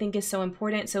thing that they think is so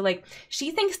important. So like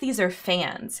she thinks these are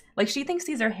fans. Like she thinks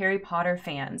these are Harry Potter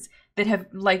fans that have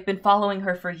like been following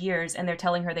her for years, and they're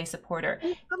telling her they support her.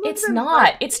 It's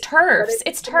not. It's turfs.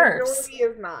 It's turfs. The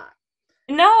majority is not.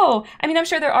 No, I mean, I'm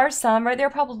sure there are some, right? There are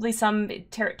probably some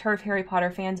turf Harry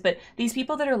Potter fans, but these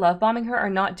people that are love bombing her are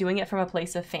not doing it from a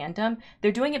place of fandom.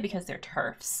 They're doing it because they're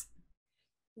turfs.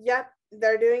 Yep,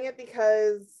 they're doing it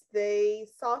because they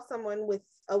saw someone with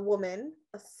a woman,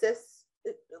 a cis,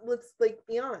 let's like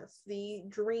be honest, the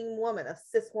dream woman, a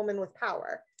cis woman with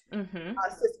power, a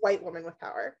cis white woman with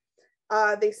power.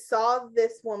 They saw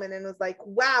this woman and was like,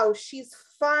 wow, she's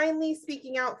finally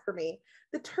speaking out for me.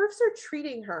 The turfs are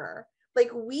treating her like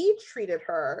we treated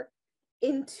her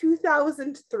in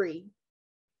 2003.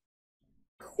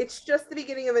 It's just the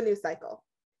beginning of a new cycle.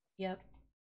 Yep.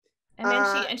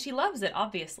 And she loves it,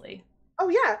 obviously. Oh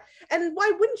yeah. And why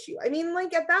wouldn't you? I mean,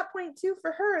 like at that point too,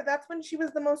 for her, that's when she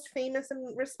was the most famous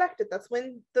and respected. That's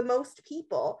when the most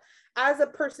people, as a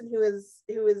person who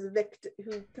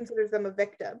considers them a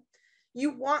victim,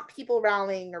 you want people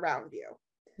rallying around you.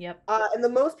 Yep. And the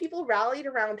most people rallied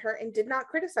around her and did not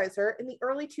criticize her in the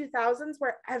early 2000s,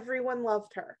 where everyone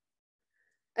loved her.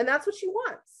 And that's what she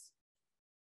wants.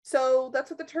 So that's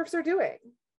what the TERFs are doing.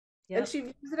 And Yep. she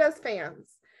views it as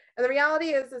fans. And the reality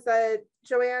is that,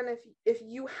 Joanne, if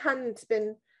you hadn't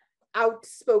been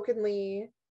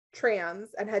outspokenly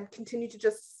trans and had continued to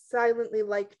just silently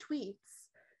like tweets,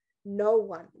 no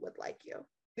one would like you.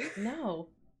 No.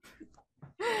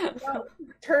 No,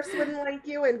 TERFs wouldn't like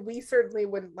you, and we certainly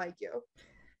wouldn't like you.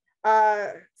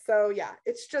 So yeah,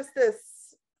 it's just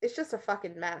a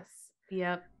fucking mess.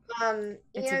 Yep.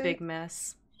 It's a And big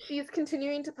mess. she's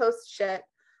continuing to post shit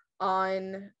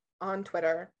on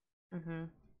Twitter.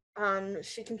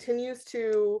 She continues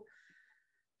to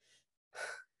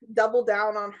double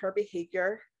down on her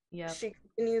behavior. Yep. She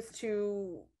continues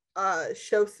to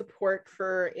show support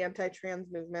for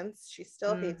anti-trans movements. She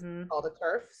still hates being called a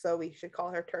TERF, so we should call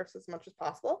her TERFs as much as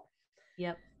possible.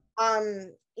 Yep.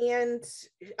 And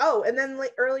then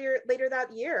later that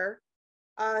year,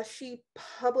 she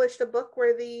published a book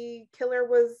where the killer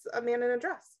was a man in a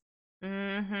dress.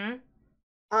 Yep.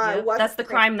 That's the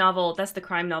crime novel. That's the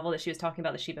crime novel that she was talking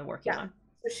about that she'd been working on.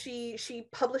 So she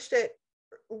published it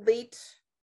late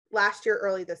last year,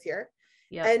 early this year.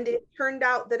 Yep. And it turned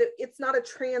out that it's not a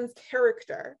trans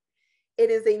character. It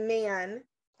is a man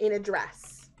in a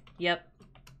dress. Yep.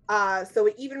 So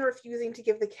even refusing to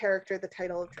give the character the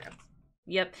title of trans.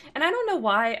 Yep. And I don't know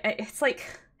why. It's like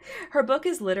her book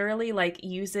is literally like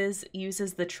uses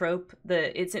the trope,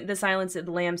 it's the Silence of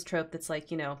the Lambs trope that's like,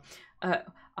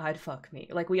 I'd fuck me.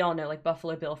 Like we all know, like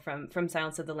Buffalo Bill from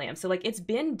Silence of the Lambs. So like it's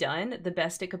been done the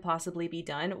best it could possibly be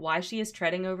done. Why she is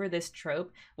treading over this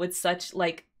trope with such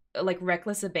like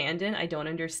reckless abandon, I don't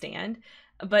understand.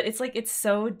 But it's like it's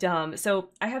so dumb.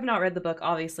 So I have not read the book,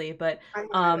 obviously, but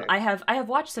I have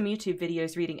watched some YouTube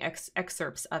videos reading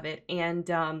excerpts of it, and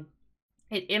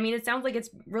it sounds like it's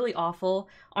really awful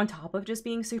on top of just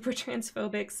being super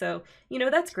transphobic. So,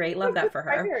 that's great. Love that for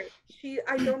her.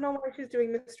 I don't know why she's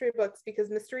doing mystery books, because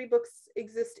mystery books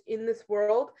exist in this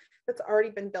world that's already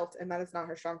been built, and that is not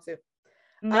her strong suit.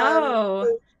 No.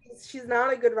 So she's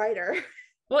not a good writer.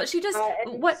 Well, she just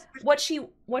what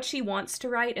she wants to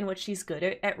write and what she's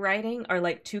good at writing are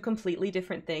like two completely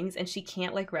different things, and she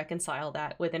can't like reconcile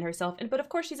that within herself. But of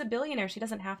course, she's a billionaire; she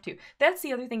doesn't have to. That's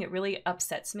the other thing that really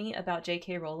upsets me about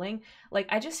J.K. Rowling. Like,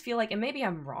 I just feel like, and maybe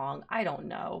I'm wrong. I don't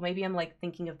know. Maybe I'm like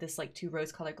thinking of this like two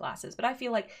rose-colored glasses. But I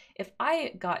feel like if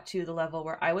I got to the level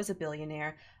where I was a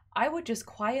billionaire, I would just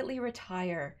quietly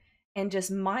retire and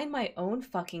just mind my own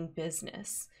fucking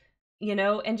business.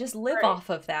 And just live off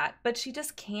of that. But she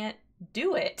just can't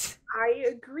do it. I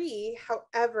agree.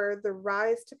 However, the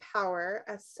rise to power,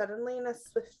 as suddenly and as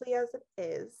swiftly as it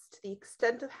is, to the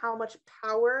extent of how much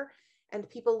power and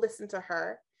people listen to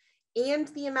her, and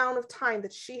the amount of time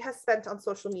that she has spent on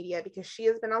social media, because she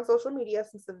has been on social media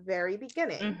since the very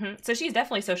beginning. So she's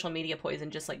definitely social media poison,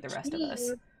 just like the rest of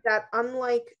us. That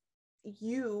unlike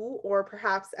you, or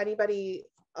perhaps anybody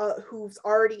who's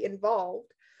already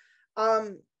involved,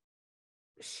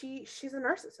 she's a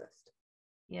narcissist.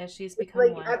 Yeah, she's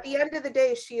become one. At the end of the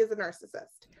day, she is a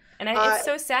narcissist. And it's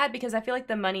so sad, because I feel like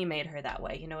the money made her that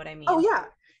way. You know what I mean? Oh yeah.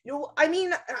 I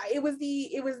mean, it was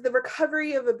the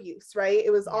recovery of abuse, right? It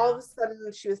was all of a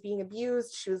sudden she was being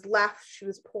abused, she was left, she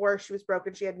was poor, she was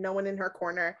broken, she had no one in her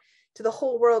corner. To the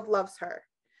whole world loves her,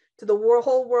 to the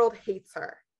whole world hates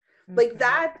her. Like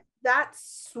that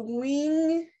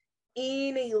swing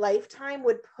in a lifetime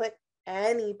would put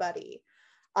anybody,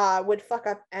 would fuck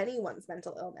up anyone's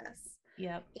mental illness.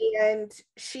 Yep. And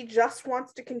she just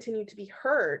wants to continue to be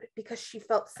heard, because she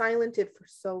felt silented for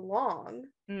so long.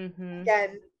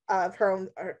 Again, of her own,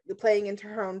 or playing into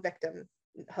her own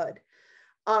victimhood,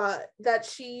 that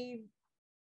she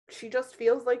just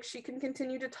feels like she can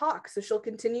continue to talk. So she'll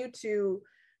continue to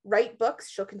write books.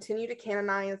 She'll continue to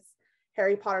canonize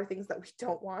Harry Potter things that we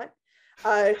don't want.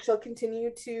 She'll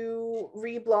continue to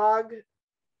reblog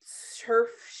TERF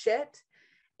shit.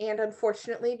 And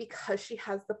unfortunately, because she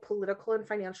has the political and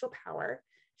financial power,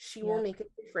 she will make a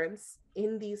difference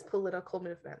in these political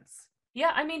movements.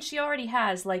 Yeah, I mean, she already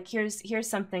has. Like, here's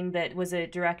something that was a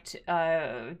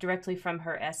directly from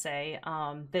her essay,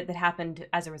 that happened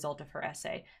as a result of her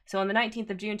essay. So on the 19th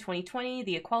of June, 2020,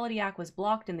 the Equality Act was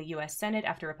blocked in the U.S. Senate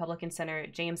after Republican Senator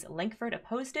James Lankford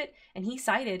opposed it, and he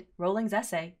cited Rowling's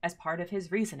essay as part of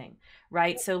his reasoning,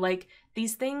 right? So, like,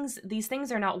 these things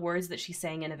are not words that she's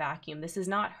saying in a vacuum. This is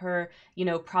not her,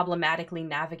 problematically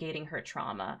navigating her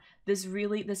trauma. This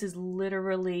is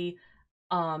literally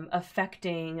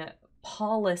affecting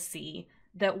policy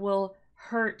that will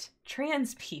hurt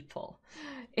trans people.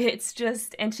 It's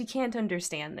just, and she can't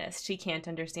understand this. She can't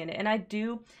understand it. And I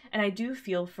do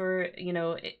feel for,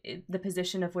 the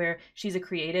position of where she's a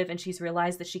creative and she's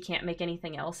realized that she can't make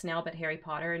anything else now but Harry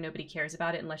Potter and nobody cares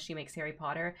about it unless she makes Harry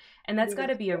Potter. And that's got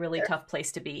Leaving to be a school really there. tough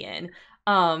place to be in.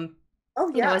 Um, Oh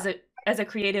yeah. as a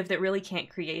creative that really can't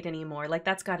create anymore. Like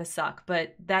that's got to suck,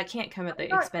 but that can't come at I'm the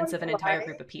not expense going of to an entire lie.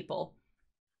 group of people.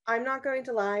 I'm not going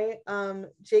to lie.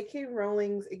 J.K.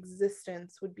 Rowling's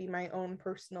existence would be my own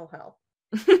personal hell.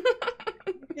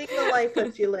 Living the life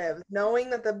that she lives, knowing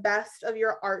that the best of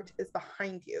your art is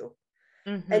behind you.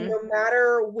 And Mhm. no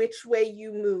matter which way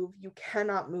you move, you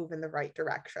cannot move in the right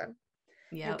direction.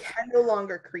 You Yep. can no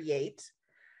longer create.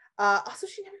 Also,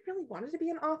 she never really wanted to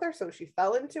be an author, so she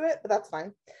fell into it, but that's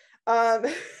fine. Um,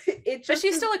 it But just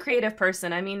she's is. still a creative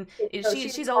person. I mean, No,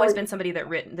 she's she's always always been somebody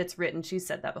that's written. She's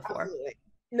said that before. absolutely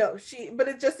no. But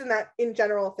it's just in that in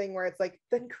general thing where it's like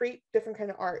then create different kind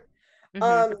of art. Mhm.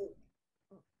 Um,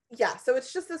 yeah, so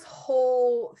it's just this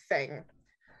whole thing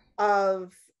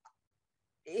of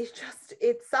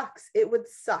it sucks. It would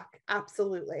suck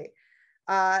absolutely.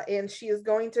 And she is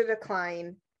going to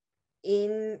decline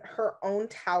in her own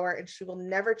tower and she will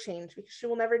never change because she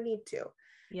will never need to.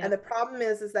 And the Yep. problem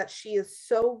is that she is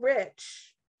so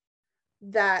rich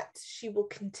that she will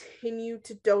continue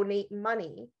to donate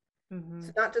money. So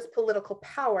Mhm. not just political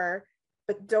power,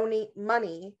 but donate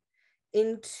money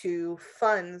into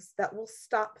funds that will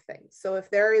stop things. So if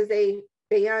there is a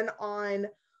ban on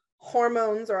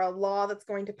hormones or a law that's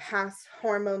going to pass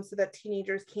hormones so that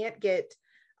teenagers can't get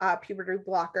puberty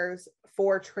blockers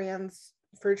for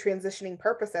transitioning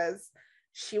purposes,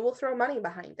 she will throw money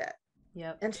behind it.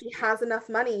 Yep. And she has enough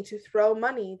money to throw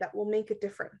money that will make a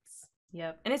difference.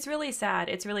 Yep. And it's really sad.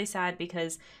 It's really sad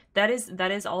because that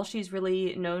is all she's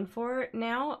really known for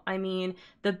now. I mean,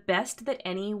 the best that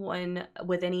anyone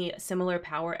with any similar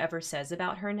power ever says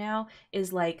about her now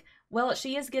is like, well,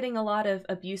 she is getting a lot of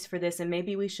abuse for this and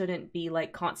maybe we shouldn't be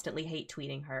like constantly hate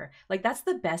tweeting her. Like that's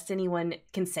the best anyone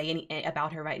can say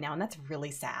about her right now and that's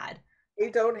really sad. I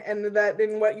don't,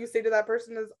 and what you say to that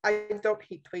person is, I don't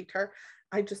hate tweet her.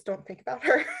 I just don't think about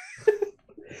her.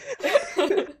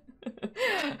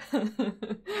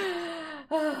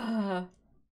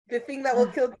 The thing that will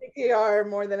kill JKR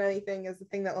more than anything is the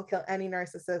thing that will kill any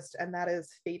narcissist, and that is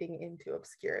fading into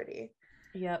obscurity.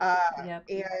 Yep. Uh, Yep.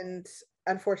 and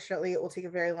unfortunately, it will take a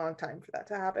very long time for that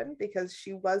to happen because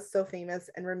she was so famous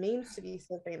and remains to be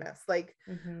so famous.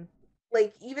 Mhm.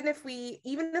 Like even if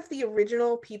the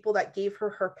original people that gave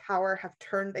her power have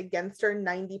turned against her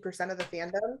 90% of the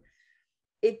fandom,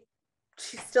 it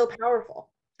she's still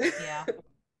powerful. Yeah.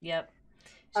 Yep.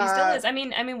 She still uh, is. I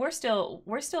mean, we're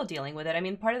still dealing with it. I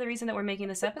mean, part of the reason that we're making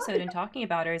this episode and talking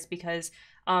about her is because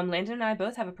Landon and I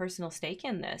both have a personal stake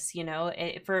in this.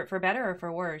 For better or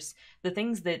for worse, the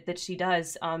things that she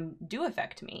does do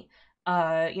affect me.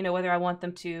 Whether I want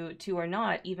them to or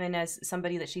not. Even as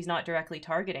somebody that she's not directly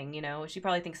targeting, she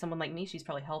probably thinks someone like me, she's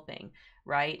probably helping,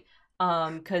 right?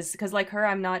 Because like her,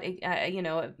 I'm not.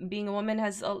 Being a woman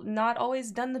has not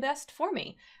always done the best for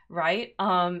me, right?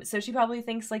 So she probably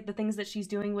thinks like the things that she's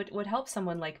doing would help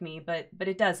someone like me, but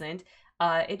it doesn't.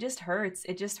 It just hurts.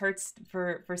 It just hurts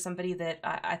for somebody that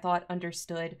I thought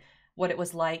understood what it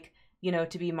was like,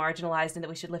 to be marginalized and that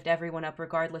we should lift everyone up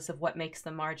regardless of what makes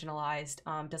them marginalized.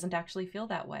 Doesn't actually feel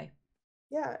that way.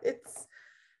 yeah,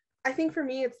 I think for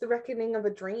me, it's the reckoning of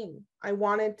a dream. I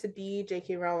wanted to be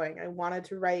J.K. Rowling. I wanted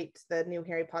to write the new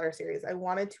Harry Potter series. I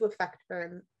wanted to affect her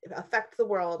and affect the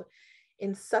world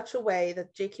in such a way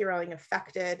that J.K. Rowling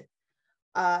affected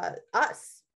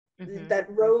us, Mm-hmm. that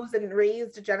rose and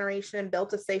raised a generation and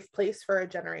built a safe place for a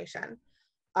generation.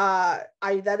 I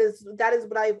that is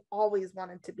what I've always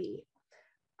wanted to be.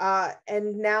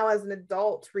 And now as an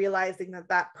adult, realizing that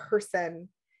that person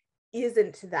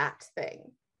isn't that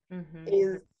thing Mm-hmm.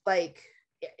 is like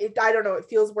I don't know, it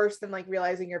feels worse than like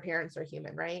realizing your parents are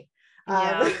human, right? um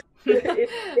Yeah.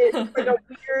 it's like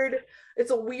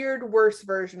a weird worse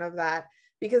version of that,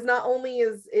 because not only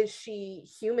is she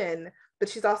human, but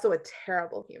she's also a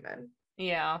terrible human.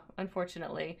 Yeah,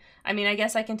 unfortunately. I mean, I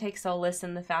guess I can take solace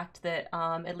in the fact that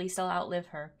at least I'll outlive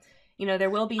her. There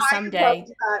will be I loved someday.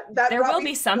 that There brought will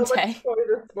me be so much someday. joy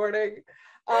this morning.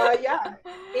 Yeah.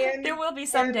 There and will be and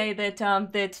someday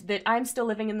that I'm still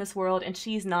living in this world and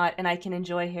she's not, and I can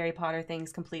enjoy Harry Potter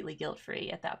things completely guilt-free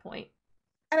at that point.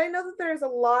 I know that there's a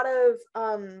lot of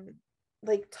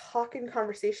like talk and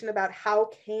conversation about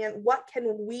what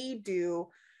can we do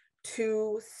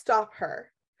to stop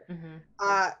her. Hmm.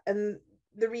 And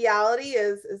the reality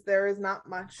is there is not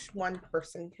much one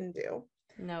person can do.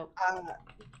 Nope. uh,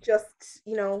 just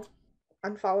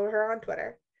unfollow her on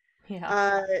Twitter. Yeah.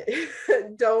 Uh,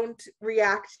 don't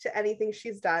react to anything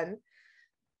she's done.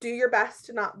 Do your best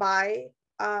to not buy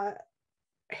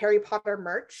Harry Potter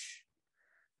merch.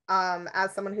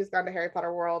 As someone who's gone to Harry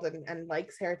Potter World and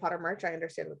likes Harry Potter merch, I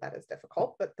understand that is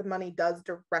difficult, but the money does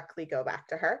directly go back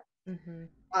to her Mm-hmm.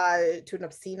 to an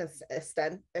obscene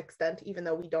extent, even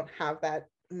though we don't have that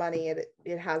money.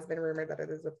 It has been rumored that it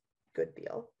is a good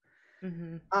deal.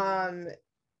 Mm-hmm.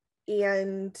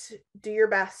 And do your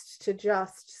best to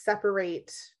just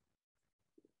separate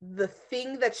the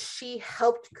thing that she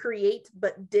helped create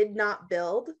but did not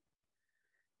build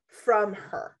from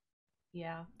her.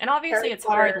 Yeah. And obviously Harry it's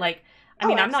hard. Potter. Like, I Oh,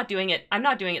 mean, absolutely. I'm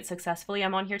not doing it successfully.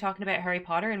 I'm on here talking about Harry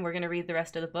Potter and we're going to read the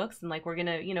rest of the books and like we're going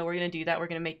to, we're going to do that. We're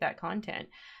going to make that content.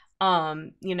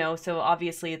 So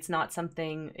obviously it's not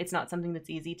something that's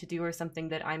easy to do or something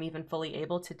that I'm even fully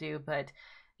able to do, but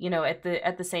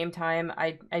at the same time,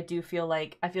 I do feel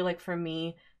like for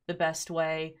me the best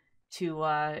way to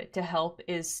help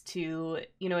is to,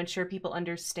 ensure people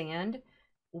understand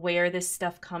where this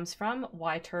stuff comes from,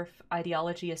 why turf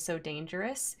ideology is so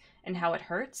dangerous, and how it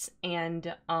hurts,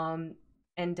 and kind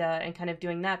of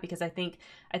doing that because I think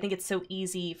it's so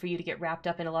easy for you to get wrapped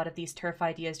up in a lot of these turf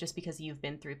ideas just because you've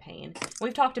been through pain.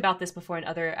 We've talked about this before in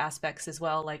other aspects as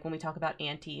well, like when we talk about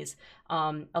aunties.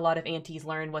 A lot of aunties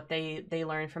learn what they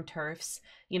learn from turfs,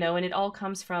 and it all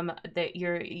comes from that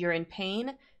you're in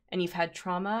pain and you've had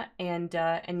trauma, and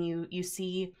you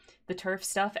see the turf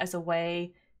stuff as a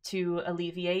way to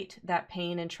alleviate that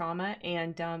pain and trauma,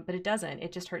 and but it doesn't.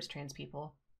 It just hurts trans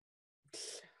people.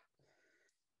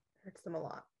 Hurts them a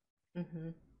lot. Mm-hmm.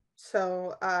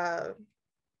 So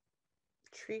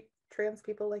treat trans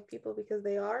people like people because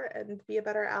they are, and be a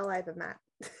better ally than that.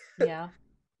 Yeah.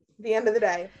 The end of the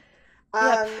day. Yep.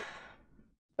 Um,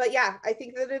 but yeah, I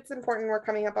think that it's important. We're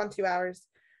coming up on 2 hours.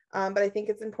 But I think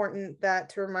it's important that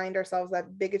to remind ourselves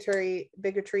that bigotry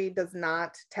does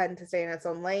not tend to stay in its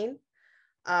own lane.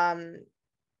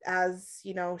 As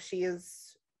you know, she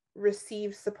has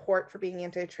received support for being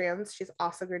anti-trans. She's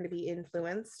also going to be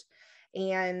influenced,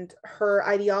 and her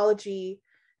ideology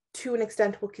to an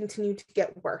extent will continue to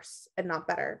get worse and not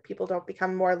better. People don't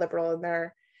become more liberal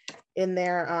in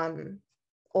their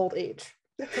old age.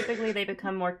 Typically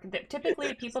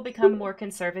people become more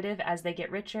conservative as they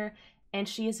get richer, and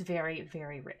she is very,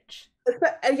 very rich.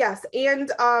 Yes,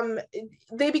 and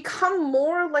they become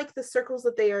more like the circles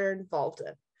that they are involved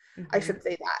in. I Mm-hmm. should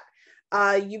say that.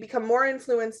 You become more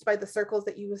influenced by the circles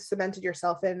that you have cemented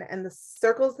yourself in, and the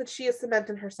circles that she has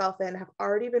cemented herself in have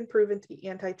already been proven to be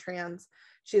anti-trans.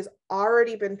 She has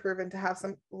already been proven to have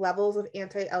some levels of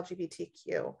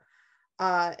anti-LGBTQ,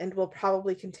 and will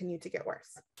probably continue to get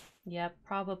worse. Yeah,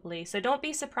 probably. So don't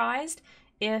be surprised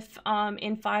if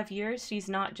in 5 years she's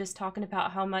not just talking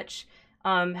about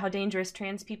how dangerous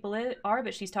trans people are,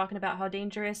 but she's talking about how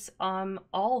dangerous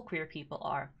all queer people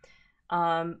are.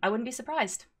 I wouldn't be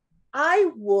surprised.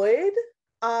 I would,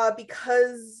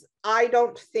 because I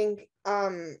don't think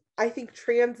I think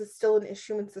trans is still an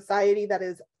issue in society that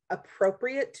is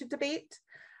appropriate to debate.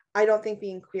 I don't think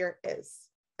being queer is,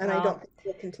 and I don't Well, think it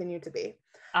will continue to be.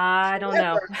 I don't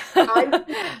know. However, I would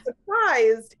be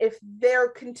surprised if there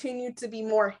continue to be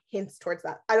more hints towards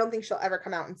that. I don't think she'll ever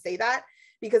come out and say that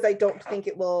because I don't think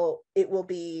it will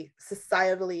be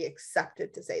societally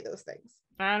accepted to say those things.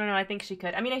 I don't know. I think she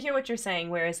could. I mean, I hear what you're saying.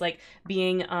 Whereas, like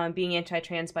being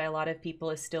anti-trans by a lot of people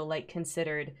is still like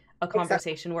considered a Except,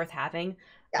 conversation worth having,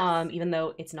 yes. even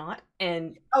though it's not.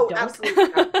 And Oh, don't. absolutely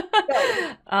not.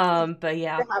 No, But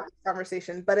yeah. to have this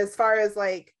conversation. But as far as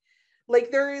like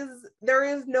there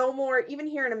is no more, even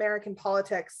here in American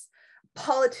politics,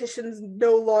 politicians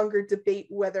no longer debate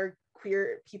whether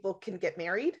queer people can get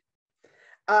married.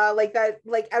 Like that,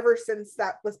 like ever since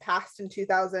that was passed in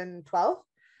 2012.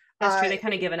 That's true. They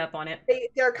kind of given up on it.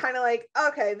 They're kind of like,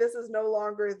 okay, this is no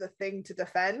longer the thing to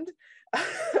defend.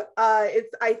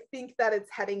 I think that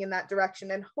it's heading in that direction,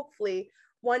 and hopefully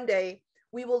one day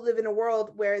we will live in a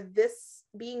world where this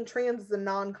being trans is a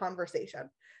non-conversation,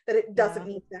 that it doesn't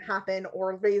Yeah. need to happen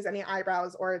or raise any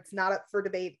eyebrows, or it's not up for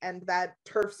debate, and that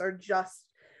turfs are just,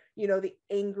 the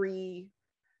angryists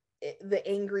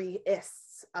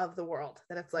of the world.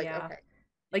 That it's like, Yeah. okay,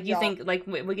 Like you y'all. think like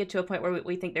we get to a point where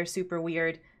we think they're super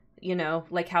weird,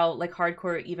 like how like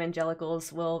hardcore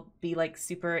evangelicals will be like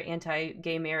super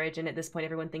anti-gay marriage, and at this point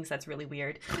everyone thinks that's really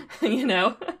weird, you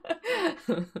know.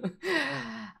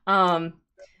 um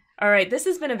all right, this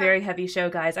has been a very heavy show,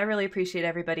 guys. I really appreciate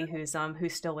everybody who's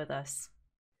still with us.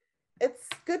 It's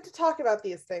good to talk about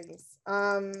these things.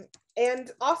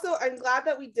 And also, I'm glad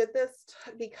that we did this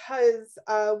because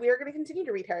we are going to continue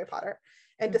to read Harry Potter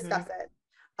and Mm-hmm. discuss it.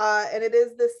 And it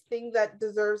is this thing that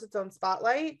deserves its own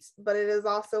spotlight, but it is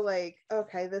also like,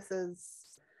 okay, this is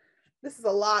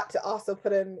a lot to also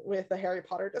put in with a Harry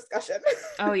Potter discussion.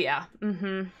 Oh yeah.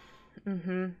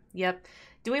 Yep.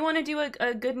 Do we want to do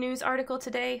a good news article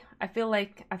today? I feel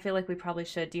like we probably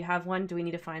should. Do you have one? Do we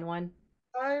need to find one?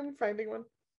 I'm finding one.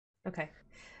 Okay.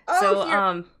 Oh, So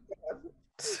here.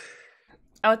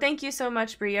 oh, thank you so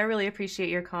much, Bree. I really appreciate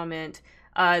your comment.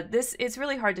 This it's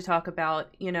really hard to talk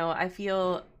about. You know,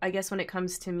 I guess when it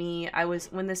comes to me,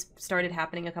 when this started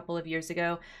happening a couple of years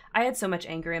ago, I had so much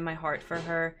anger in my heart for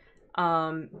her,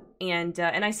 and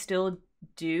I still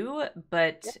do,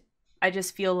 but Yep. I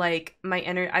just feel like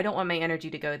I don't want my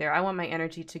energy to go there. I want my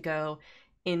energy to go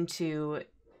into,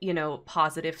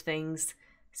 positive things.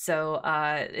 So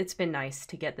it's been nice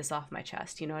to get this off my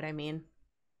chest. You know what I mean?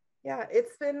 Yeah,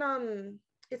 it's been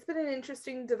an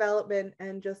interesting development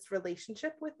and just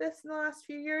relationship with this in the last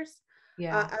few years.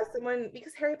 Yeah. As someone,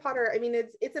 because Harry Potter, I mean,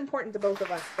 it's important to both of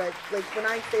us, but like when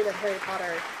I say that Harry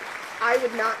Potter, I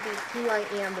would not be who I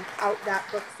am without that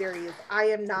book series. I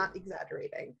am not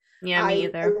exaggerating. Yeah, me I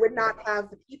either. would not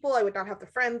have the people, I would not have the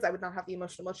friends, I would not have the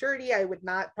emotional maturity, I would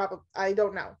not probably, I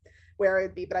don't know where I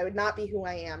would be, but I would not be who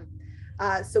I am.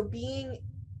 So being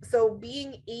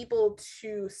able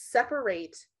to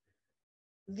separate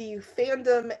the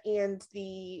fandom and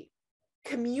the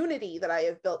community that I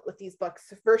have built with these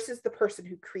books versus the person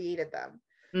who created them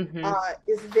Mm-hmm.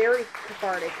 is very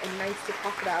cathartic and nice to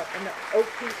talk about, and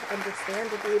okay to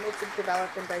understand and be able to develop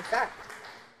and dissect,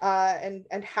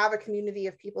 and have a community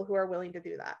of people who are willing to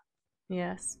do that.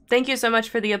 Yes. Thank you so much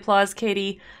for the applause,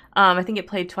 Katie. I think it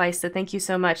played twice, so thank you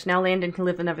so much. Now Landon can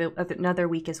live another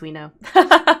week, as we know.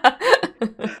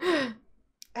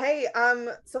 Hey,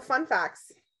 so fun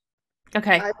facts.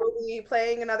 Okay. I will be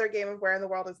playing another game of Where in the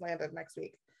World is Landed next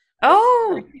week. Just so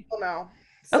Oh. people know.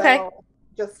 Okay. So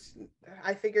just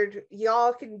I figured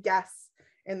y'all can guess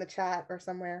in the chat or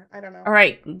somewhere. I don't know. All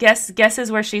right. Guess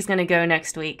is where she's gonna go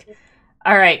next week.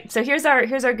 All right. So here's our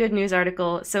good news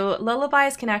article. So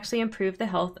lullabies can actually improve the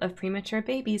health of premature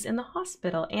babies in the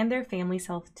hospital and their family's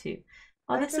health too.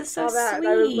 Oh, I this is just so saw that and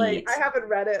I was like, I sweet. haven't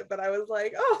read it, but I was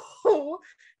like, oh,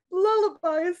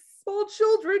 lullabies, small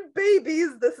children,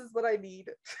 babies. This is what I need.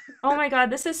 Oh my God,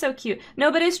 this is so cute.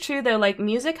 No, but it's true though. Like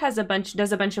music does a bunch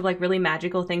of like really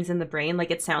magical things in the brain.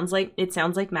 Like it sounds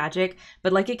like magic,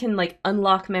 but like it can like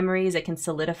unlock memories. It can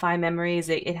solidify memories.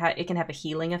 It can have a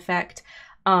healing effect.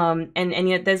 And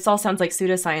yet this all sounds like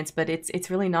pseudoscience, but it's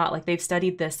really not. Like they've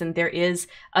studied this, and there is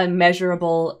a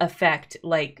measurable effect.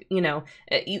 Like you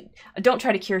don't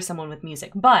try to cure someone with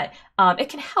music, but it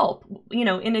can help.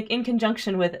 In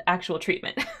conjunction with actual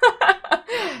treatment.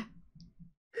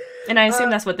 And I assume Uh,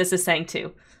 that's what this is saying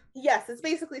too. yes, it's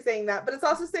basically saying that, but it's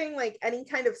also saying like any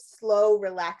kind of slow,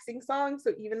 relaxing song.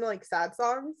 So even like sad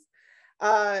songs,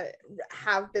 uh,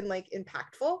 have been like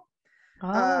impactful,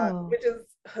 Oh, which is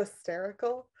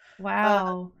hysterical. Uh,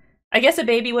 wow. I guess a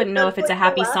baby wouldn't know that's if it's a like the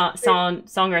happy last thing.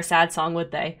 song or a sad song,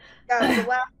 would they? Yeah, the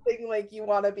last thing like you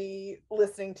want to be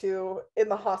listening to in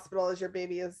the hospital as your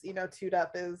baby is, tuned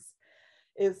up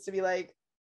is to be like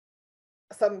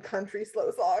some country slow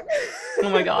song. Oh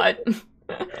my God.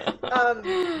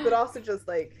 But also just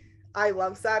like I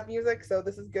love sad music, so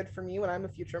this is good for me when I'm a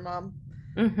future mom.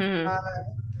 Mm-hmm. Uh,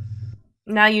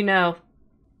 Now you know.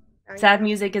 now you Sad know.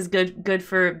 music is good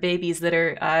for babies that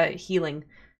are healing.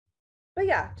 But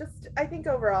yeah, just I think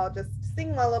overall, just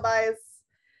sing lullabies,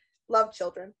 love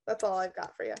children. That's all I've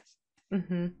got for you.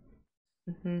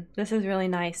 Mm-hmm. This is really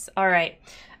nice. All right.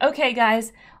 Okay,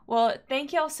 guys. Well,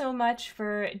 thank y'all so much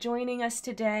for joining us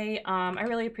today. I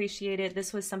really appreciate it.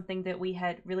 This was something that we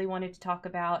had really wanted to talk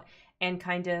about and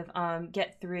kind of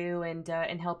get through and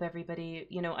help everybody,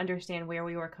 understand where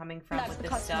we were coming from That's with the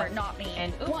this customer, stuff. not me.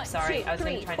 And oops, 1, sorry, 2, I was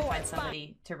going 3, to try to 4, find 5.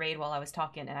 somebody to raid while I was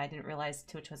talking, and I didn't realize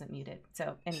Twitch wasn't muted.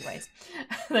 So, anyways,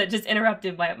 that just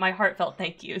interrupted my heartfelt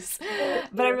thank yous.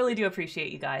 But I really do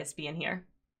appreciate you guys being here.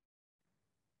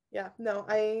 Yeah, no,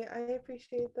 I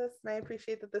appreciate this, and I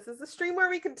appreciate that this is a stream where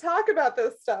we can talk about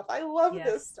this stuff. I love this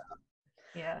Yes. stuff.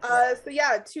 Yes. So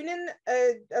yeah, tune in,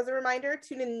 as a reminder,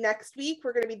 tune in next week.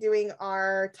 We're going to be doing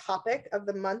our topic of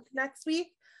the month next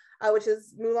week, which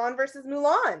is Mulan versus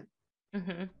Mulan.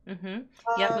 Yep,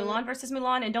 Mulan versus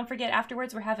Mulan, and don't forget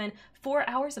afterwards we're having 4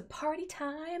 hours of party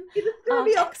time. It's going to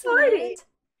be a party.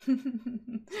 Excellent.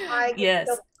 I get to Yes.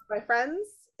 go with my friends.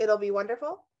 It'll be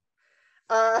wonderful.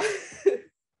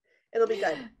 It'll be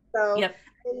good. So, Yep.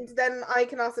 and then I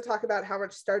can also talk about how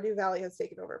much Stardew Valley has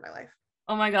taken over my life.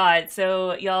 Oh my God.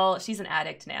 So y'all, she's an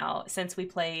addict now since we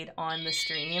played on the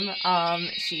stream.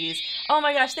 She's, oh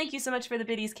my gosh, thank you so much for the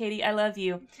biddies, Katie. I love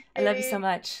you. I love you so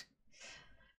much.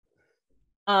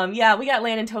 Yeah, we got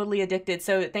Landon totally addicted.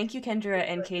 So thank you, Kendra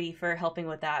and Katie, for helping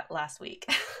with that last week.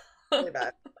 Really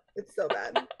bad. It's so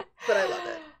bad, but I love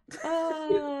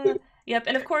it. Yep,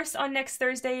 and of course on next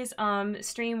Thursday's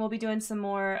stream we'll be doing some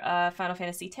more Final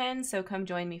Fantasy X, so come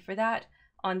join me for that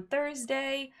on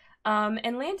Thursday.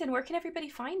 And Landon, where can everybody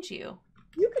find you?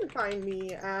 You can find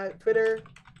me at Twitter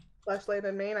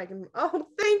 /Landon Main. I can. Oh,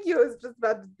 thank you. I was just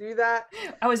about to do that.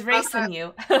 I was racing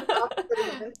you. Also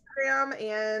Instagram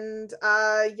and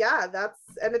yeah, that's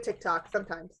and a TikTok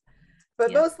sometimes.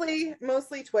 But Yeah.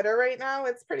 mostly Twitter right now.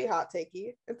 It's pretty hot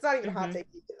takey. It's not even hot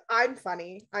takey. I'm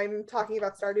funny. I'm talking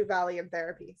about Stardew Valley and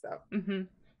therapy. So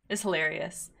It's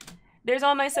hilarious. There's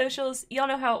all my socials. Y'all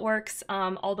know how it works.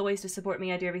 All the ways to support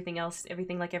me. I do everything else,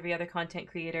 everything like every other content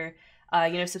creator.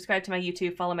 Subscribe to my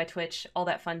YouTube, follow my Twitch, all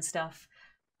that fun stuff.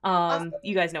 also,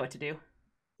 You guys know what to do.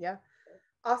 yeah.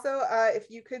 Also, if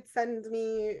you could send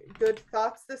me good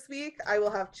thoughts this week, I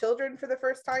will have children for the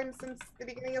first time since the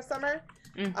beginning of summer.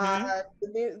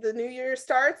 The new year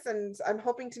starts, and I'm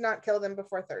hoping to not kill them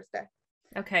before Thursday.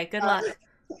 Okay, good luck.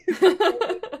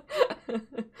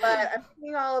 But I'm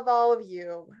thinking all of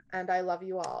you, and I love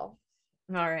you all.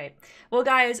 All right. Well,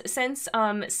 guys, since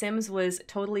Sims was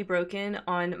totally broken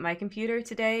on my computer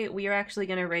today, we are actually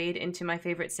going to raid into my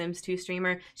favorite Sims 2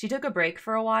 streamer. She took a break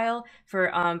for a while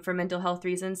for mental health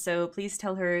reasons, so please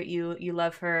tell her you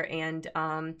love her and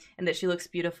that she looks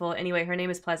beautiful. Anyway, her name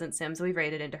is Pleasant Sims. We've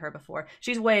raided into her before.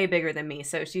 She's way bigger than me,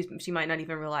 so she might not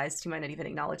even realize, she might not even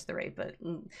acknowledge the raid, but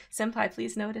Senpai,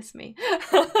 please notice me.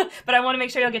 But I want to make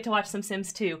sure you'll get to watch some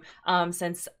Sims 2,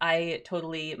 since my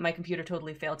computer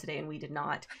totally failed today and we did not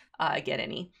get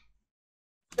any.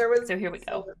 So here we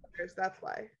go. That's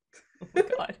why. Oh my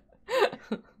god.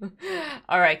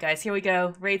 All right, guys, here we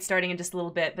go. Raid starting in just a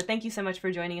little bit, but thank you so much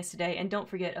for joining us today, and don't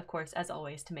forget, of course, as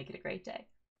always, to make it a great day.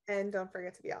 And don't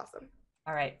forget to be awesome.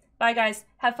 All right. Bye, guys.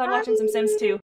 Have fun watching some Sims 2.